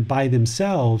enlightenment by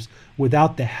themselves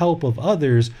without the help of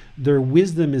others, their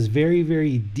wisdom is very,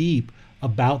 very deep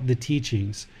about the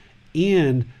teachings.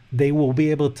 And they will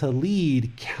be able to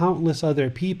lead countless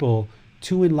other people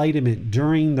to enlightenment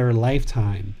during their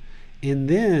lifetime. And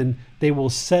then they will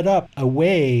set up a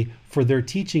way for their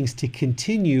teachings to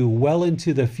continue well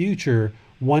into the future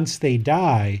once they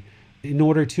die, in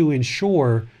order to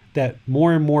ensure that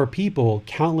more and more people,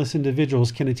 countless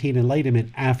individuals, can attain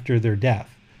enlightenment after their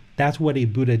death. That's what a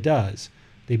Buddha does.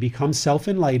 They become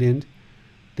self-enlightened.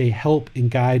 They help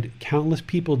and guide countless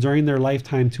people during their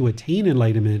lifetime to attain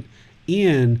enlightenment,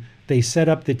 and they set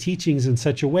up the teachings in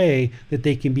such a way that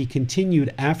they can be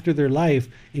continued after their life,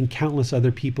 and countless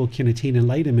other people can attain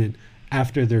enlightenment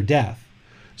after their death.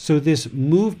 So this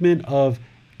movement of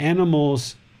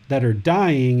animals that are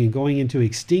dying and going into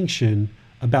extinction,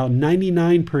 about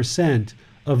 99%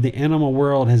 of the animal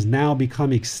world has now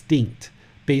become extinct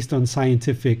based on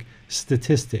scientific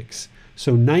statistics.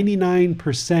 So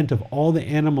 99% of all the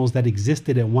animals that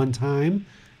existed at one time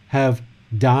have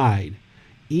died.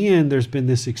 And there's been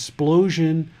this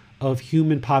explosion of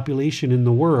human population in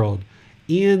the world.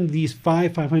 And these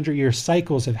 500-year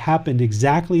cycles have happened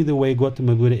exactly the way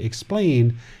Gautama Buddha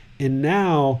explained. And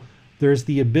now there's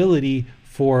the ability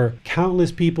for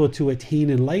countless people to attain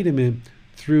enlightenment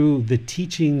through the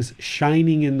teachings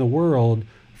shining in the world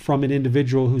from an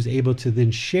individual who's able to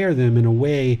then share them in a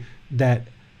way that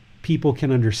people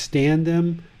can understand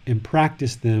them and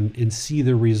practice them and see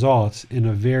the results in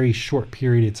a very short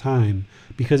period of time.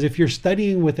 Because if you're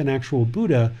studying with an actual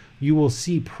Buddha, you will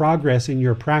see progress in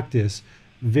your practice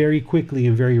very quickly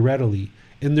and very readily.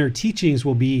 And their teachings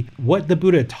will be what the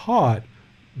Buddha taught,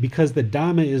 because the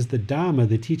Dhamma is the Dhamma,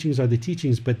 the teachings are the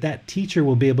teachings, but that teacher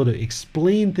will be able to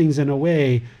explain things in a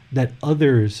way that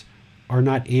others are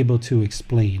not able to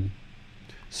explain.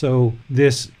 So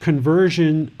this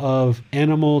conversion of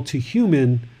animal to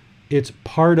human, it's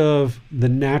part of the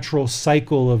natural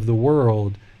cycle of the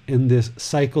world, in this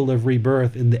cycle of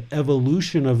rebirth, in the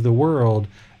evolution of the world,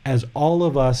 as all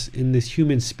of us in this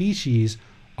human species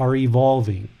are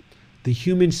evolving. The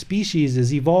human species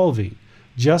is evolving.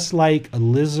 Just like a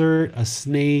lizard, a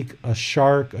snake, a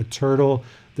shark, a turtle,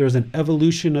 there's an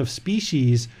evolution of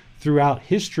species throughout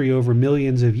history over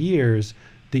millions of years.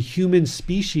 The human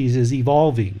species is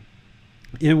evolving.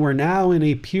 And we're now in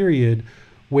a period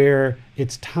where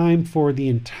it's time for the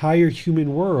entire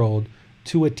human world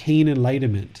to attain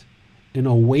enlightenment and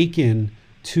awaken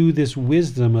to this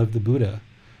wisdom of the Buddha,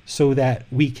 so that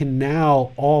we can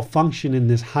now all function in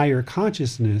this higher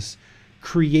consciousness,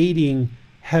 creating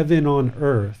heaven on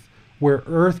earth, where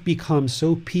earth becomes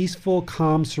so peaceful,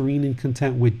 calm, serene, and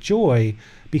content with joy,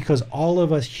 because all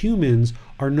of us humans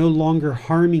are no longer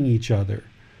harming each other.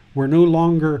 We're no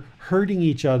longer hurting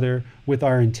each other with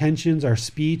our intentions, our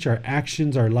speech, our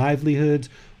actions, our livelihoods.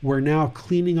 We're now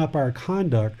cleaning up our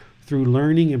conduct through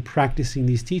learning and practicing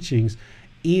these teachings.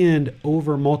 And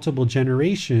over multiple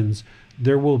generations,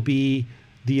 there will be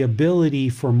the ability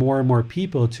for more and more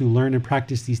people to learn and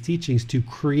practice these teachings to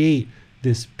create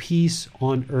this peace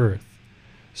on earth.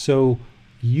 So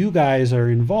you guys are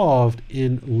involved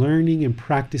in learning and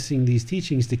practicing these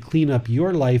teachings to clean up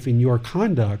your life and your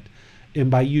conduct. And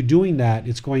by you doing that,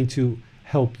 it's going to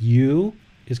help you,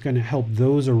 it's going to help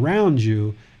those around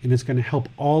you, and it's going to help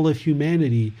all of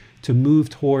humanity to move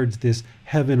towards this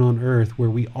heaven on earth, where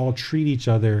we all treat each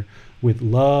other with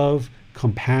love,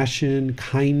 compassion,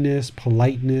 kindness,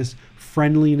 politeness,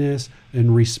 friendliness,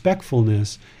 and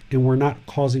respectfulness, and we're not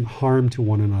causing harm to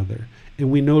one another.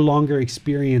 And we no longer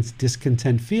experience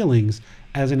discontent feelings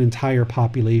as an entire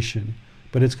population.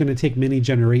 But it's going to take many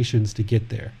generations to get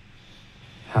there.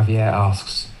 Javier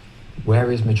asks, where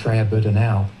is Maitreya Buddha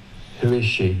now? Who is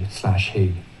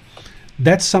she/he?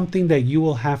 That's something that you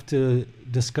will have to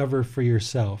discover for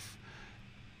yourself.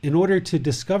 in order to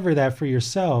discover that for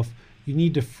yourself, you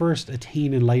need to first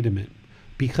attain enlightenment.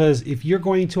 Because if you're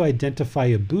going to identify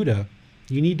a Buddha,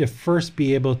 you need to first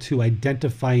be able to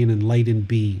identify an enlightened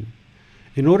being.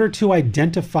 In order to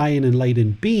identify an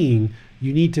enlightened being,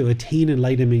 you need to attain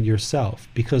enlightenment yourself,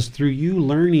 because through you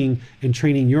learning and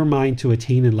training your mind to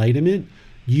attain enlightenment,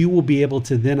 you will be able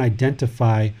to then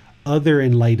identify other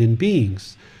enlightened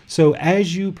beings. So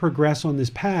as you progress on this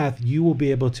path, you will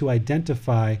be able to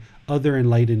identify other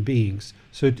enlightened beings.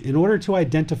 So in order to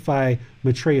identify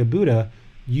Maitreya Buddha,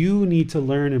 you need to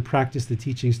learn and practice the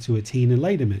teachings to attain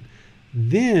enlightenment.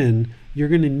 Then you're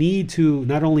going to need to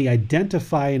not only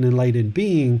identify an enlightened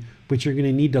being, but you're going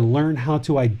to need to learn how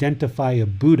to identify a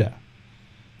Buddha.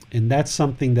 And that's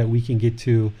something that we can get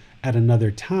to at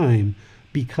another time,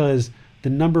 because the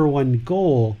number one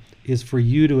goal is for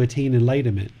you to attain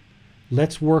enlightenment.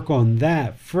 Let's work on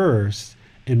that first.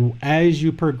 And as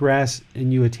you progress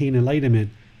and you attain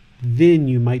enlightenment, then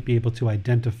you might be able to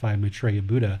identify Maitreya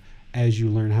Buddha as you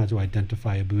learn how to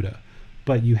identify a Buddha.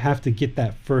 But you have to get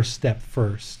that first step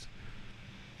first.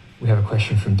 We have a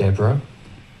question from Deborah.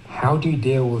 How do you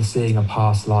deal with seeing a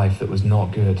past life that was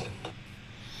not good?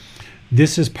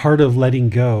 This is part of letting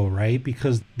go, right?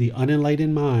 Because the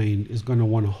unenlightened mind is going to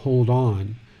want to hold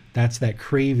on. That's that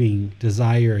craving,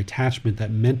 desire, attachment, that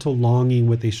mental longing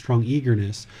with a strong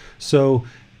eagerness. So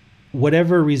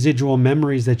whatever residual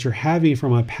memories that you're having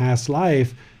from a past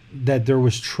life, that there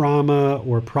was trauma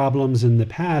or problems in the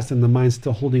past and the mind's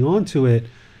still holding on to it,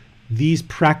 these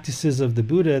practices of the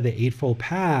Buddha, the Eightfold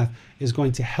Path, is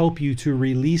going to help you to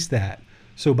release that.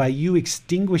 So by you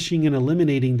extinguishing and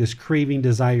eliminating this craving,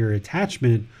 desire,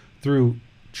 attachment through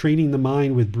training the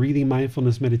mind with breathing,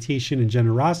 mindfulness, meditation, and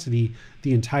generosity,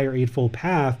 the entire Eightfold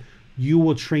Path, you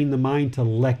will train the mind to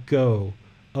let go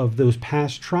of those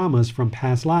past traumas from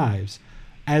past lives,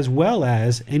 as well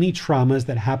as any traumas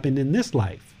that happened in this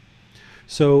life.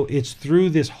 So it's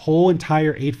through this whole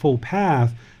entire Eightfold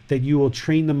Path that you will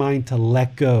train the mind to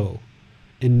let go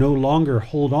and no longer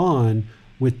hold on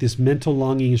with this mental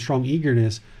longing and strong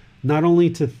eagerness, not only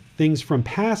to things from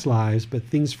past lives, but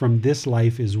things from this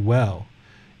life as well.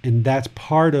 And that's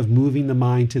part of moving the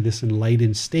mind to this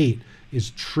enlightened state, is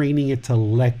training it to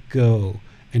let go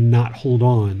and not hold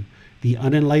on. The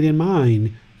unenlightened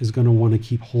mind is going to want to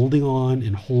keep holding on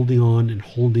and holding on and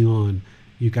holding on.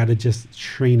 You got to just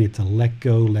train it to let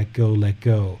go, let go, let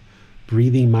go.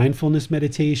 Breathing, mindfulness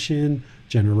meditation,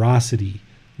 generosity,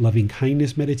 loving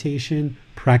kindness meditation,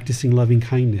 practicing loving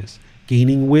kindness,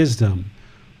 gaining wisdom,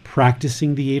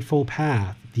 practicing the Eightfold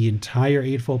Path, the entire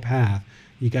Eightfold Path.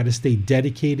 You got to stay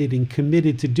dedicated and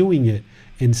committed to doing it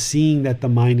and seeing that the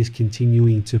mind is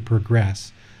continuing to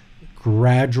progress.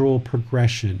 Gradual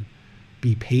progression.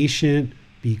 Be patient,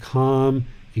 be calm,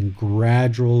 and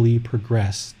gradually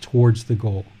progress towards the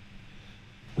goal.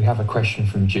 We have a question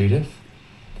from Judith.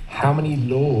 How many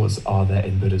laws are there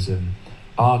in Buddhism?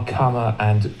 Are karma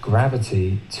and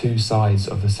gravity two sides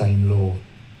of the same law?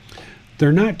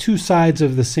 They're not two sides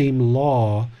of the same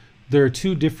law. There are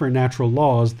two different natural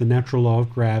laws, the natural law of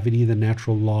gravity, the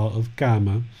natural law of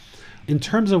karma. In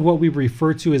terms of what we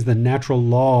refer to as the natural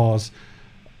laws,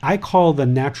 I call the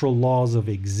natural laws of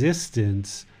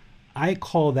existence, I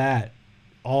call that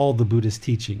all the Buddhist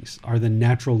teachings are the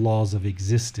natural laws of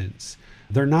existence.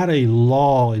 They're not a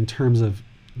law in terms of,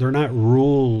 they're not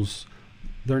rules.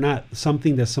 They're not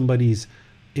something that somebody's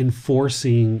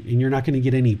enforcing and you're not going to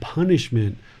get any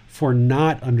punishment for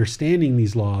not understanding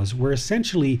these laws. We're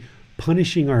essentially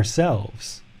punishing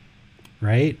ourselves,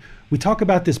 right? We talk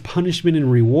about this punishment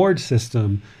and reward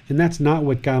system, and that's not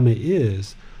what karma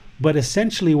is. But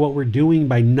essentially what we're doing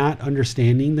by not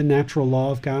understanding the natural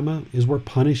law of karma is we're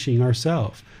punishing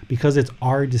ourselves, because it's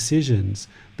our decisions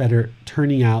that are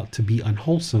turning out to be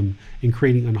unwholesome and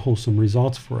creating unwholesome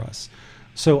results for us.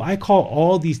 So I call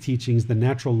all these teachings the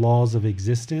natural laws of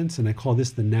existence, and I call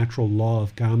this the natural law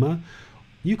of karma.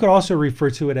 You could also refer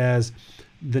to it as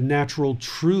the natural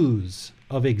truths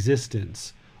of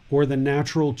existence, or the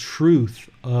natural truth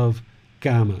of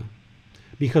karma.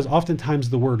 Because oftentimes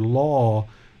the word law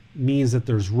means that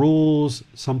there's rules,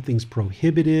 something's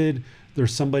prohibited,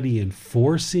 there's somebody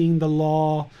enforcing the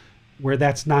law, where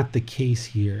that's not the case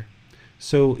here.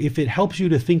 So if it helps you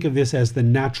to think of this as the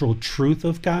natural truth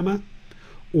of karma,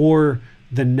 or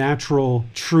the natural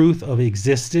truth of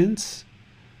existence,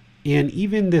 and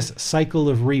even this cycle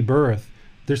of rebirth,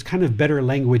 there's kind of better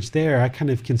language there. I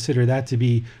kind of consider that to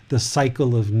be the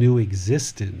cycle of new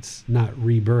existence, not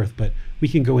rebirth, but we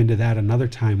can go into that another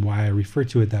time why I refer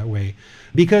to it that way.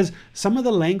 Because some of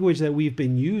the language that we've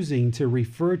been using to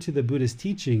refer to the Buddhist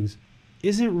teachings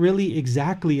isn't really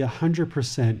exactly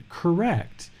 100%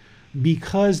 correct.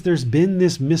 because there's been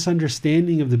this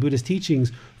misunderstanding of the Buddha's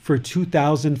teachings for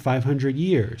 2,500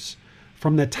 years.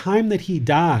 From the time that he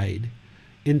died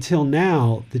until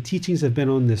now, the teachings have been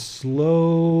on this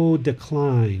slow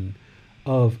decline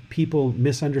of people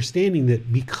misunderstanding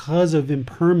that because of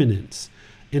impermanence.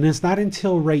 And it's not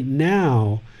until right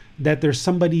now that there's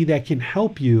somebody that can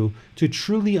help you to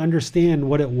truly understand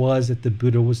what it was that the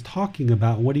Buddha was talking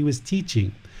about, what he was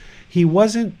teaching. He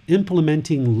wasn't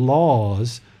implementing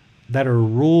laws that are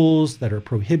rules, that are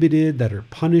prohibited, that are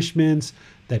punishments,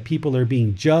 that people are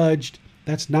being judged.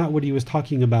 That's not what he was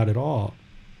talking about at all.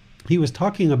 He was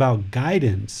talking about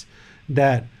guidance,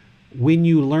 that when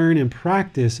you learn and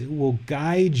practice, it will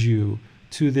guide you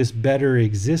to this better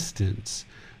existence.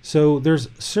 So there's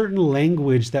certain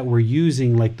language that we're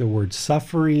using, like the word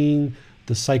suffering,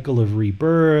 the cycle of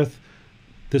rebirth,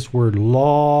 this word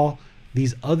law,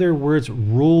 these other words,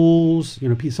 rules.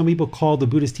 Some people call the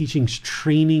Buddhist teachings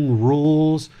training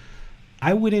rules.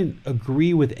 I wouldn't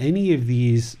agree with any of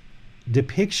these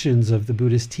depictions of the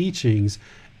Buddhist teachings.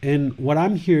 And what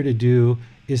I'm here to do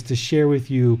is to share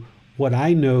with you what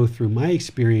I know through my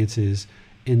experiences.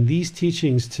 And these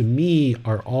teachings to me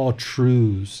are all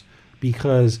truths,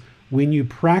 because when you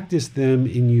practice them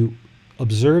and you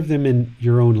observe them in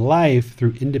your own life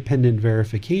through independent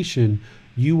verification,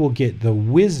 you will get the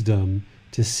wisdom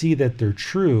to see that they're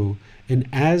true. And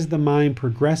as the mind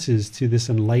progresses to this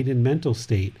enlightened mental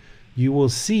state, you will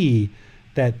see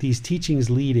that these teachings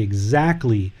lead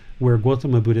exactly where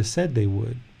Gautama Buddha said they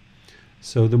would.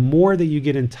 So the more that you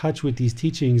get in touch with these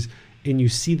teachings and you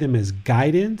see them as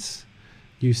guidance,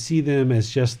 you see them as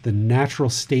just the natural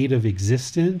state of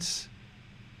existence,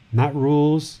 not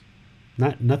rules,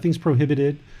 nothing's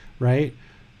prohibited, right?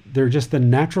 They're just the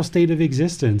natural state of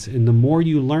existence. And the more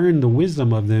you learn the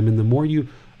wisdom of them and the more you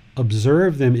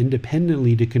observe them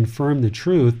independently to confirm the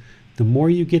truth, the more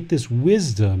you get this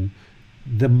wisdom,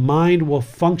 the mind will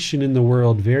function in the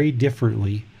world very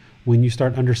differently when you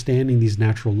start understanding these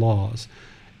natural laws.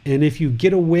 And if you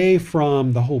get away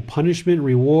from the whole punishment,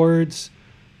 rewards,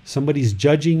 somebody's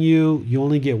judging you, you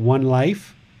only get one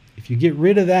life. If you get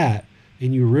rid of that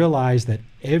and you realize that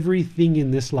everything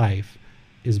in this life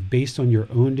is based on your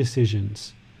own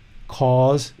decisions,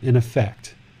 cause and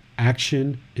effect,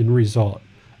 action and result,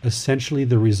 essentially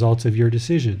the results of your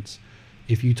decisions.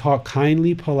 If you talk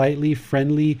kindly, politely,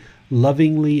 friendly,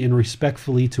 lovingly, and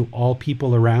respectfully to all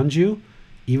people around you,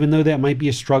 even though that might be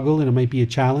a struggle and it might be a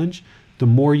challenge, the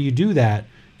more you do that,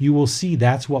 you will see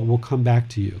that's what will come back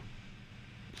to you.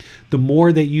 The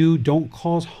more that you don't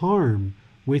cause harm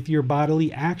with your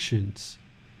bodily actions,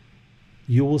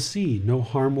 you will see no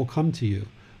harm will come to you.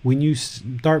 When you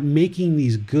start making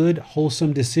these good,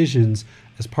 wholesome decisions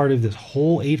as part of this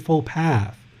whole Eightfold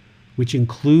Path, which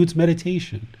includes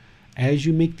meditation, as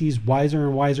you make these wiser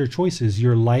and wiser choices,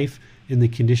 your life and the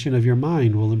condition of your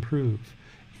mind will improve.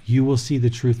 You will see the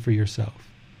truth for yourself.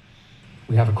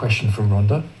 We have a question from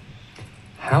Rhonda.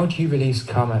 How do you release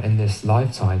karma in this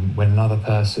lifetime when another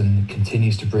person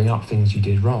continues to bring up things you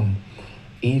did wrong,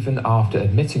 even after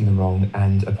admitting the wrong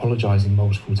and apologizing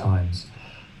multiple times?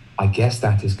 I guess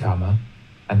that is karma,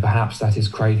 and perhaps that is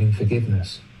craving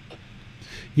forgiveness.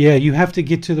 Yeah, you have to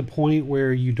get to the point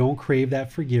where you don't crave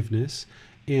that forgiveness,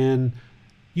 and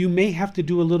you may have to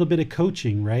do a little bit of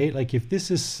coaching, right? Like if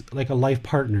this is like a life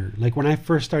partner, like when I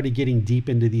first started getting deep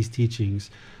into these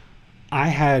teachings, I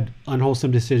had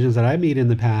unwholesome decisions that I made in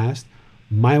the past.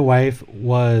 My wife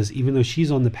was, even though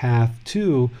she's on the path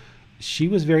too, she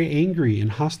was very angry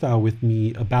and hostile with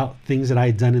me about things that I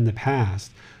had done in the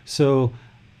past. So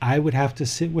I would have to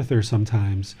sit with her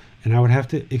sometimes and I would have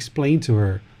to explain to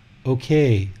her,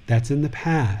 okay, that's in the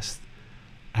past.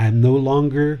 I'm no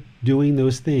longer doing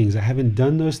those things. I haven't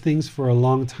done those things for a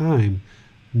long time.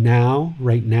 Now,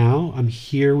 right now, I'm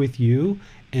here with you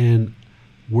and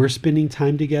we're spending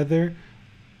time together.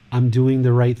 I'm doing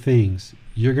the right things.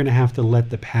 You're going to have to let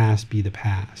the past be the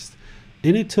past.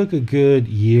 And it took a good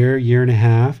year and a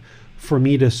half for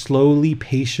me to slowly,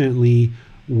 patiently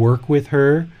work with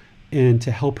her and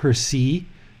to help her see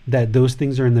that those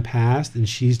things are in the past and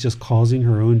she's just causing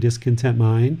her own discontent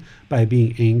mind by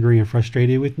being angry and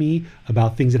frustrated with me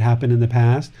about things that happened in the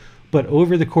past. But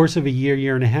over the course of a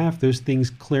year and a half, those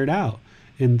things cleared out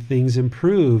and things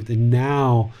improved. And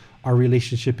now our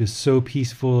relationship is so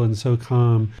peaceful and so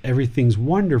calm. Everything's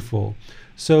wonderful.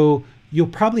 So you'll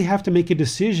probably have to make a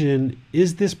decision.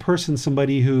 Is this person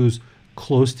somebody who's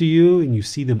close to you and you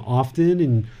see them often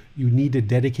and you need to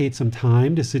dedicate some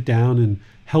time to sit down and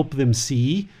help them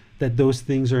see that those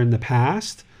things are in the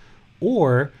past?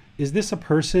 Or is this a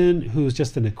person who's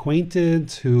just an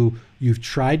acquaintance who you've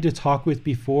tried to talk with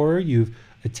before, you've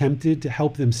attempted to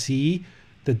help them see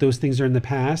that those things are in the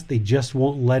past. They just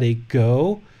won't let it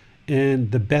go.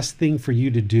 And the best thing for you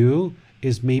to do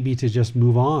is maybe to just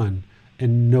move on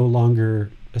and no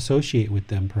longer associate with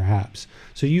them, perhaps.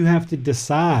 So you have to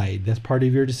decide, that's part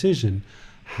of your decision.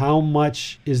 How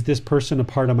much is this person a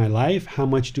part of my life? How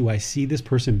much do I see this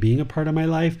person being a part of my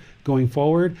life going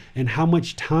forward? And how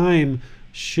much time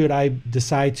should I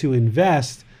decide to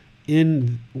invest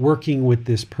in working with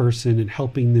this person and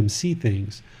helping them see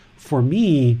things? For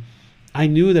me, I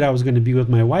knew that I was going to be with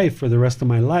my wife for the rest of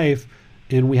my life,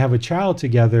 and we have a child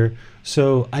together.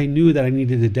 So I knew that I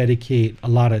needed to dedicate a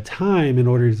lot of time in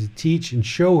order to teach and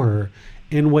show her.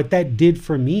 And what that did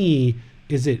for me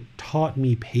is it taught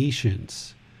me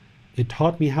patience. It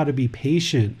taught me how to be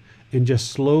patient and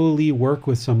just slowly work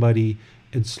with somebody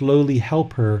and slowly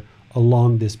help her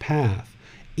along this path.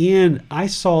 And I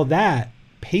saw that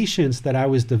patience that I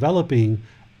was developing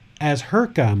as her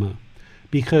Kama,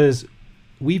 because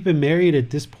we've been married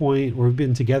at this point, or we've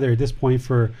been together at this point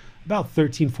for about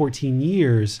 13, 14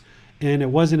 years. And it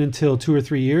wasn't until 2 or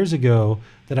 3 years ago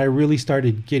that I really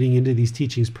started getting into these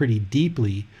teachings pretty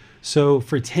deeply. So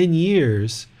for 10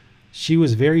 years, she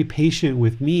was very patient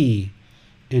with me.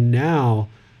 And now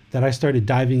that I started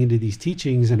diving into these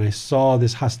teachings and I saw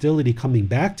this hostility coming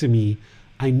back to me,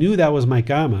 I knew that was my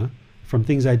Kama from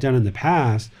things I'd done in the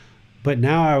past. But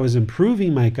now I was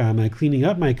improving my Kama, cleaning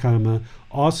up my Kama,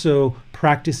 also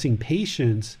practicing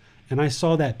patience. And I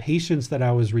saw that patience that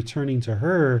I was returning to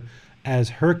her as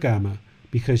her Kama,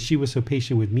 because she was so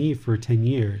patient with me for 10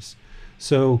 years.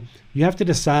 So you have to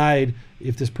decide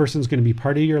if this person's going to be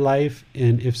part of your life,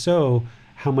 and if so,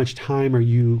 how much time are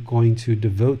you going to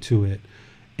devote to it?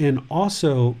 And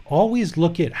also always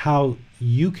look at how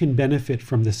you can benefit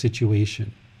from the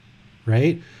situation,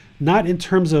 right? Not in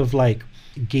terms of like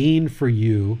gain for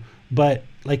you, but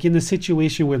like in the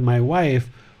situation with my wife,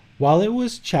 while it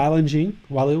was challenging,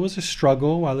 while it was a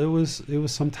struggle, while it was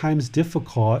sometimes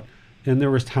difficult, and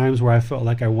there was times where I felt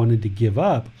like I wanted to give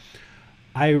up,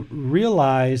 I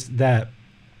realized that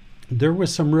there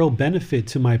was some real benefit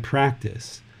to my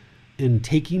practice in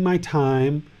taking my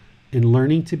time and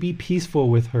learning to be peaceful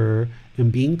with her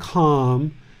and being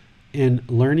calm and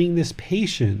learning this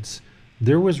patience.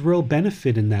 There was real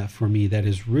benefit in that for me that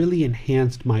has really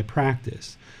enhanced my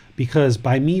practice. Because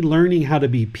by me learning how to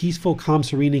be peaceful, calm,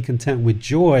 serene, and content with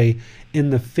joy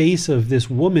in the face of this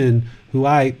woman who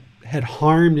I had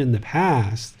harmed in the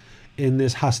past, and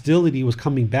this hostility was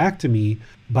coming back to me,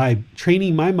 by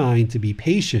training my mind to be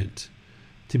patient,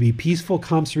 to be peaceful,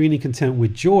 calm, serene, and content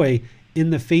with joy in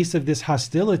the face of this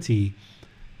hostility.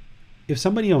 If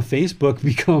somebody on Facebook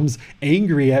becomes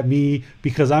angry at me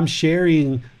because I'm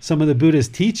sharing some of the Buddha's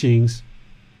teachings,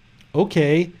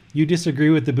 okay, you disagree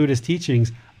with the Buddha's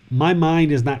teachings. My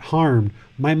mind is not harmed.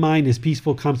 My mind is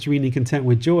peaceful, calm, serene, and content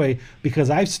with joy, because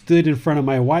I've stood in front of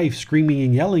my wife screaming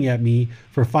and yelling at me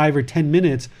for 5 or 10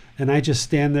 minutes, and I just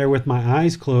stand there with my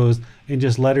eyes closed and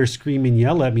just let her scream and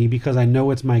yell at me because I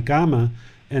know it's my Kama,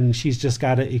 and she's just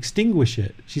got to extinguish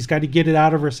it. She's got to get it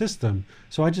out of her system.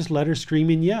 So I just let her scream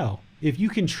and yell. If you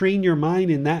can train your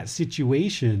mind in that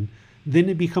situation, then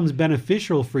it becomes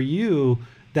beneficial for you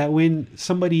that when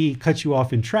somebody cuts you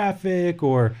off in traffic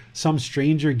or some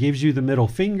stranger gives you the middle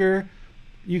finger,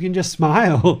 you can just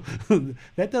smile.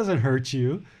 That doesn't hurt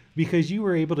you, because you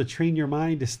were able to train your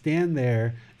mind to stand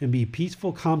there and be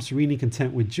peaceful, calm, serene, and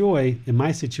content with joy in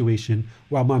my situation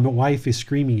while my wife is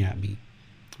screaming at me,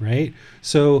 right?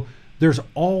 So there's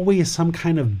always some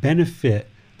kind of benefit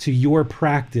to your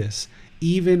practice,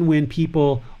 even when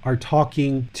people are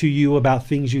talking to you about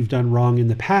things you've done wrong in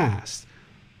the past.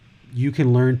 You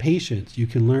can learn patience. You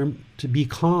can learn to be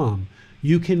calm.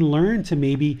 You can learn to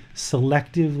maybe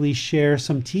selectively share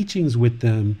some teachings with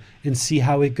them and see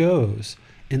how it goes.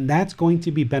 And that's going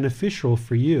to be beneficial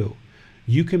for you.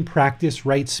 You can practice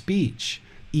right speech,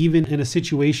 even in a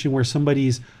situation where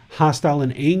somebody's hostile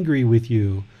and angry with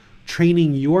you.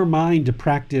 Training your mind to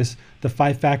practice the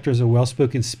 5 factors of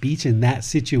well-spoken speech in that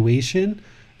situation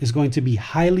is going to be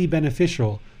highly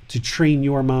beneficial to train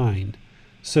your mind.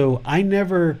 So I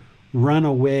never run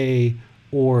away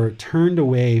or turned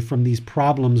away from these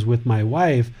problems with my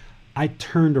wife. I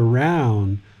turned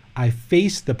around, I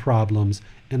faced the problems,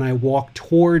 and I walked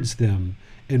towards them.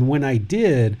 And when I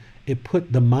did, it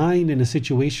put the mind in a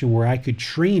situation where I could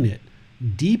train it,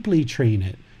 deeply train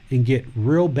it, and get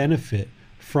real benefit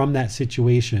from that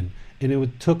situation. And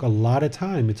it took a lot of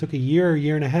time. It took a year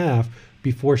and a half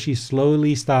before she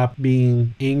slowly stopped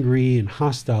being angry and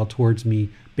hostile towards me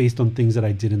based on things that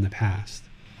I did in the past.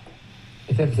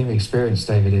 If everything we experience,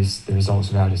 David, is the results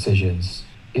of our decisions,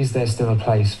 is there still a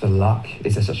place for luck?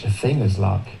 Is there such a thing as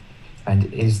luck?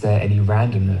 And is there any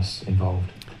randomness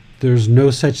involved? There's no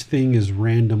such thing as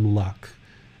random luck.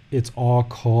 It's all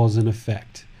cause and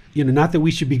effect. Not that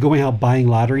we should be going out buying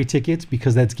lottery tickets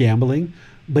because that's gambling,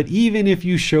 but even if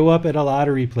you show up at a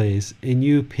lottery place and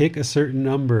you pick a certain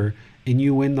number and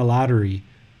you win the lottery,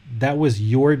 that was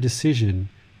your decision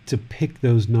to pick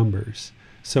those numbers.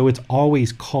 So it's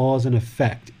always cause and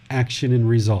effect, action and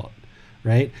result,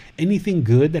 right? Anything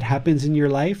good that happens in your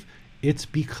life, it's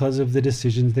because of the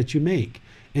decisions that you make.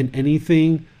 And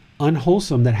anything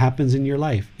unwholesome that happens in your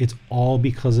life, it's all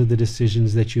because of the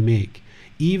decisions that you make.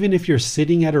 Even if you're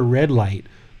sitting at a red light,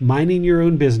 minding your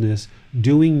own business,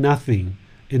 doing nothing,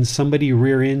 and somebody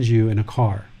rear ends you in a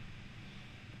car.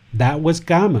 That was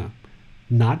Gamma,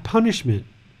 not punishment,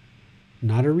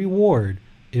 not a reward.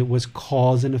 It was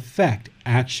cause and effect,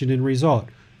 action and result.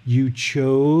 You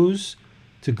chose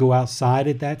to go outside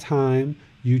at that time.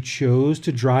 You chose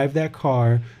to drive that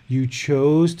car. You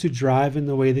chose to drive in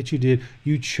the way that you did.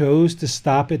 You chose to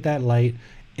stop at that light.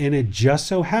 And it just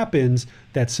so happens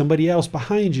that somebody else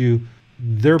behind you,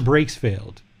 their brakes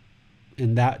failed.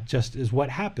 And that just is what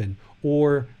happened.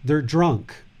 Or they're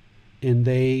drunk and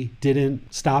they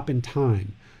didn't stop in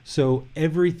time. So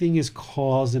everything is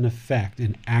cause and effect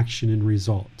and action and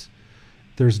result.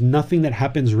 There's nothing that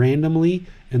happens randomly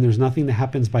and there's nothing that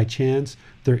happens by chance.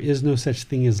 There is no such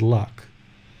thing as luck.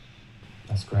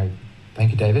 That's great.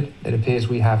 Thank you, David. It appears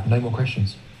we have no more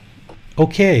questions.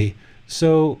 Okay,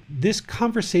 so this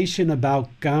conversation about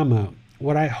Gamma,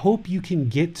 what I hope you can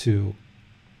get to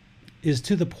is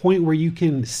to the point where you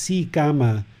can see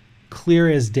Gamma clear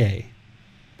as day.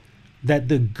 That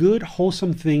the good,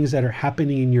 wholesome things that are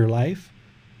happening in your life,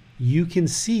 you can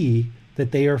see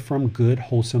that they are from good,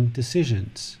 wholesome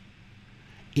decisions.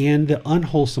 And the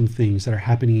unwholesome things that are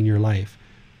happening in your life,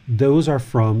 those are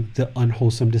from the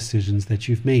unwholesome decisions that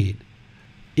you've made.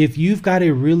 If you've got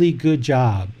a really good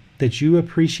job that you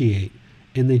appreciate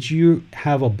and that you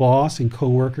have a boss and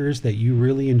coworkers that you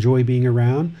really enjoy being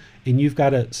around, and you've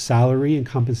got a salary and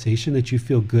compensation that you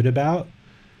feel good about,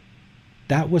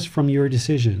 that was from your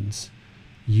decisions.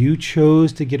 You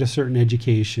chose to get a certain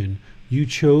education. You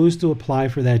chose to apply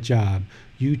for that job.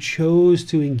 You chose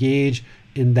to engage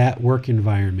in that work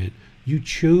environment. You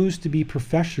chose to be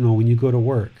professional when you go to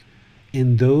work.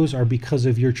 And those are because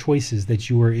of your choices that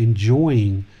you are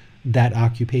enjoying that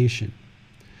occupation.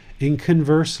 And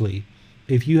conversely,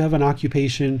 if you have an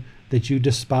occupation that you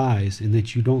despise and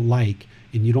that you don't like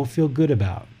and you don't feel good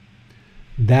about,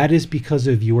 that is because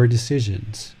of your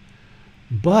decisions.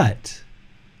 But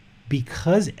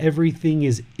because everything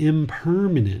is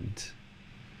impermanent,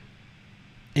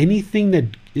 anything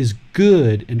that is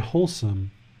good and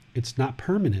wholesome, it's not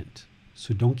permanent.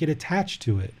 So don't get attached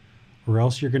to it, or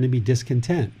else you're going to be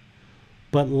discontent.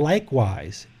 But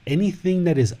likewise, anything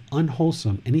that is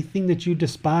unwholesome, anything that you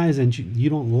despise and you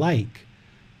don't like,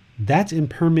 that's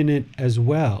impermanent as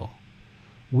well.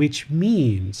 Which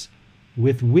means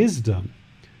with wisdom,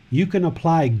 you can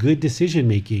apply good decision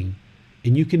making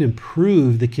and you can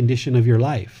improve the condition of your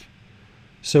life.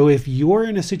 So if you're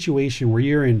in a situation where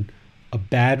you're in a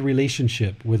bad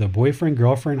relationship with a boyfriend,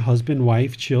 girlfriend, husband,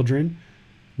 wife, children,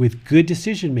 with good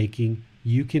decision making,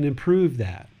 you can improve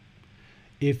that.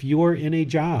 If you're in a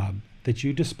job that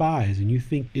you despise and you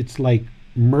think it's like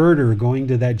murder going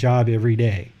to that job every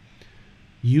day,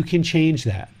 you can change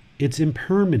that. It's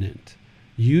impermanent.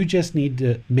 You just need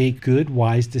to make good,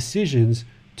 wise decisions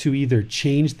to either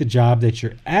change the job that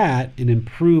you're at and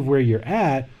improve where you're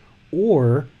at,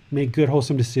 or make good,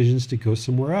 wholesome decisions to go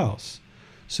somewhere else.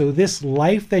 So this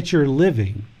life that you're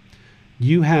living,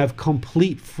 you have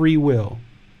complete free will.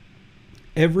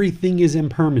 Everything is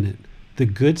impermanent. The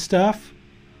good stuff,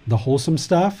 the wholesome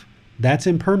stuff, that's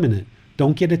impermanent.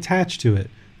 Don't get attached to it.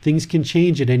 Things can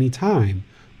change at any time.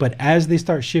 But as they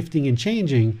start shifting and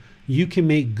changing, you can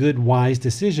make good, wise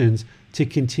decisions to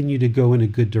continue to go in a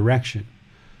good direction.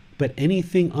 But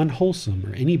anything unwholesome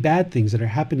or any bad things that are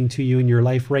happening to you in your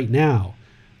life right now,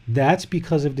 that's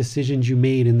because of decisions you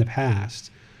made in the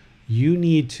past. You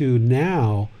need to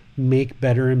now make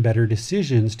better and better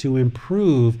decisions to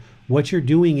improve what you're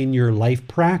doing in your life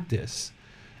practice.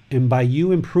 And by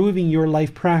you improving your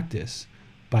life practice,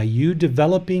 by you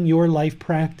developing your life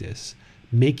practice,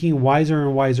 making wiser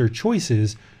and wiser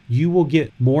choices, you will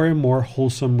get more and more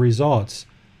wholesome results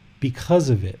because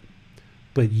of it.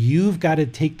 But you've got to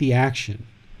take the action.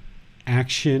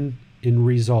 Action and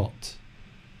result.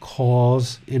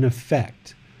 Cause and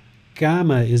effect.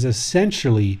 Gamma is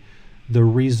essentially the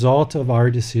result of our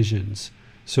decisions.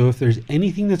 So if there's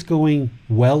anything that's going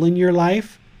well in your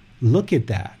life, look at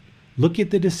that. Look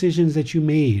at the decisions that you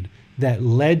made that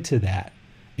led to that.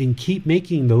 and keep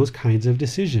making those kinds of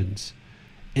decisions.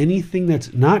 Anything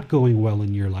that's not going well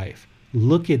in your life,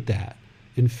 look at that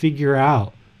and figure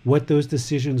out what those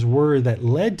decisions were that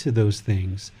led to those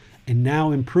things and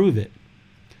now improve it.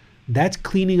 That's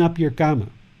cleaning up your karma.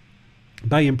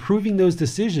 By improving those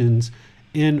decisions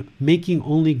and making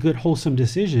only good, wholesome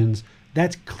decisions,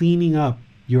 that's cleaning up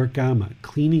your karma,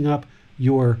 cleaning up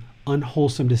your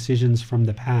unwholesome decisions from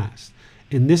the past.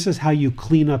 And this is how you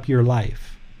clean up your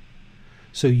life.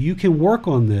 So you can work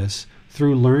on this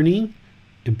through learning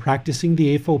and practicing the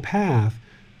Eightfold Path.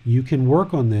 You can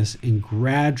work on this and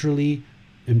gradually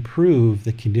improve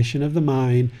the condition of the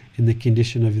mind and the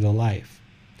condition of the life.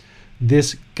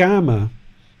 This karma,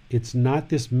 it's not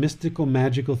this mystical,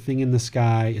 magical thing in the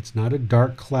sky. It's not a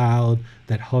dark cloud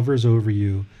that hovers over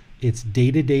you. It's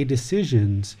day-to-day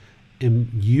decisions, and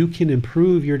you can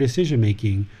improve your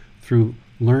decision-making through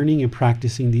learning and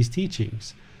practicing these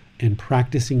teachings and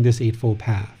practicing this Eightfold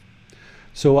Path.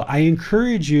 So I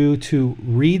encourage you to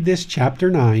read this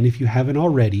chapter 9 if you haven't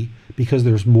already, because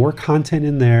there's more content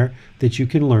in there that you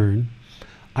can learn.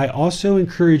 I also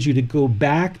encourage you to go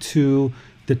back to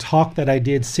the talk that I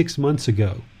did 6 months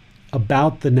ago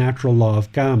about the natural law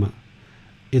of karma.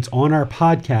 It's on our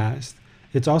podcast.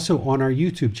 It's also on our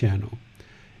YouTube channel.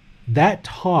 That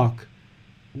talk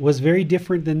was very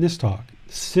different than this talk.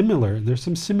 Similar, there's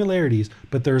some similarities,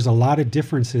 but there's a lot of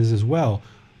differences as well.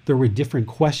 There were different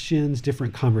questions,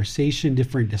 different conversation,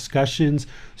 different discussions.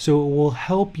 So it will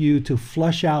help you to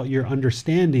flush out your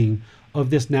understanding of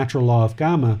this natural law of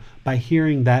karma by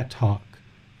hearing that talk,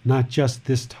 not just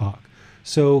this talk.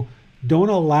 So don't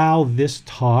allow this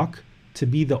talk to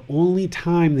be the only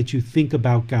time that you think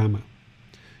about karma.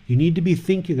 You need to be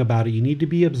thinking about it. You need to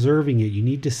be observing it. You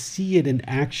need to see it in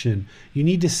action. You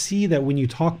need to see that when you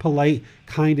talk polite,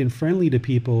 kind, and friendly to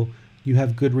people, you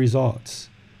have good results.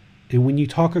 And when you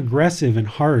talk aggressive and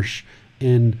harsh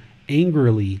and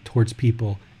angrily towards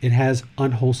people, it has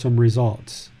unwholesome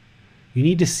results. You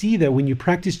need to see that when you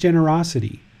practice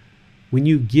generosity, when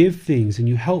you give things and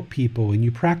you help people and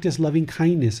you practice loving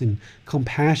kindness and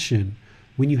compassion,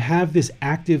 when you have this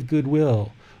active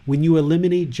goodwill, when you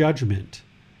eliminate judgment,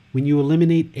 when you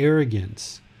eliminate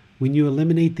arrogance, when you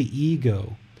eliminate the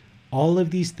ego, all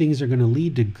of these things are going to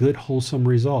lead to good, wholesome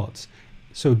results.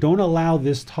 So don't allow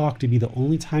this talk to be the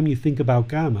only time you think about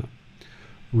karma.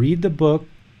 Read the book,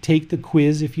 take the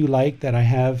quiz if you like that I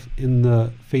have in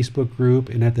the Facebook group,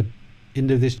 and at the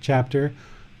end of this chapter,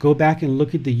 go back and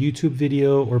look at the YouTube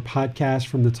video or podcast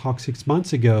from the talk 6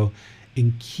 months ago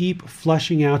and keep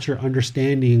flushing out your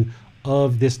understanding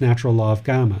of this natural law of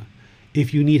karma.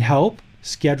 If you need help,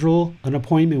 schedule an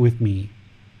appointment with me.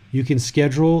 You can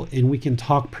schedule and we can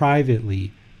talk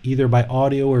privately, either by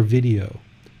audio or video.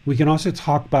 We can also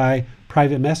talk by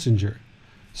private messenger.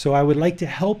 So I would like to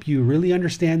help you really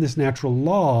understand this natural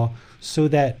law so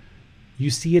that you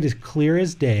see it as clear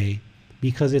as day,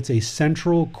 because it's a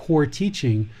central core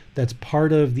teaching that's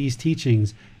part of these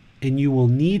teachings, and you will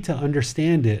need to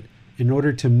understand it in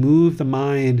order to move the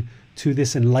mind to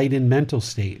this enlightened mental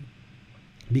state.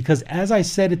 Because as I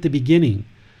said at the beginning,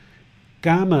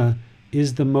 karma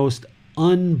is the most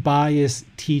unbiased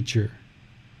teacher.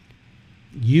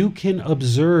 You can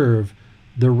observe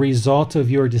the result of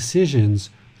your decisions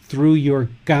through your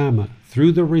karma,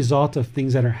 through the result of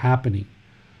things that are happening.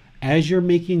 As you're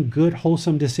making good,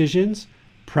 wholesome decisions,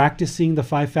 practicing the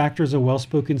 5 factors of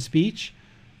well-spoken speech,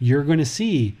 you're going to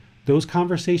see those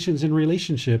conversations and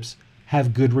relationships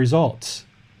have good results.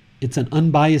 It's an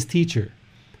unbiased teacher.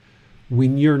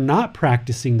 When you're not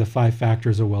practicing the 5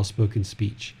 factors of well-spoken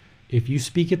speech, if you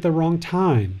speak at the wrong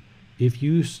time, if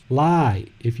you lie,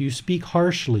 if you speak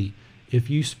harshly, if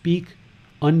you speak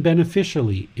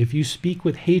unbeneficially, if you speak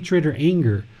with hatred or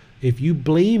anger, if you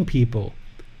blame people,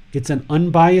 it's an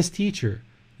unbiased teacher.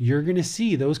 You're going to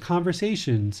see those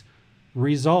conversations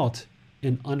result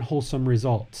in unwholesome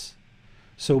results.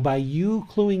 So by you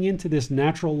cluing into this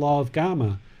natural law of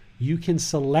karma, you can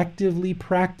selectively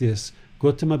practice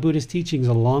Gautama Buddha's teachings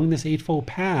along this Eightfold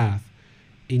Path,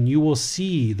 and you will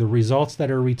see the results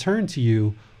that are returned to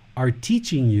you are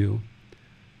teaching you,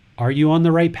 are you on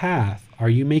the right path? Are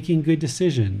you making good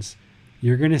decisions?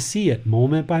 You're going to see it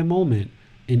moment by moment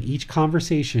in each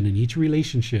conversation, in each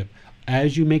relationship.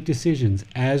 As you make decisions,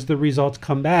 as the results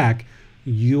come back,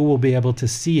 you will be able to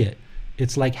see it.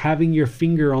 It's like having your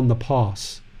finger on the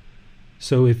pulse.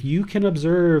 So if you can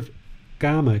observe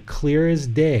karma clear as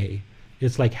day,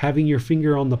 it's like having your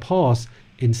finger on the pulse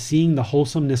and seeing the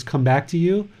wholesomeness come back to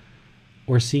you,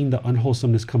 or seeing the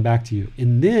unwholesomeness come back to you.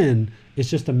 And then it's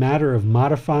just a matter of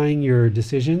modifying your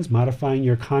decisions, modifying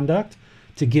your conduct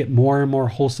to get more and more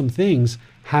wholesome things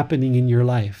happening in your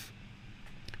life.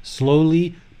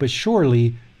 Slowly but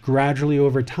surely, gradually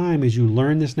over time, as you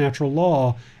learn this natural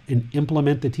law and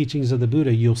implement the teachings of the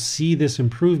Buddha, you'll see this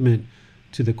improvement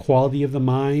to the quality of the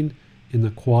mind and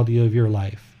the quality of your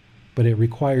life. But it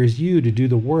requires you to do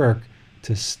the work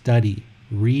to study,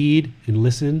 read, and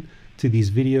listen to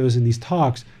these videos and these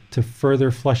talks to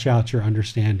further flesh out your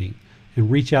understanding, and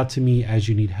reach out to me as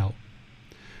you need help.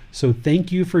 So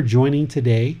thank you for joining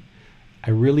today. I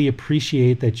really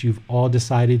appreciate that you've all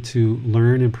decided to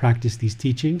learn and practice these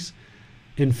teachings.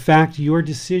 In fact, your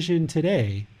decision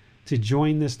today to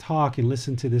join this talk and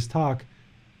listen to this talk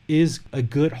is a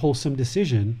good, wholesome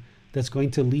decision that's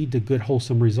going to lead to good,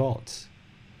 wholesome results.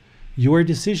 Your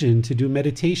decision to do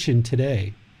meditation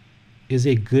today is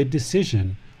a good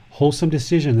decision, wholesome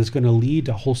decision that's going to lead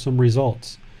to wholesome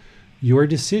results. Your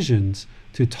decisions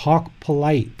to talk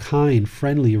polite, kind,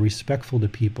 friendly, respectful to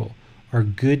people are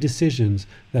good decisions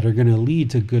that are going to lead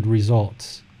to good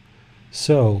results.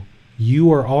 So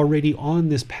you are already on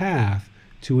this path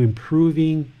to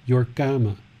improving your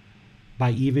Kamma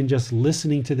by even just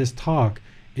listening to this talk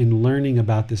and learning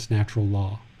about this natural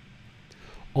law.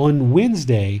 On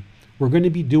Wednesday, we're going to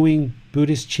be doing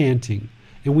Buddhist chanting,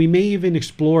 and we may even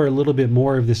explore a little bit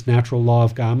more of this natural law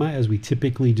of Kamma as we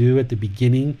typically do at the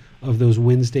beginning of those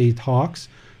Wednesday talks.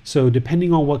 So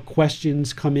depending on what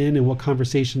questions come in and what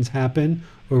conversations happen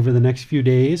over the next few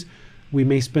days, we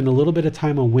may spend a little bit of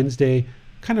time on Wednesday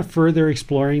kind of further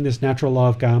exploring this natural law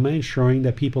of Kamma, ensuring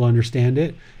that people understand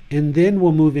it. And then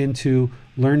we'll move into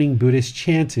learning Buddhist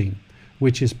chanting,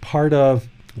 which is part of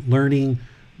learning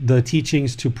the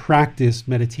teachings to practice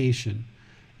meditation.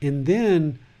 And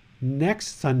then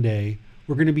next Sunday,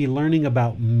 we're going to be learning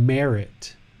about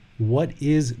merit. What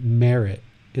is merit?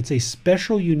 It's a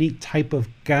special, unique type of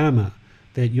Kamma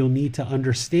that you'll need to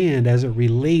understand as it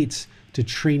relates to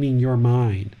training your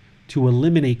mind to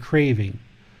eliminate craving,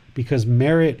 because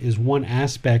merit is one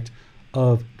aspect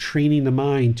of training the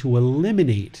mind to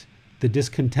eliminate the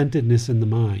discontentedness in the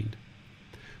mind.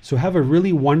 So have a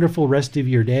really wonderful rest of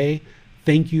your day.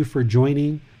 Thank you for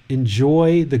joining.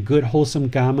 Enjoy the good, wholesome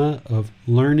Kamma of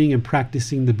learning and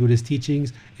practicing the Buddhist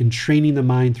teachings and training the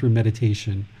mind through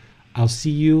meditation. I'll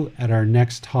see you at our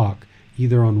next talk,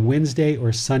 either on Wednesday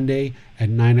or Sunday at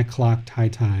 9 o'clock Thai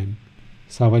time.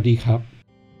 Sawadee krap.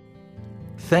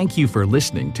 Thank you for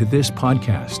listening to this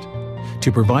podcast.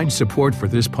 To provide support for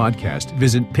this podcast,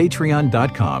 visit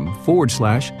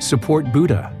patreon.com/support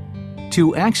Buddha.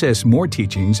 To access more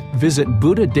teachings, visit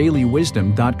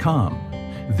buddhadailywisdom.com.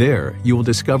 There, you will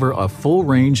discover a full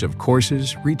range of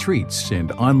courses, retreats,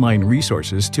 and online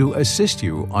resources to assist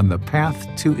you on the path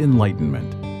to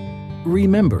enlightenment.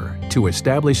 Remember to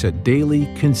establish a daily,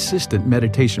 consistent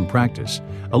meditation practice,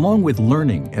 along with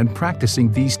learning and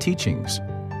practicing these teachings.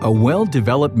 A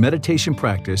well-developed meditation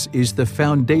practice is the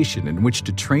foundation in which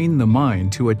to train the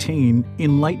mind to attain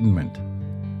enlightenment.